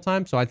toxic the whole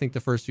time. So I think the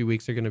first few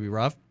weeks are going to be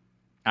rough.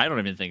 I don't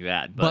even think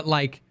that. But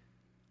like,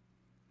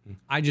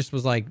 I just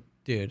was like,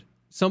 dude,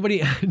 somebody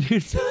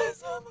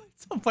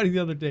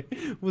the other day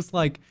was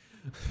like,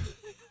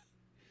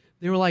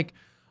 they were like,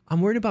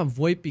 I'm worried about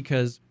VoIP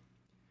because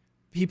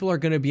people are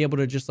going to be able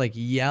to just like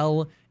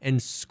yell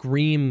and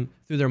scream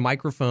through their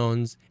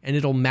microphones, and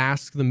it'll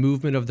mask the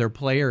movement of their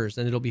players,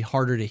 and it'll be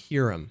harder to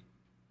hear them.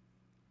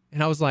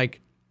 And I was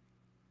like,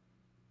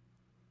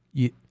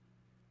 you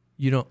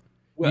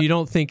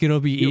don't think it'll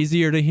be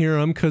easier to hear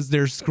them because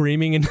they're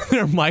screaming into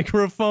their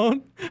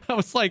microphone? I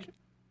was like,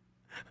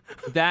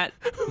 that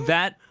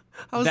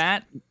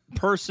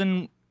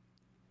person,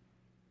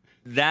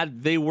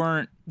 that they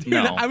weren't. Dude,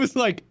 no. I was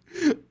like,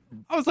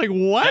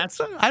 what?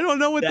 I don't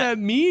know what that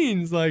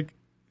means. Like,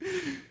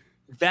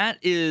 that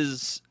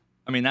is,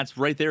 I mean, that's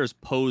right there is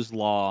Poe's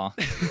Law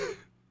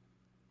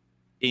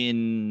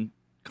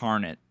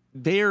incarnate.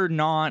 They're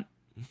not.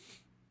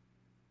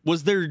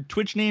 Was their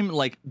Twitch name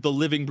like the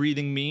Living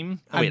Breathing Meme?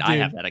 Oh, wait, I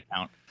have that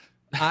account.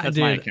 That's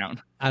my account.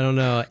 I don't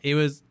know. It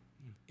was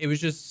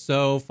just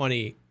so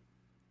funny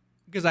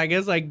because I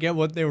guess I get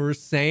what they were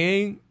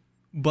saying,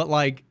 but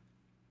like,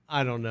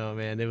 I don't know,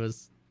 man. It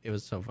was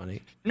so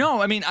funny.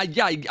 No, I mean, I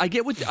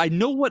get I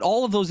know what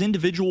all of those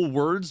individual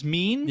words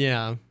mean.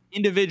 Yeah.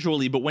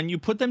 Individually, but when you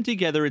put them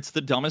together, it's the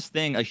dumbest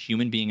thing a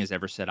human being has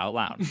ever said out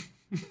loud.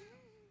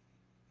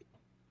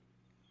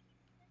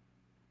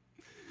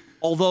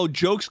 Although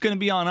joke's gonna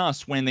be on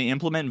us when they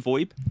implement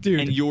VoIP, dude,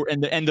 and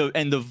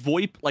the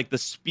VoIP, like the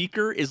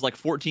speaker is like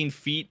 14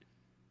 feet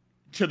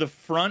to the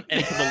front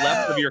and to the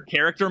left of your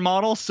character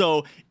model,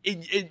 so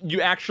you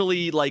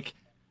actually like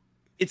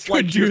it's could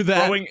like do you're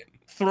that.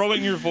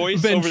 throwing your voice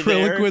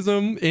ventriloquism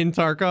over there. In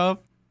Tarkov.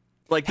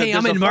 Like, hey,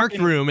 I'm in Mark's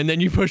room, and then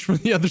you push from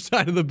the other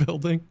side of the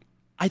building.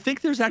 I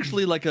think there's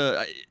actually like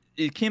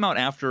it came out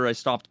after I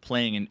stopped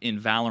playing in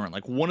Valorant.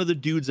 Like one of the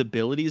dude's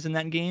abilities in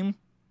that game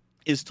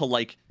is to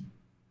like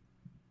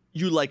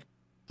you like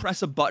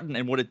press a button,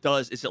 and what it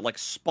does is it like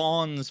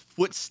spawns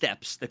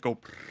footsteps that go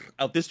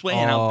out this way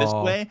and out this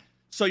way.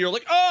 So you're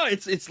like, oh,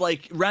 it's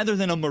like rather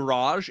than a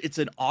mirage, it's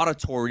an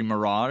auditory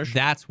mirage.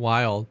 That's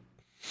wild.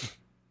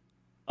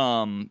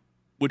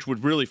 Which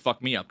would really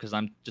fuck me up because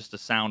I'm just a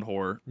sound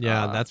whore.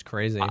 Yeah, that's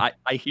crazy. I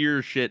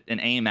hear shit and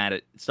aim at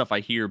it. Stuff I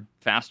hear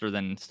faster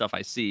than stuff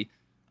I see.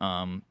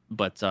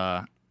 But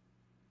yeah,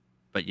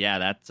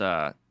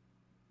 that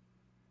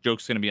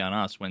joke's gonna be on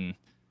us when,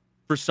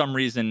 for some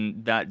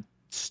reason, that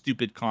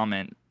stupid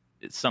comment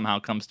somehow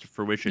comes to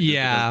fruition.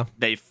 Yeah,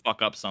 they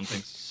fuck up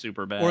something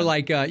super bad. Or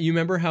like, you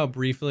remember how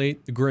briefly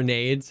the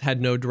grenades had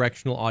no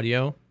directional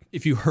audio?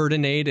 If you heard a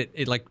nade,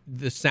 it like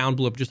the sound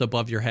blew up just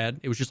above your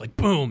head. It was just like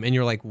boom, and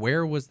you're like,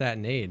 where was that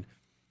nade?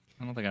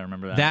 I don't think I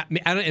remember that.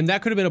 And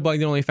that could have been a bug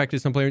that only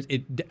affected some players.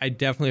 It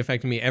definitely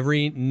affected me.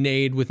 Every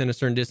nade within a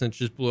certain distance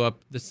just blew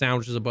up. The sound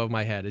was just above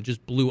my head. It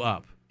just blew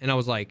up, and I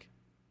was like,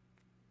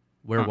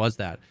 where was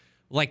that?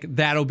 Like,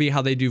 that'll be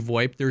how they do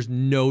VoIP. There's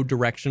no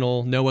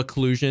directional, no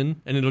occlusion,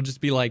 and it'll just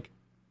be like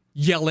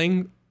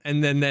yelling,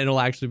 and then it'll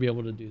actually be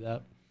able to do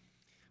that.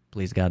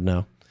 Please God,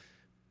 no.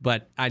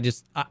 But I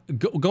just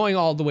going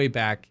all the way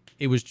back,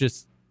 it was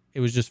just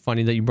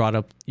funny that you brought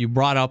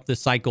up the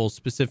cycle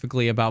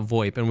specifically about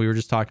VoIP, and we were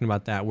just talking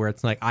about that, where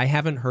it's like I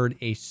haven't heard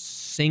a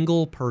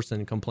single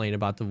person complain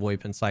about the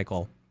VoIP and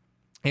cycle,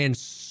 and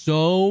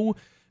so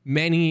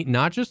many,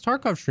 not just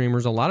Tarkov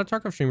streamers, a lot of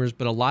Tarkov streamers,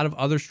 but a lot of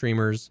other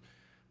streamers,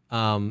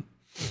 we're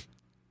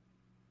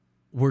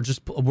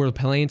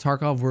playing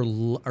Tarkov,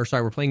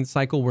 we're playing the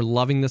cycle, we're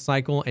loving the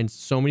cycle, and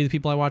so many of the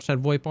people I watched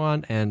had VoIP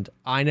on, and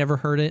I never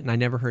heard it, and I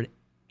never heard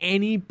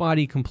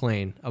anybody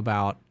complain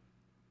about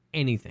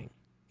anything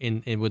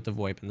in with the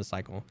VoIP and the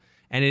cycle,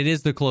 and it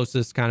is the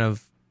closest kind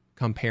of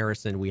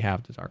comparison we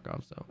have to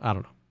Tarkov. So I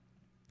don't know.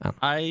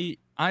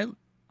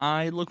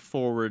 I look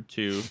forward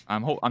to.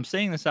 I'm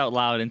saying this out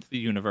loud into the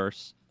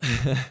universe,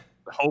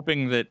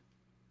 hoping that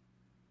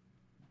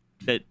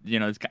you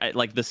know, it's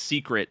like The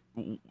Secret.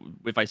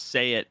 If I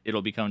say it,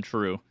 it'll become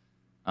true.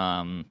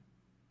 I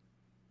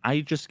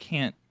just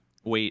can't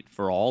wait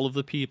for all of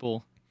the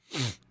people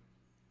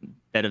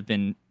that have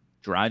been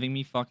driving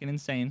me fucking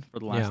insane for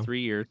the last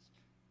 3 years,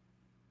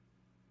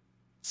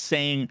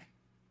 saying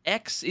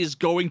X is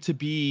going to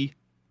be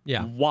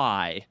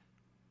Y.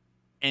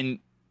 And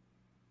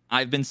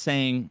I've been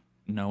saying,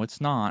 no,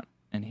 it's not.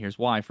 And here's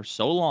why for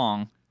so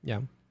long. Yeah.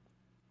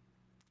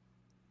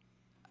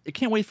 I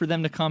can't wait for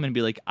them to come and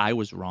be like, I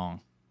was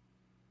wrong.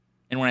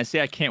 And when I say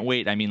I can't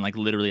wait, I mean, like,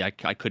 literally, I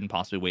couldn't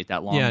possibly wait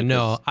that long. Yeah,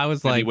 no, I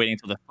was like waiting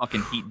until the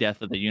fucking heat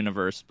death of the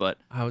universe. But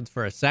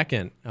for a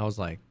second, I was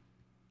like,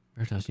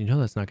 Veritas, you know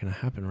that's not going to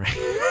happen, right?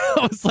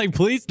 I was like,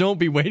 please don't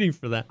be waiting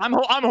for that. I'm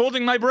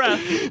holding my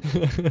breath.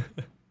 You're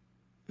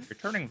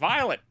turning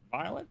violet.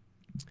 Violet?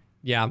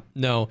 Yeah,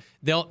 no.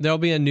 There'll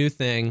be a new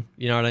thing.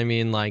 You know what I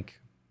mean? Like,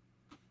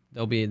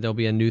 there'll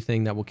be a new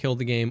thing that will kill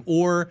the game,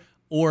 or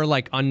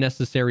like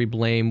unnecessary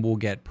blame will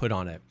get put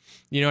on it.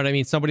 You know what I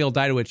mean? Somebody will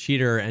die to a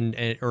cheater,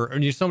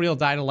 or somebody will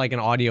die to like an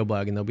audio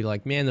bug, and they'll be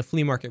like, man, the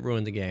flea market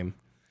ruined the game.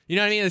 You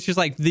know what I mean? It's just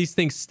like these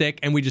things stick,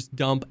 and we just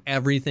dump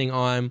everything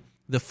on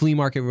the flea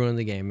market ruined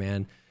the game,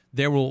 man.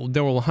 There will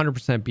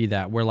 100% be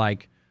that, where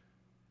like,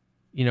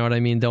 you know what I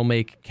mean? They'll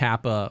make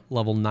Kappa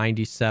level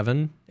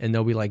 97, and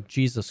they'll be like,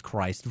 Jesus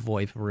Christ,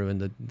 VoIP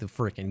ruined the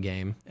freaking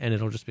game. And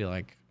it'll just be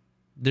like,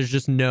 there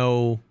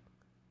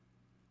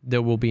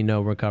will be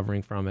no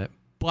recovering from it.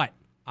 But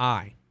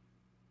I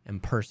am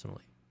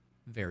personally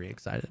very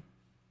excited.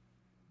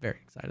 Very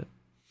excited.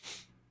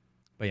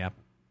 But yeah.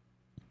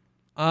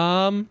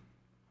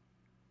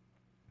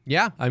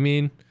 Yeah, I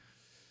mean,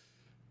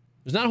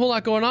 there's not a whole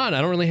lot going on. I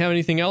don't really have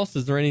anything else.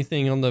 Is there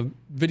anything on the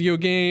video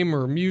game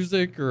or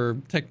music or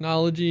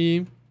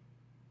technology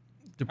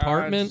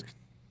department?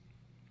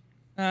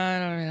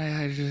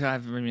 I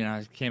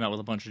came out with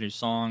a bunch of new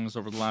songs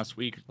over the last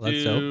week or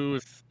two.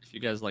 If you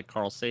guys like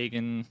Carl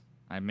Sagan,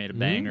 I made a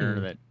banger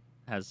that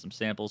has some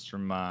samples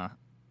from A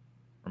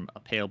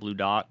Pale Blue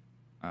Dot,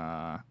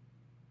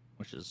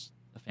 which is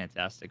a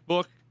fantastic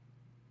book.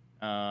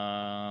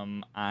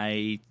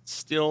 I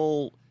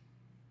still,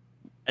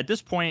 at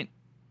this point,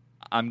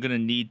 I'm going to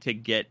need to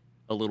get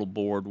a little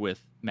bored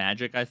with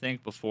Magic, I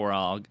think, before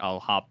I'll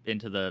hop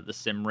into the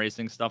sim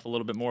racing stuff a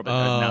little bit more.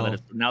 But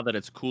now that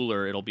it's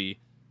cooler, it'll be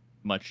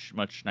much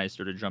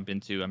nicer to jump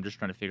into. I'm just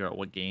trying to figure out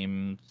what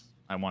games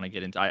I want to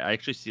get into. I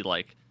actually see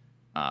like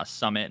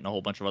Summit and a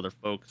whole bunch of other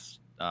folks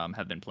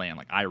have been playing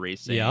like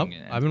iRacing. Yep,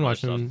 and I've been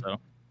watching. Stuff,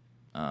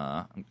 so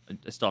I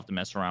still have to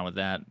mess around with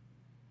that.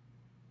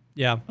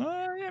 Yeah.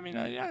 I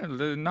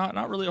mean,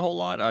 not really a whole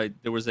lot.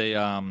 There was a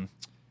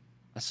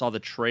I saw the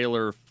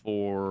trailer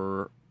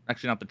for,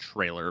 actually not the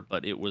trailer,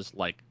 but it was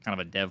like kind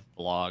of a dev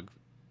blog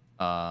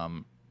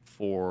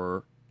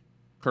for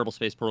Kerbal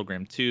Space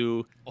Program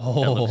 2.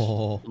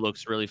 Oh, that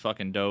looks really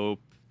fucking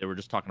dope. They were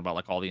just talking about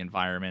like all the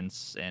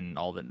environments and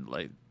all the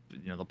like,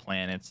 you know, the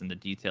planets and the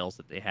details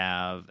that they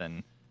have.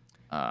 And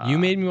you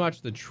made me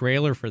watch the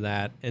trailer for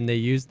that, and they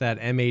used that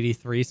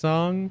M83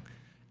 song,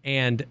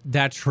 and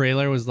that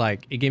trailer was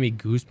like, it gave me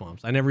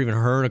goosebumps. I never even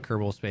heard of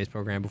Kerbal Space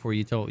Program before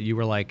you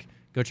were like,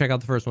 go check out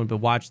the first one, but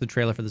watch the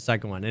trailer for the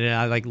second one. And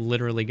I like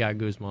literally got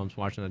goosebumps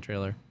watching the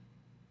trailer.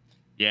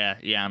 Yeah,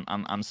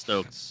 I'm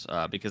stoked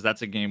because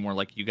that's a game where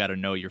like you got to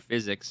know your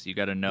physics, you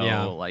got to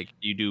know like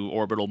you do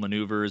orbital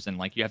maneuvers, and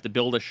like you have to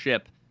build a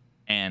ship,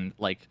 and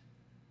like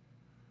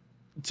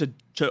to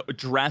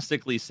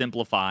drastically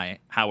simplify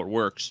how it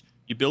works,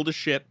 you build a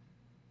ship,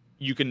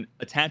 you can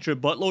attach a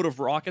buttload of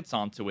rockets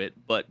onto it,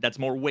 but that's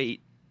more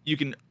weight. You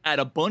can add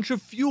a bunch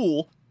of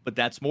fuel, but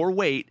that's more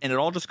weight, and it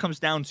all just comes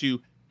down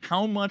to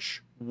how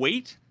much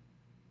weight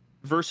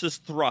versus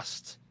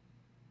thrust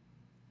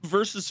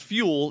versus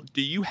fuel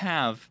do you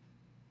have.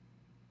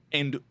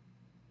 And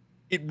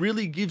it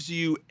really gives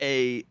you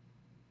an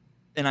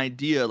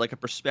idea, like a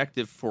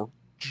perspective for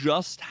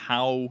just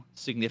how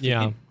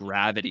significant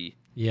gravity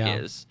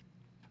is.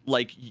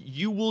 Like,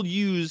 you will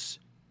use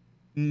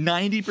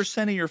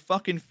 90% of your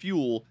fucking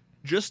fuel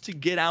just to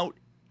get out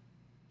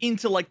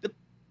into like the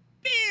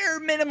bare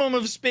minimum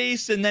of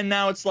space, and then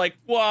now it's like,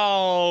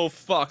 whoa,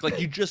 fuck, like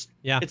you just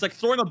it's like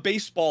throwing a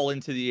baseball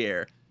into the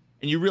air,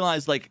 and you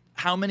realize like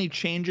how many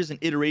changes and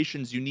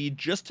iterations you need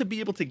just to be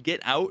able to get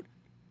out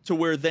to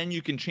where then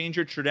you can change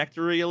your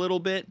trajectory a little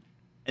bit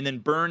and then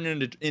burn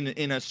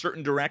in a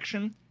certain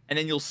direction, and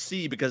then you'll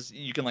see, because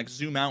you can like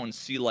zoom out and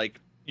see like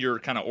your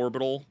kind of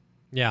orbital.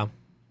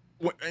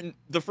 And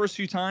the first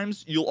few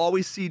times you'll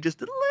always see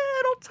just a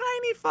little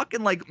tiny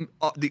fucking like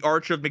the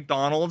arch of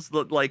McDonald's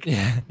that like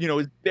you know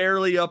is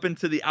barely up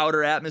into the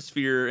outer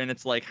atmosphere, and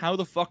it's like, how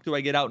the fuck do I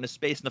get out into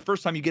space? And the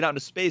first time you get out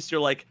into space, you're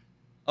like,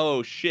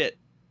 oh shit,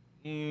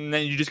 and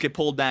then you just get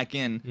pulled back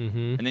in.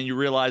 And then you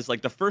realize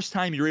like the first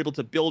time you're able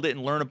to build it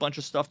and learn a bunch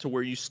of stuff to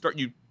where you start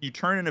you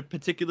turn in a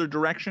particular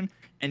direction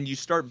and you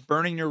start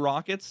burning your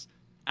rockets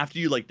after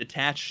you like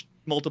detach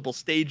multiple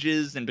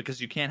stages, and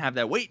because you can't have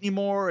that weight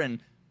anymore, and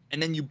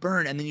then you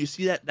burn, and then you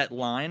see that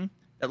line,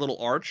 that little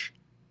arch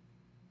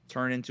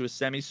turn into a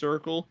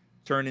semicircle,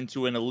 turn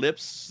into an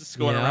ellipse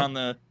going around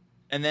the,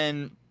 and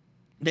then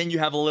you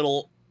have a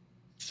little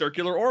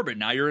circular orbit.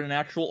 Now you're in an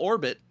actual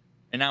orbit,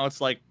 and now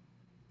it's like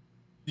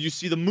you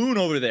see the moon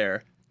over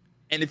there,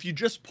 and if you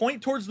just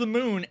point towards the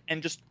moon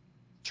and just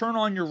turn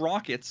on your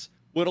rockets,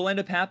 what'll end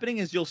up happening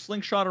is you'll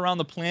slingshot around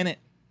the planet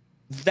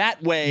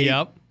that way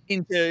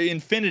into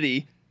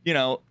infinity, you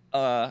know.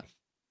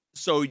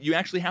 So you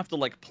actually have to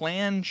like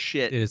plan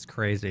shit. It is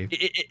crazy.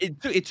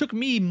 It took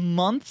me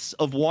months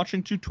of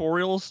watching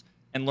tutorials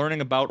and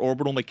learning about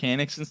orbital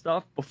mechanics and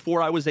stuff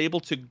before I was able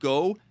to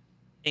go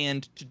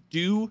and to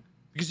do,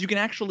 because you can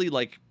actually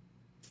like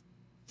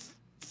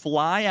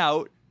fly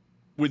out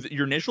with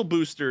your initial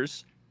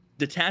boosters,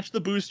 detach the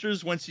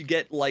boosters once you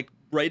get like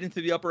right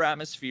into the upper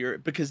atmosphere,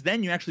 because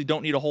then you actually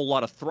don't need a whole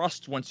lot of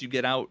thrust once you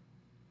get out,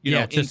 you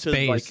know, into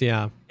space,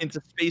 like, into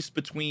space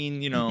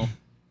between, you know.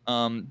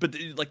 But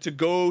like to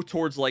go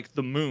towards like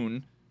the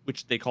moon,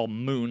 which they call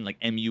moon, like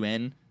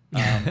MUN,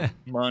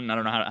 mun. I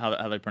don't know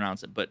how they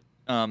pronounce it, but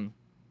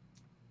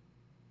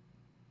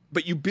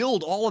you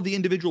build all of the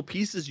individual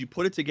pieces, you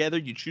put it together,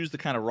 you choose the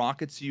kind of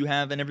rockets you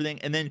have and everything,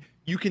 and then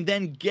you can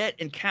then get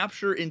and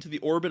capture into the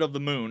orbit of the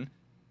moon.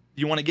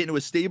 You want to get into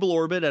a stable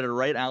orbit at a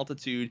right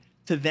altitude,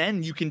 to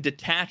then you can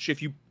detach.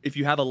 If you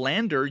have a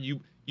lander, you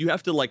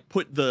have to like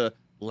put the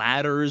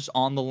ladders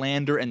on the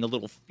lander and the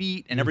little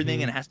feet and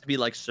everything, and it has to be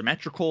like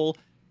symmetrical.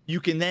 You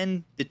can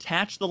then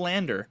detach the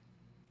lander,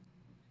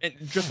 and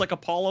just like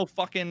Apollo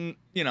fucking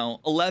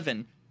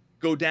 11,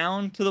 go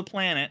down to the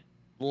planet,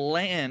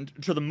 land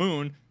to the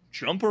moon,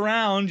 jump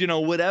around,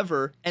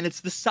 whatever, and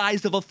it's the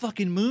size of a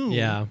fucking moon.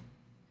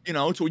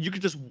 So you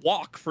could just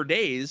walk for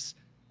days.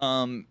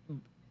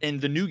 And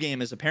the new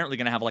game is apparently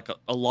going to have like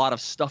a lot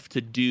of stuff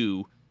to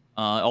do.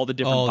 All the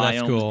different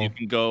biomes you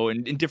can go,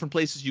 and in different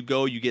places you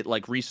go, you get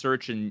like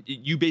research, and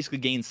you basically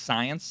gain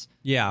science.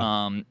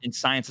 And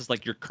science is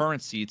like your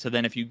currency. So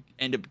then if you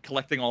end up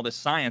collecting all this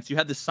science, you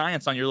have this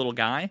science on your little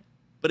guy.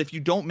 But if you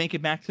don't make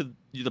it back to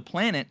the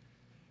planet,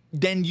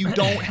 then you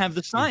don't have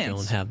the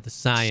science. You don't have the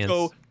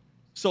science.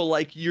 So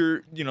like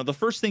the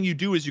first thing you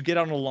do is you get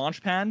on a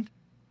launch pad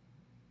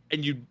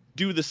and you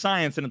do the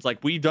science, and it's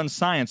like, we've done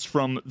science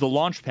from the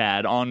launch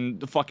pad on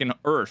the fucking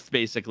Earth,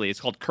 basically.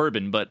 It's called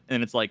Kerbin,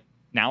 and it's like,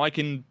 now I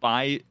can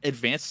buy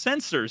advanced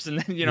sensors, and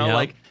then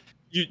like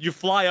you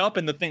fly up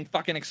and the thing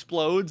fucking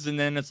explodes, and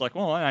then it's like,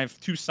 well, I have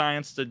 2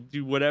 science to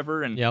do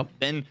whatever, and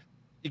then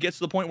it gets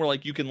to the point where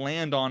like you can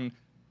land on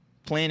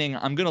planning.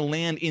 I'm gonna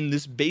land in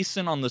this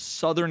basin on the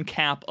southern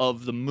cap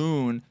of the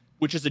moon,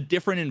 which is a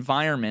different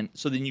environment.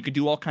 So then you can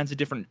do all kinds of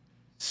different,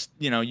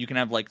 you can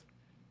have like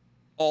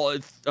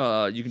you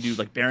can do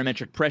like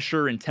barometric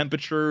pressure and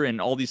temperature and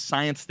all these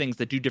science things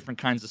that do different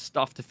kinds of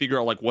stuff to figure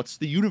out like what's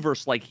the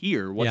universe like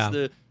here, what's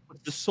the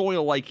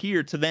soil like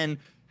here, to then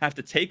have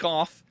to take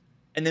off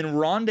and then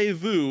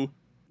rendezvous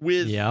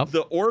with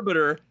the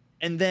orbiter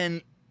and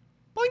then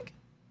boink,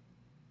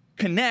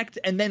 connect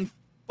and then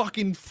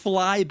fucking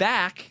fly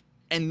back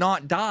and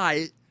not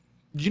die.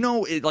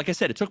 Like I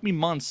said, it took me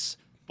months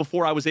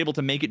before I was able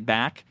to make it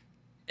back.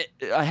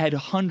 I had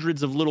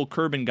hundreds of little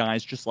Kerbin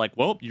guys just like,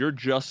 well, you're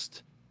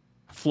just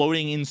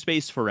floating in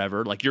space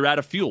forever. Like, you're out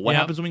of fuel. What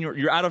happens when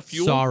you're out of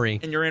fuel? Sorry.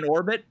 And you're in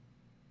orbit?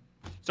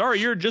 Sorry,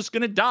 you're just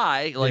gonna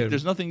die. Like,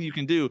 there's nothing you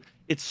can do.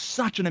 It's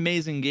such an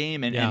amazing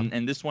game,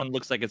 and this one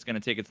looks like it's gonna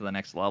take it to the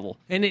next level.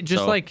 And it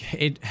just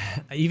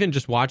even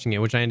just watching it,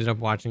 which I ended up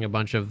watching a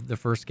bunch of the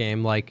first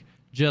game, like,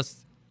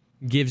 just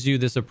gives you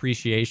this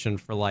appreciation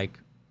for like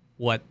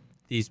what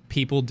these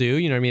people do,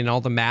 you know what I mean? All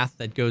the math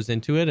that goes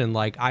into it. And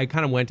like, I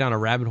kind of went down a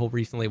rabbit hole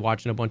recently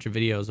watching a bunch of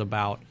videos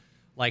about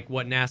like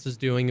what NASA's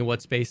doing and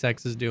what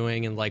SpaceX is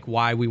doing, and like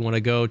why we want to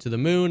go to the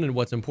moon and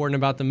what's important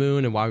about the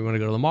moon, and why we want to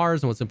go to the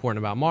Mars and what's important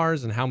about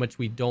Mars, and how much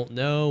we don't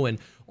know, and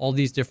all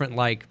these different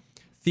like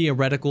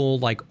theoretical,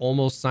 like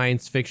almost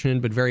science fiction,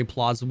 but very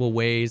plausible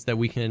ways that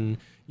we can,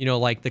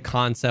 like the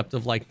concept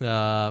of like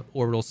the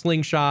orbital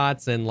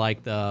slingshots and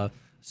like the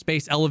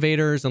space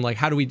elevators, and like,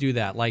 how do we do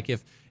that? Like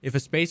if a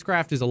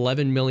spacecraft is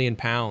 11 million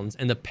pounds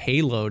and the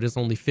payload is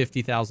only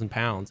 50,000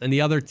 pounds and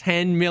the other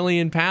 10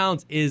 million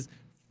pounds is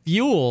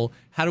fuel,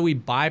 how do we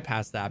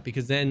bypass that?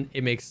 Because then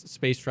it makes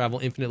space travel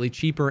infinitely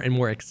cheaper and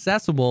more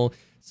accessible.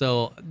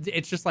 So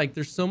it's just like,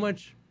 there's so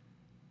much.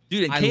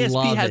 Dude, and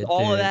KSP has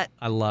all of that.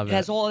 I love it. It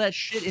has all of that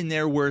shit in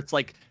there where it's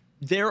like,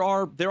 there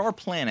are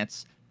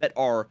planets that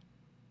are,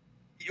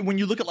 when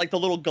you look at like the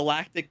little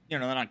galactic, they're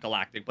not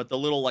galactic, but the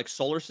little like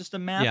solar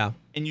system map,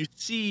 and you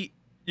see,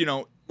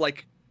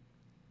 like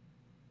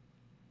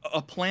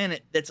a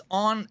planet that's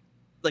on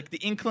like the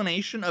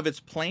inclination of its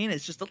plane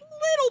is just a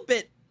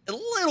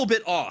little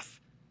bit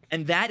off,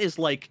 and that is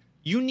like,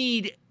 you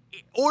need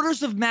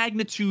orders of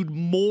magnitude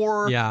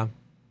more.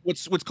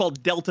 What's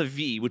called delta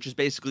V, which is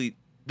basically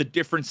the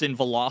difference in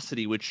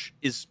velocity, which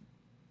is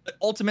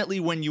ultimately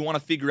when you want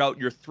to figure out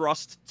your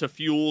thrust to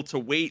fuel to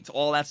weight to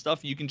all that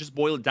stuff. You can just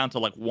boil it down to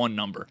like one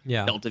number,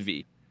 delta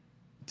V,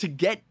 to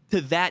get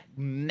to that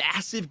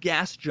massive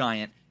gas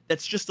giant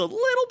that's just a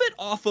little bit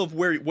off of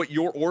what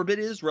your orbit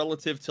is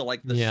relative to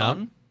like the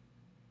sun.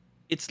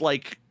 It's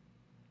like,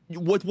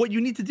 what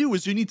you need to do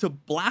is you need to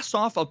blast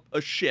off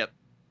a ship,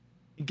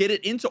 get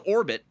it into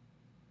orbit,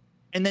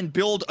 and then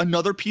build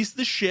another piece of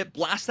the ship,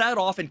 blast that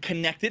off and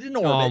connect it in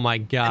orbit. Oh my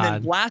God. And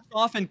then blast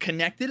off and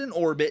connect it in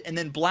orbit, and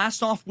then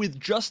blast off with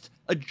just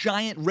a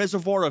giant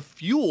reservoir of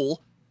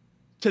fuel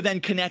to then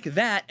connect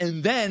that.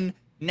 And then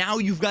now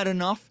you've got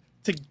enough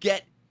to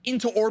get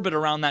into orbit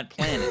around that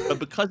planet. But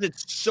because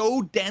it's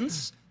so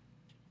dense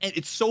and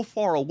it's so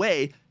far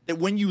away that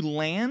when you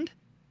land,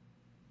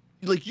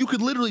 like, you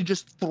could literally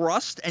just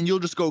thrust and you'll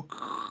just go,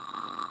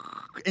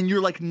 and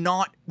you're like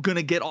not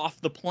gonna get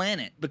off the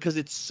planet because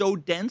it's so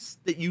dense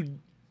that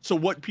so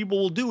what people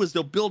will do is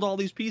they'll build all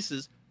these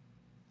pieces,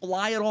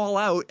 fly it all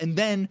out, and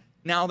then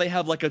now they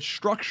have like a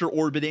structure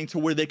orbiting to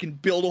where they can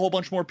build a whole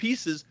bunch more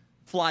pieces,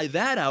 fly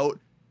that out,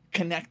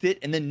 connect it,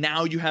 and then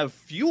now you have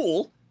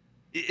fuel.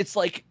 It's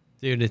like,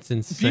 dude, it's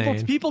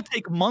insane. People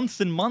take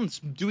months and months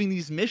doing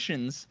these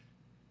missions,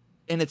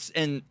 and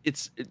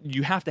it's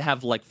you have to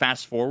have like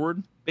fast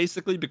forward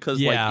basically,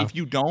 because like if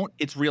you don't,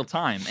 it's real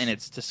time and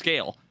it's to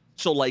scale.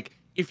 So like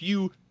if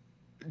you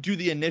do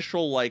the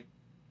initial like,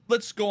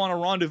 let's go on a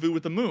rendezvous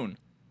with the moon,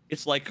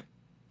 it's like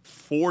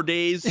 4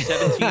 days,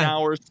 17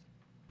 hours,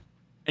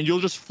 and you'll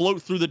just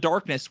float through the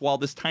darkness while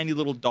this tiny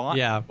little dot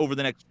over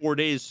the next 4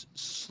 days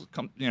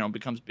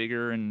becomes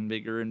bigger and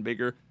bigger and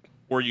bigger.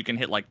 Or you can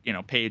hit like,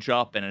 page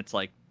up, and it's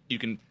like, you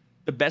can.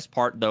 The best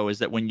part though is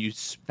that when you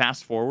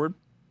fast forward,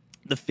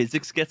 the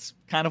physics gets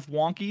kind of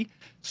wonky.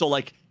 So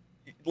like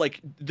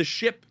the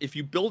ship, if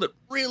you build it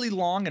really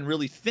long and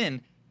really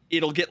thin,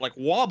 it'll get like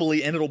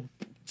wobbly and it'll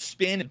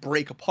spin and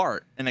break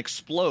apart and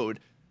explode.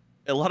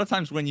 A lot of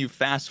times when you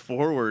fast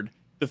forward,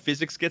 the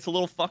physics gets a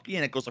little fucky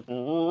and it goes like,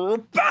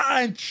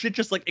 and shit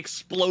just like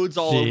explodes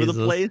all over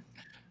the place.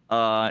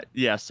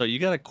 So you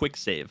got to quick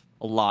save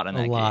a lot in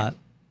that game.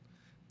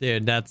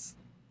 Dude, that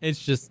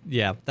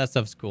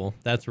stuff's cool.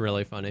 That's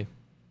really funny.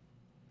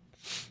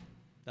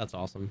 That's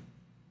awesome.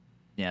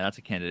 Yeah, that's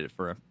a candidate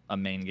for a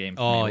main game.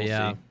 Oh, me.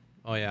 yeah. See.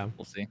 Oh, yeah.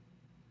 We'll see.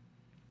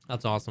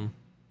 That's awesome.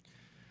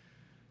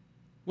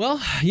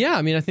 Well, yeah,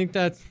 I mean, I think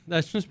that's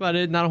just about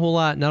it. Not a whole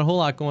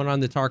lot going on in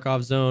the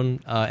Tarkov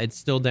zone. It's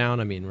still down.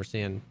 I mean, we're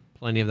seeing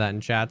plenty of that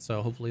in chat,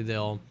 so hopefully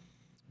they'll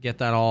get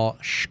that all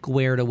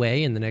squared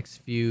away in the next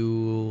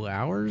few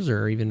hours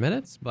or even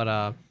minutes.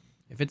 But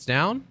if it's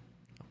down,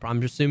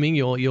 I'm assuming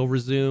you'll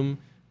resume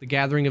the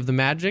gathering of the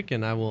magic,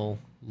 and I will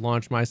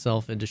launch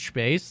myself into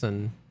space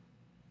and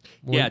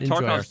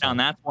Tarkov's down.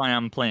 That's why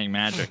I'm playing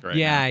Magic right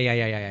now.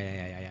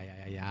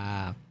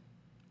 Yeah.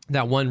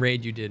 That one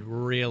raid you did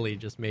really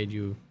just made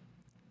you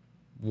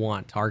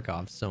want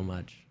Tarkov so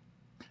much.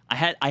 I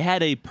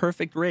had a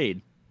perfect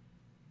raid,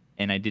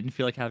 and I didn't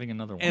feel like having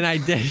another one. And I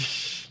did.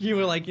 You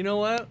were like, you know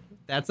what?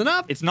 That's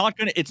enough. It's not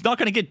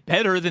gonna get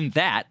better than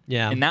that.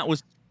 Yeah. And that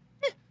was.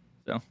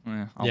 So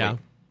I'll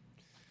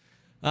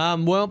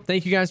wait. Well,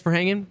 thank you guys for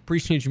hanging.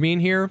 Appreciate you being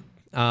here.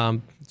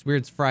 It's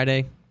weird. It's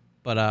Friday,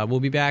 but we'll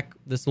be back.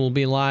 This will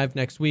be live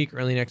next week,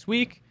 early next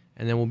week,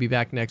 and then we'll be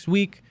back next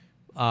week.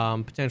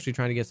 Potentially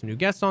trying to get some new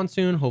guests on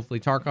soon. Hopefully,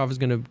 Tarkov is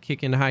going to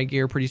kick into high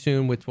gear pretty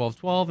soon with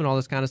 12-12 and all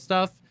this kind of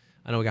stuff.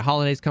 I know we got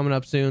holidays coming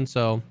up soon,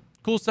 so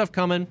cool stuff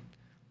coming.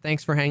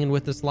 Thanks for hanging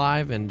with us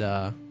live, and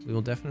we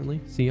will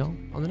definitely see y'all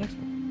on the next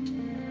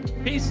one.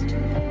 Peace.